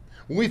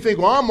 When we think,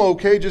 well, I'm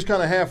okay, just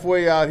kind of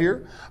halfway out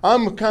here.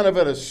 I'm kind of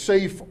at a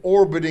safe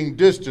orbiting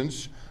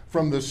distance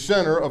from the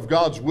center of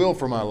God's will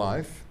for my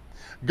life.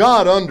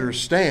 God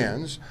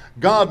understands.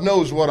 God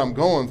knows what I'm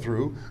going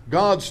through.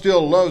 God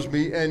still loves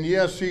me, and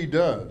yes, He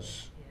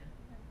does.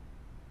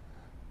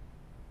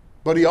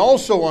 But He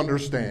also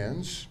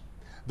understands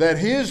that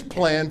His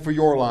plan for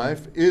your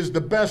life is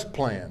the best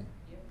plan.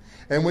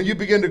 And when you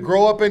begin to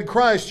grow up in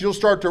Christ, you'll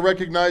start to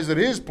recognize that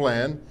His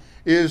plan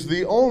is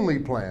the only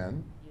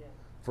plan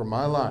for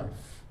my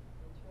life.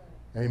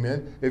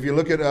 Amen. If you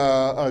look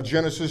at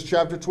Genesis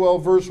chapter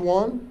 12, verse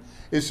 1,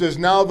 it says,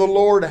 "Now the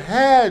Lord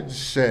had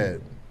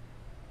said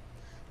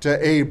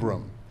to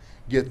Abram,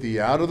 get thee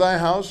out of thy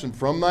house and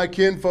from thy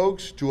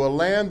kinfolks to a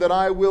land that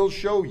I will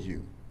show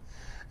you."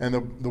 And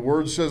the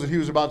word says that he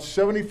was about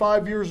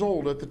 75 years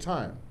old at the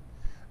time.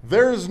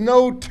 There's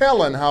no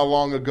telling how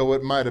long ago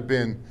it might have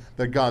been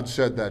that God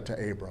said that to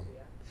Abram.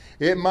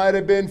 It might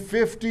have been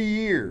 50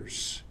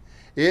 years.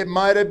 It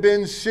might have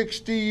been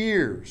 60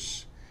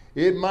 years.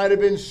 It might have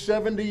been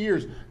 70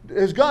 years.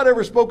 Has God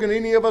ever spoken to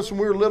any of us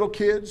when we were little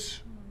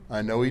kids?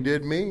 I know He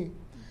did me.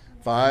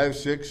 5,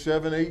 6,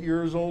 7, 8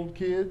 years old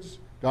kids.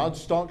 God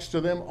talks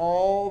to them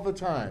all the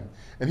time.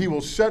 And He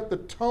will set the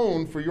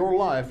tone for your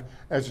life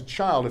as a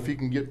child if He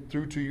can get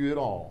through to you at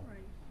all.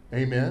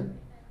 Amen?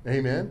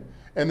 Amen?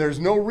 And there's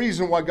no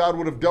reason why God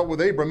would have dealt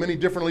with Abram any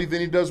differently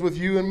than He does with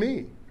you and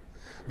me.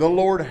 The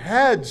Lord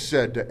had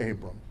said to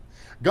Abram.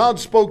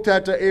 God spoke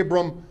that to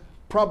Abram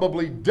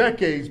probably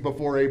decades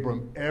before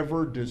Abram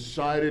ever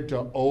decided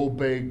to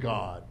obey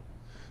God.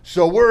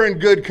 So we're in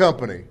good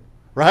company,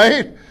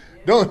 right?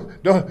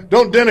 Don't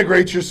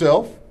denigrate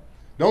yourself.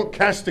 Don't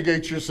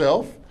castigate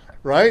yourself,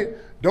 right?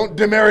 Don't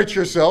demerit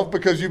yourself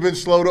because you've been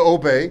slow to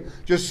obey.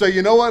 Just say,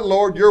 you know what,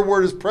 Lord, your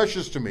word is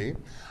precious to me.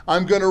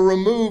 I'm going to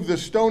remove the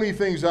stony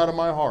things out of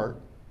my heart.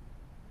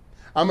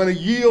 I'm going to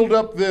yield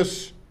up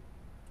this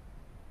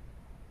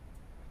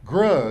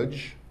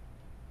grudge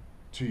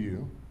to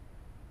you.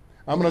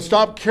 I'm going to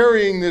stop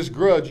carrying this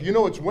grudge. You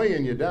know it's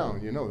weighing you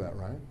down. You know that,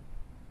 right?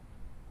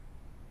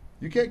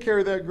 You can't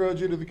carry that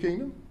grudge into the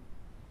kingdom.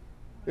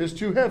 It's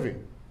too heavy.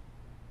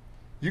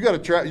 You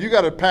got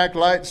to pack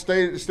light,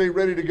 stay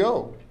ready to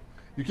go.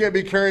 You can't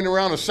be carrying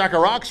around a sack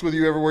of rocks with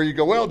you everywhere you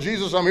go. Well,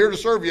 Jesus, I'm here to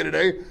serve you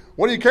today.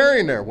 What are you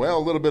carrying there? Well, a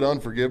little bit of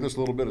unforgiveness, a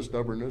little bit of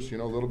stubbornness, a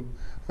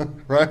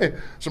right?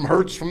 Some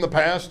hurts from the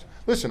past.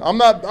 Listen, I'm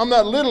not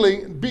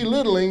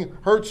belittling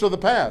hurts of the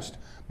past,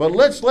 but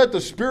let's let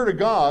the Spirit of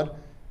God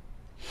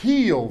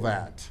heal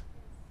that.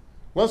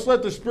 Let's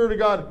let the Spirit of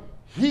God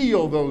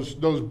heal those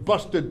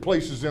busted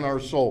places in our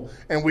soul.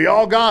 And we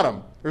all got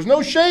them. There's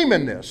no shame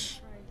in this.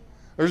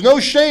 There's no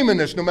shame in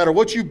this, no matter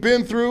what you've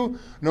been through,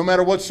 no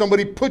matter what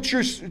somebody put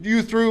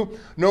you through,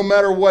 no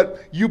matter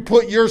what you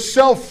put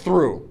yourself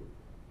through.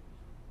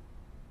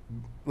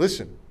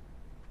 Listen,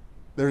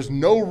 there's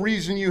no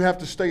reason you have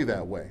to stay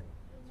that way.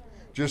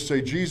 Just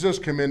say, Jesus,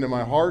 come into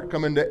my heart,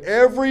 come into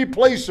every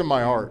place in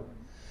my heart.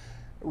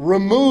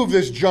 Remove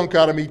this junk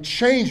out of me.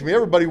 Change me.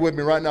 Everybody with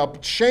me right now.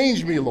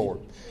 Change me, Lord.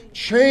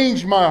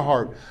 Change my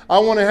heart. I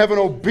want to have an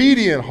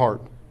obedient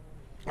heart.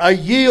 I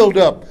yield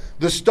up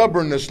the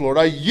stubbornness, Lord.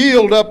 I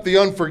yield up the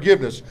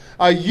unforgiveness.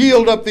 I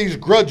yield up these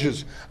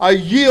grudges. I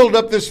yield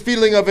up this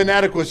feeling of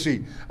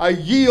inadequacy. I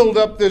yield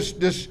up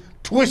this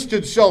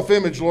twisted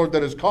self-image, Lord,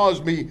 that has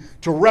caused me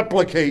to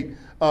replicate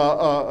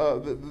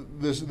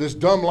this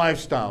dumb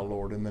lifestyle,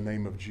 Lord, in the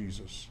name of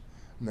Jesus.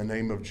 In the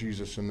name of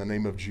Jesus, in the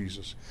name of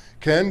Jesus.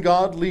 Can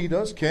God lead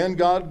us? Can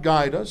God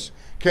guide us?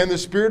 Can the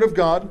Spirit of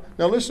God...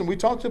 Now listen, we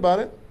talked about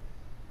it.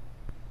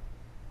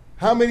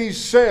 How many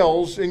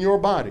cells in your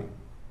body?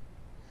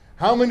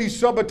 How many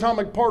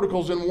subatomic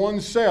particles in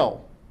one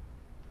cell?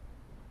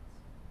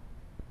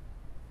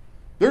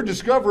 They're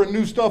discovering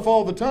new stuff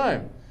all the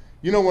time.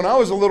 You know, when I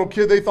was a little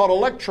kid, they thought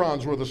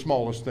electrons were the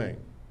smallest thing.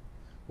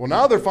 Well,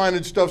 now they're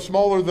finding stuff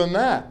smaller than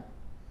that.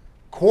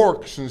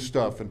 Quarks and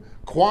stuff. And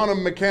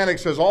quantum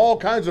mechanics has all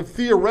kinds of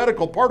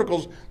theoretical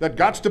particles that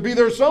got to be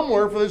there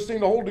somewhere for this thing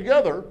to hold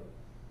together.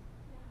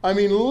 I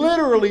mean,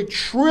 literally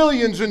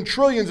trillions and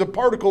trillions of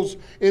particles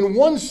in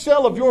one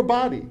cell of your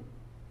body.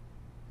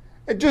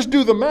 And just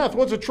do the math.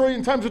 What's a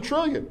trillion times a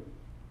trillion?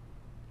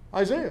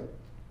 Isaiah.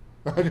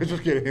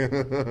 Just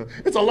kidding.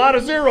 It's a lot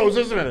of zeros,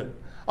 isn't it?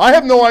 I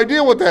have no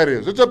idea what that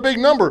is. It's a big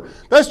number.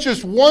 That's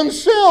just one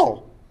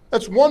cell.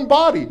 That's one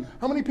body.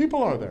 How many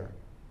people are there?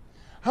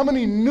 How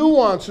many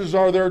nuances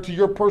are there to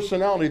your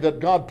personality that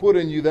God put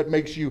in you that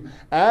makes you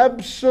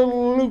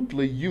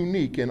absolutely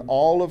unique in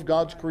all of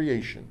God's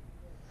creation?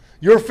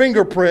 Your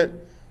fingerprint,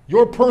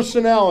 your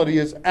personality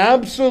is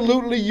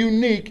absolutely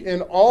unique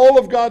in all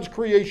of God's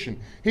creation.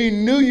 He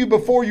knew you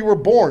before you were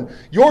born.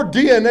 Your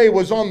DNA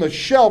was on the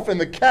shelf in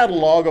the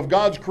catalog of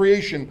God's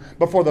creation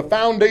before the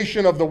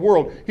foundation of the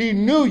world. He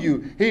knew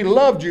you. He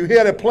loved you. He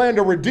had a plan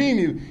to redeem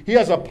you. He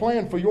has a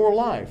plan for your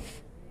life.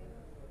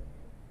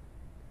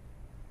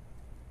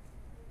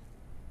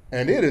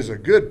 And it is a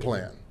good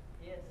plan.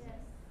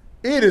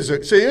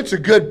 It's a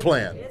good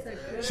plan.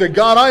 Say,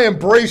 God, I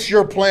embrace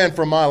your plan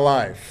for my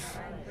life.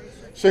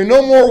 Say,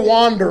 no more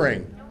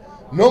wandering.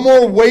 No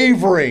more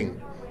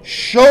wavering.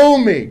 Show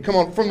me. Come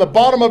on, from the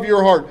bottom of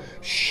your heart.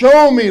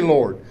 Show me,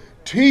 Lord.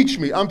 Teach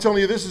me. I'm telling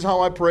you, this is how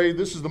I prayed.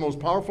 This is the most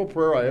powerful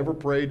prayer I ever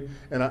prayed,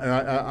 and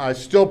I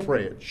still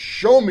pray it.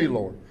 Show me,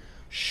 Lord.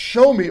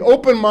 Show me.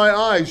 Open my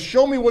eyes.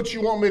 Show me what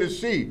you want me to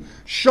see.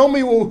 Show me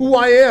who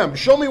I am.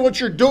 Show me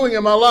what you're doing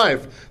in my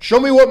life. Show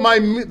me what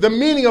the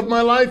meaning of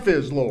my life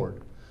is, Lord.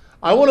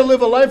 I want to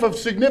live a life of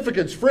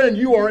significance. Friend,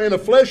 you are in a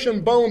flesh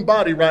and bone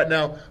body right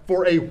now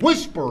for a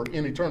whisper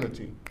in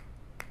eternity.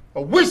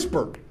 A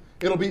whisper.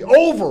 It'll be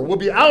over. We'll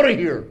be out of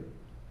here.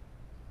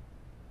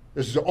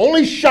 This is the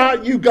only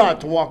shot you got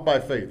to walk by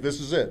faith.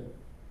 This is it.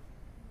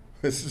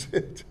 This is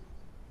it.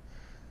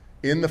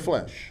 In the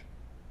flesh.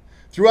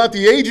 Throughout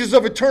the ages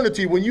of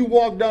eternity, when you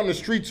walk down the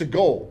streets of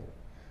gold,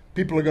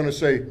 people are going to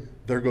say,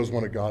 there goes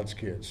one of God's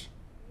kids.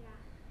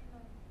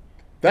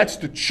 That's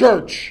the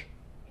church.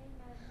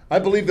 I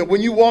believe that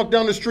when you walk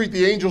down the street,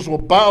 the angels will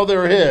bow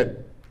their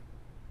head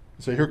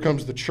and say, here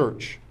comes the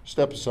church.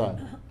 Step aside.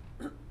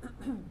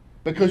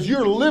 Because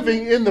you're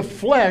living in the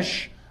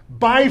flesh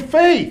by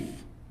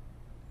faith.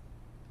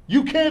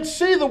 You can't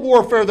see the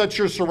warfare that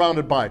you're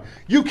surrounded by.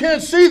 You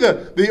can't see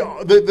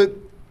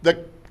the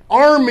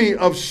army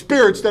of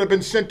spirits that have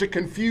been sent to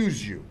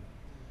confuse you,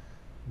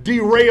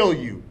 derail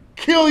you,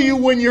 kill you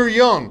when you're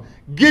young,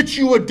 get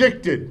you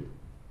addicted,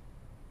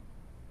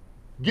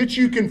 get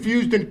you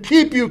confused and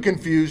keep you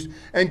confused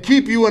and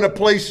keep you in a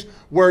place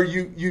where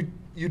you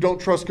don't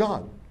trust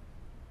God.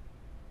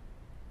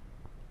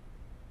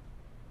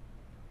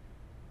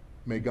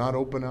 May God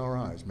open our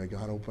eyes. May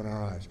God open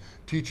our eyes.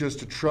 Teach us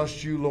to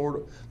trust you,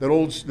 Lord. That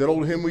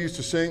old hymn we used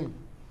to sing.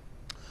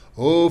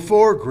 Oh,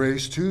 for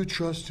grace to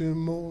trust him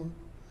more.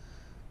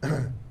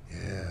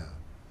 Yeah.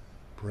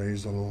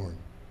 Praise the Lord.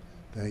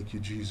 Thank you,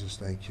 Jesus.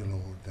 Thank you,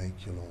 Lord.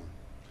 Thank you, Lord.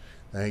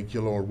 Thank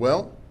you, Lord.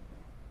 Well,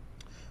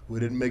 we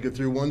didn't make it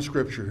through one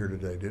scripture here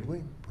today, did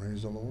we?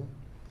 Praise the Lord.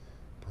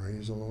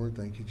 Praise the Lord.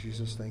 Thank you,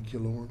 Jesus. Thank you,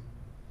 Lord.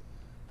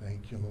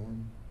 Thank you, Lord.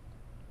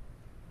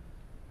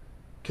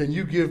 Can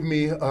you give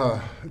me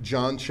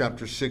John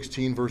chapter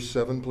 16, verse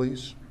 7,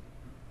 please?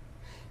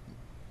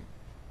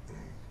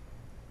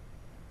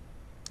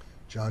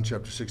 John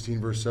chapter 16,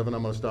 verse 7.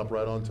 I'm going to stop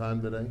right on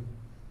time today.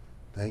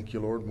 Thank you,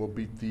 Lord. We'll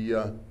beat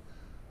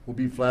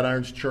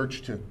Flatiron's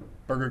church to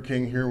Burger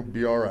King here. We'll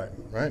be all right,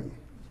 right?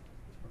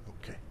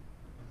 Okay.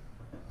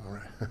 All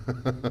right.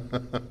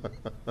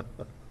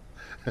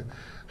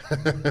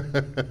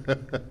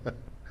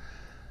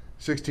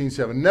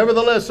 16:7.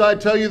 Nevertheless, I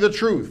tell you the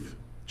truth.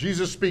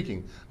 Jesus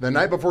speaking, the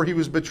night before he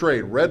was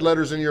betrayed. Red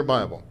letters in your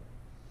Bible.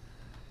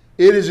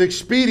 It is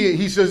expedient.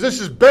 He says, this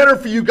is better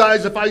for you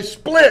guys if I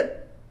split.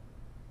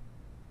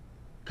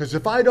 Because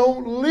if I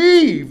don't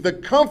leave, the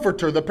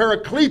Comforter, the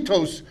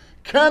Parakletos,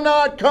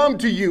 cannot come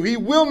to you. He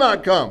will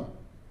not come.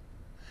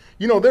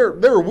 You know,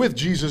 they were with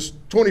Jesus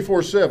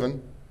 24/7,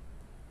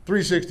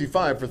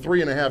 365 for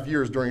 3.5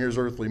 years during his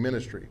earthly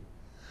ministry.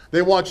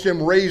 They watched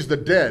him raise the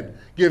dead,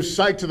 give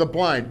sight to the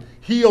blind,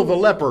 heal the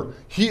leper,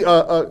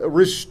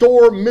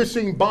 restore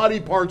missing body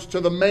parts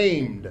to the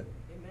maimed.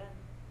 Amen.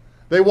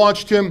 They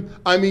watched him,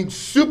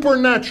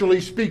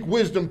 supernaturally speak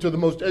wisdom to the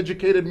most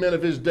educated men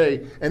of his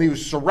day, and he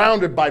was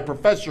surrounded by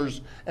professors,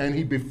 and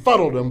he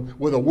befuddled them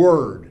with a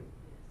word.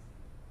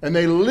 And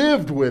they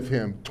lived with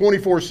him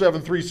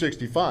 24/7,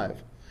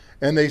 365.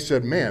 And they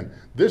said, man,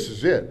 this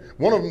is it.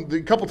 One of them,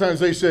 a couple times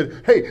they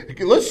said, hey,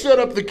 let's set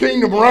up the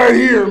kingdom right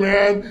here,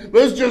 man.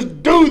 Let's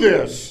just do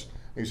this.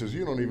 And he says,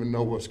 you don't even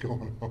know what's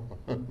going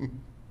on.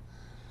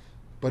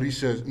 But he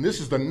says, and this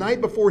is the night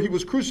before he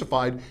was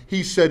crucified,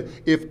 he said,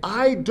 if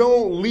I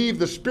don't leave,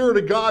 the Spirit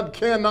of God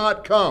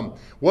cannot come.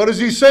 What is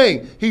he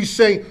saying? He's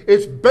saying,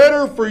 it's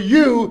better for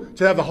you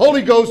to have the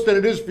Holy Ghost than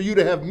it is for you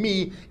to have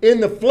me in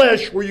the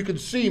flesh where you can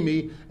see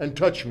me and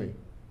touch me.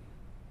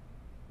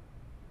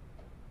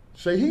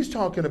 Say, he's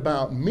talking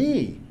about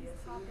me.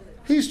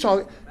 He's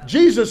talking.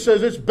 Jesus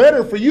says it's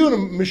better for you,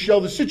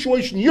 Michelle. The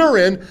situation you're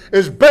in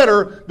is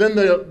better than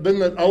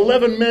the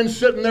 11 men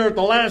sitting there at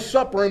the Last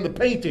Supper in the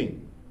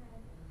painting.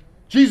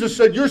 Jesus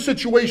said your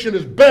situation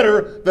is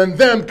better than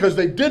them because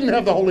they didn't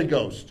have the Holy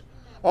Ghost.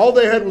 All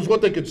they had was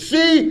what they could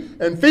see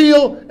and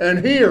feel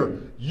and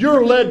hear.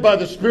 You're led by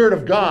the Spirit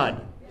of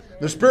God.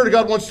 The Spirit of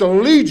God wants to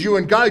lead you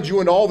and guide you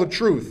into all the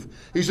truth.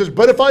 He says,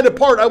 but if I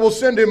depart, I will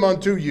send him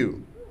unto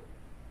you.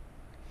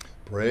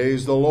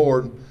 Praise the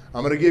Lord.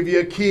 I'm going to give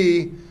you a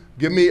key.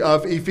 Give me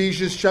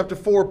Ephesians chapter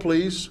 4,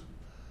 please.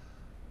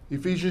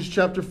 Ephesians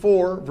chapter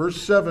 4,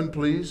 verse 7,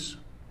 please.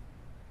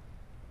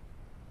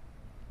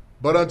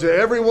 But unto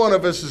every one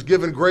of us is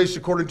given grace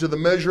according to the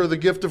measure of the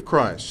gift of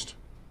Christ.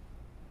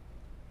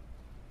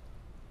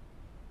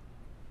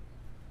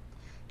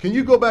 Can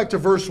you go back to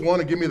verse 1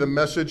 and give me the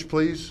message,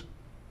 please?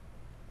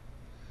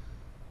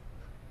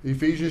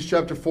 Ephesians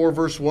chapter 4,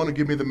 verse 1, and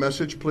give me the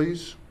message,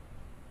 please.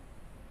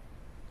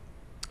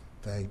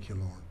 Thank you,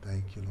 Lord.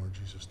 Thank you, Lord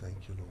Jesus. Thank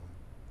you,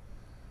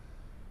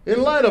 Lord.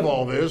 In light of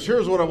all this,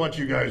 here's what I want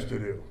you guys to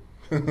do.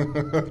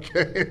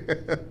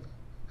 Okay?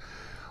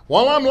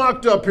 While I'm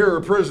locked up here,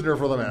 a prisoner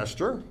for the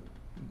Master,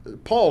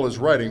 Paul is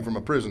writing from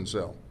a prison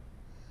cell.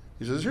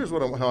 He says, here's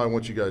how I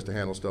want you guys to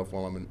handle stuff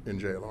while I'm in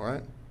jail, all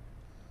right?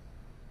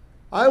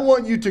 I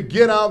want you to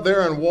get out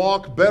there and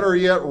walk, better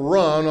yet,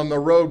 run on the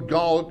road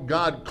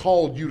God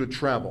called you to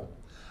travel.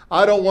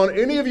 I don't want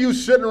any of you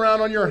sitting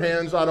around on your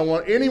hands. I don't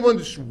want anyone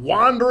just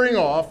wandering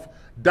off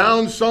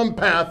down some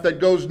path that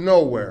goes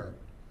nowhere.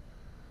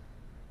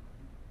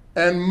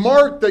 And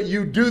mark that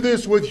you do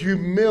this with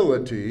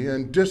humility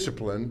and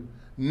discipline,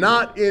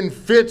 not in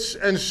fits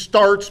and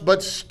starts,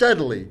 but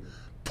steadily,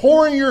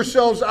 pouring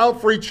yourselves out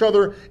for each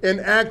other in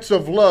acts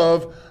of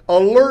love,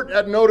 alert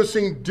at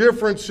noticing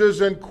differences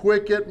and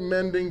quick at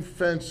mending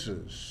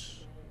fences.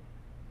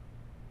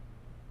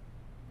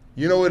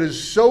 You know, it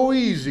is so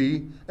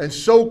easy and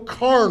so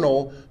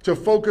carnal to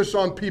focus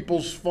on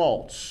people's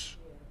faults.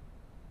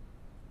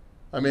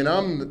 I'm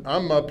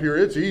up here.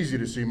 It's easy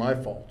to see my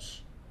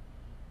faults.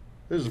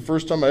 This is the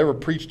first time I ever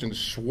preached in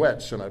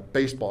sweats and a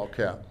baseball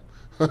cap.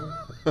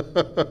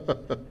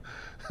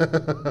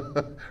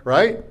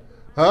 Right?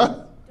 Huh?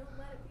 Don't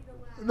let it be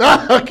the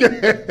last.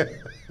 Okay.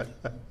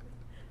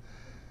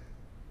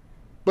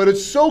 But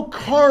it's so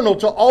carnal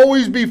to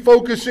always be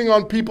focusing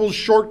on people's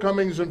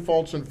shortcomings and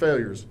faults and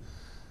failures.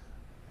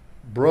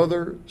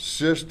 Brother,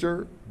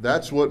 sister,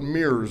 that's what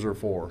mirrors are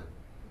for.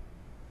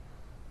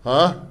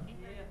 Huh? Yeah.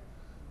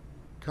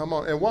 Come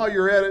on. And while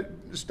you're at it,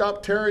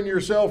 stop tearing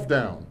yourself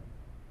down.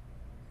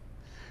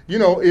 You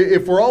know,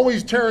 if we're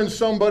always tearing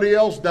somebody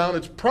else down,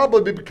 it's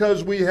probably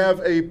because we have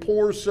a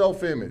poor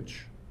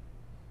self-image.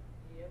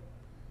 Yep.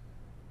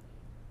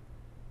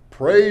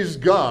 Praise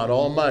God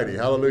Almighty.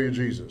 Hallelujah,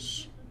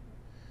 Jesus.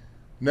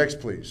 Next,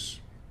 please.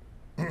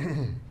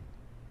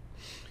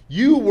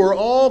 You were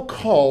all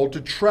called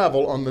to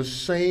travel on the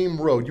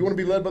same road. You want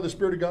to be led by the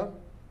Spirit of God?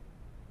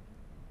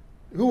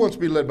 Who wants to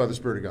be led by the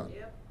Spirit of God?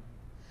 Yep.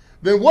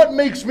 Then what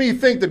makes me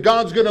think that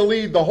God's going to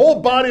lead the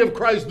whole body of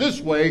Christ this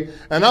way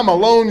and I'm a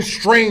lone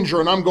stranger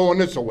and I'm going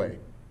this way?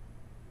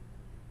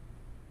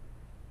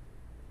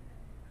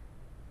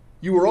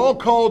 You were all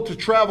called to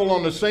travel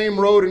on the same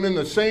road and in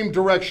the same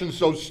direction,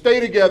 so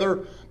stay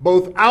together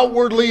both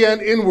outwardly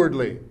and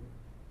inwardly.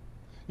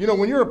 You know,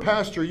 when you're a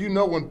pastor, you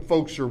know when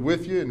folks are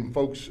with you and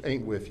folks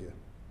ain't with you.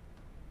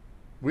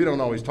 We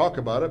don't always talk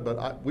about it,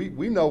 but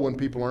we know when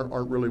people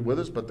aren't really with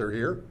us, but they're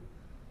here.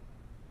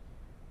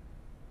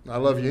 I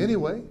love you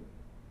anyway.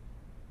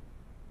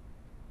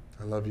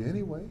 I love you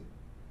anyway.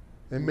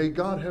 And may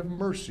God have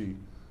mercy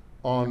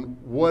on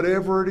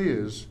whatever it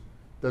is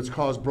that's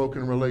caused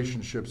broken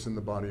relationships in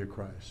the body of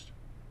Christ.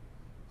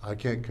 I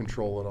can't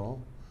control it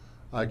all.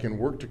 I can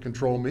work to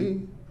control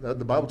me. The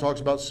Bible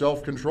talks about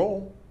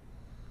self-control.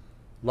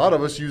 A lot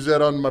of us use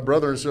that on my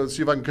brother and say,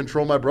 see if I can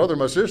control my brother,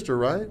 my sister,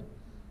 right?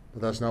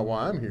 But that's not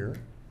why I'm here.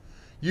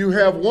 You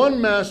have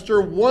one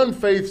master, one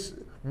faith,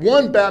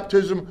 one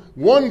baptism,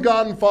 one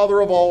God and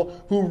Father of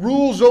all, who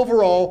rules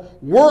over all,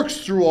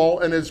 works through all,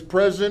 and is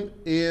present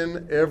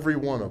in every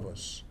one of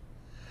us.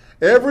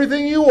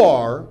 Everything you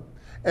are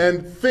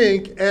and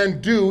think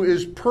and do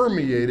is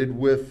permeated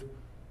with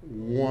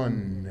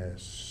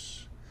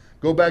oneness.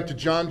 Go back to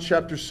John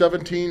chapter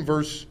 17,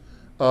 verse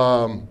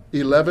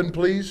 11,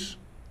 please.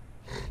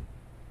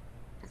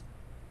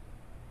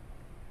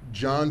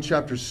 John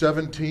chapter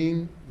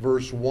 17,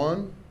 verse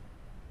 1.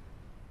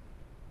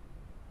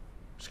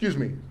 Excuse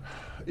me,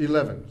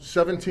 11.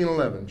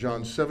 17:11.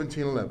 John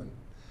 17:11.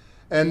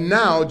 And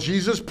now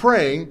Jesus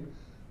praying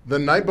the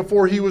night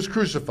before he was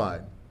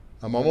crucified.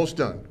 I'm almost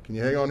done. Can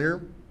you hang on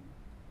here?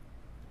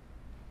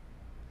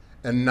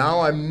 And now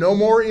I'm no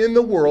more in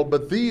the world,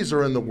 but these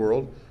are in the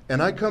world,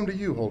 and I come to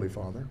you, Holy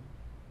Father.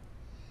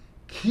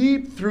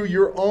 Keep through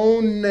your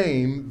own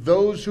name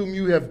those whom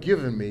you have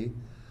given me,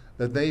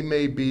 that they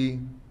may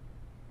be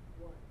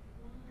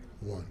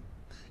one.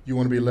 You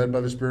want to be led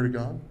by the Spirit of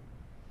God?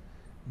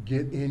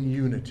 Get in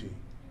unity.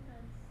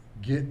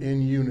 Get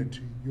in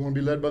unity. You want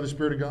to be led by the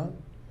Spirit of God?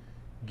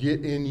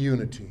 Get in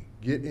unity.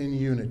 Get in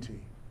unity.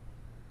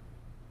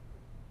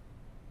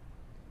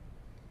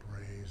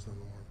 Praise the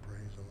Lord.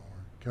 Praise the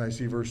Lord. Can I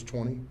see verse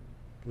 20,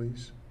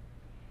 please?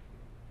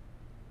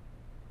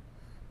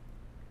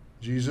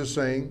 Jesus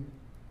saying,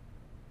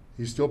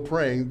 he's still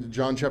praying.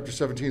 John chapter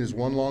 17 is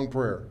one long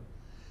prayer.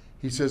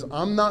 He says,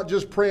 I'm not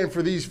just praying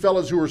for these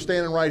fellas who are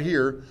standing right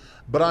here,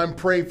 but I'm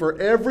praying for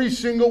every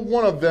single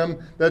one of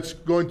them that's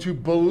going to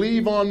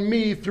believe on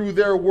me through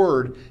their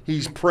word.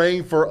 He's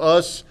praying for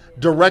us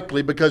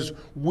directly because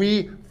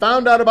we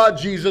found out about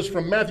Jesus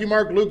from Matthew,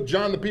 Mark, Luke,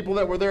 John, the people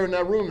that were there in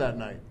that room that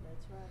night.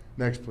 That's right.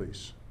 Next,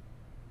 please.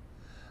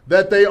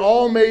 That they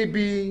all may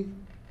be...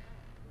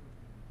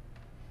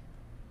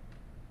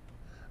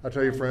 I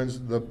tell you, friends,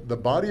 the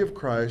body of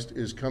Christ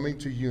is coming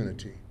to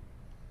unity.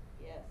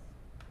 Yes.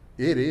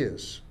 It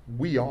is.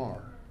 We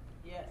are.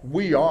 Yes.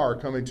 We are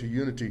coming to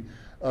unity.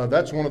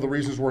 That's one of the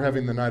reasons we're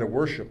having the night of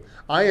worship.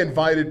 I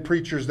invited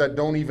preachers that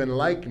don't even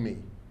like me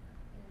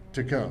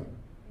to come.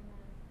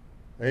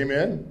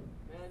 Amen?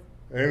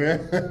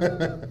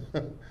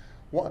 Amen?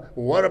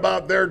 What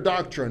about their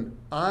doctrine?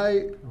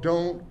 I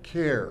don't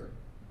care.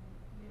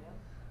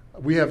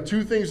 We have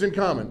two things in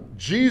common.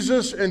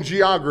 Jesus and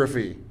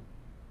geography.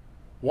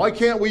 Why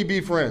can't we be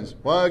friends?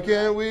 Why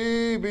can't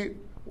we be...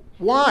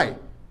 Why?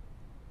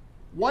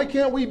 Why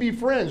can't we be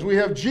friends? We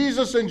have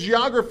Jesus and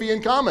geography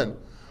in common.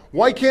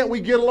 Why can't we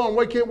get along?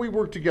 Why can't we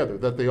work together?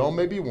 That they all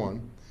may be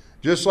one.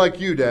 Just like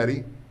you,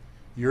 Daddy.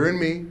 You're in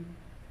me.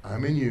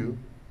 I'm in you.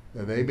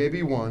 That they may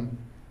be one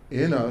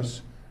in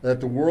us. That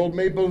the world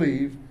may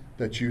believe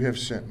that you have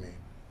sent me.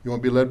 You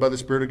want to be led by the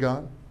Spirit of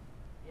God?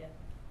 Yes.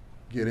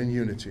 Get in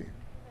unity.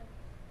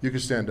 You can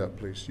stand up,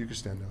 please. You can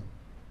stand up.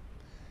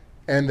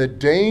 And the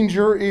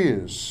danger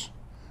is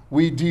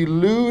we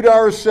delude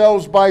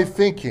ourselves by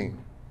thinking.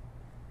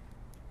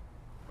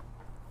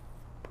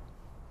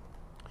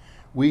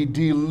 We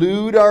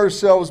delude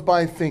ourselves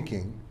by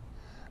thinking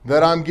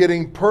that I'm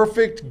getting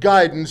perfect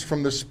guidance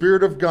from the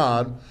Spirit of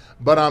God,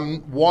 but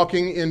I'm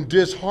walking in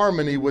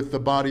disharmony with the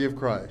body of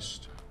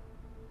Christ.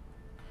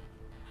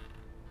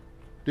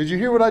 Did you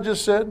hear what I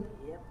just said?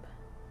 Yep.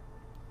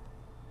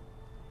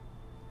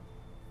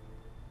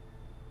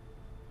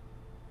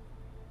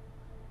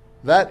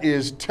 That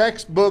is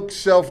textbook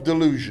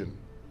self-delusion.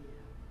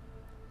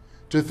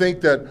 To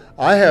think that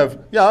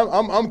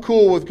I'm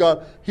cool with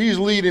God. He's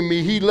leading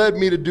me. He led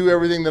me to do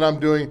everything that I'm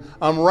doing.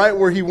 I'm right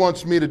where He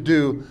wants me to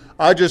do.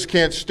 I just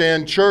can't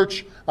stand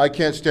church. I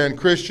can't stand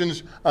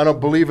Christians. I don't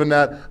believe in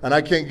that. And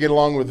I can't get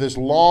along with this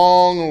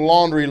long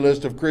laundry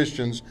list of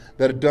Christians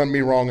that have done me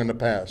wrong in the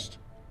past.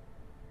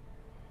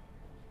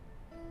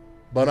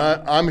 But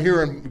I'm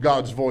hearing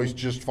God's voice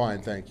just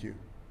fine, thank you.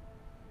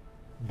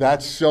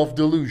 That's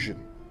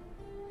self-delusion.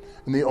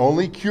 And the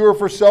only cure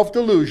for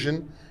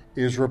self-delusion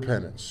is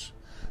repentance.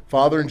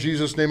 Father, in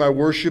Jesus' name, I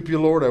worship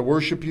you, Lord. I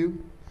worship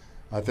you.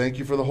 I thank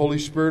you for the Holy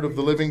Spirit of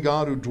the living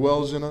God who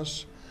dwells in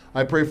us.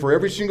 I pray for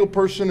every single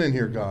person in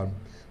here, God,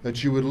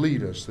 that you would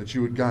lead us, that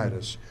you would guide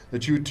us,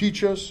 that you would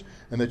teach us,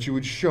 and that you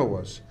would show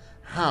us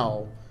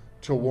how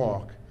to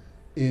walk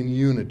in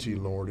unity,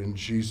 Lord. In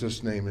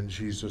Jesus' name, in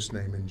Jesus'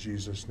 name, in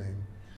Jesus' name.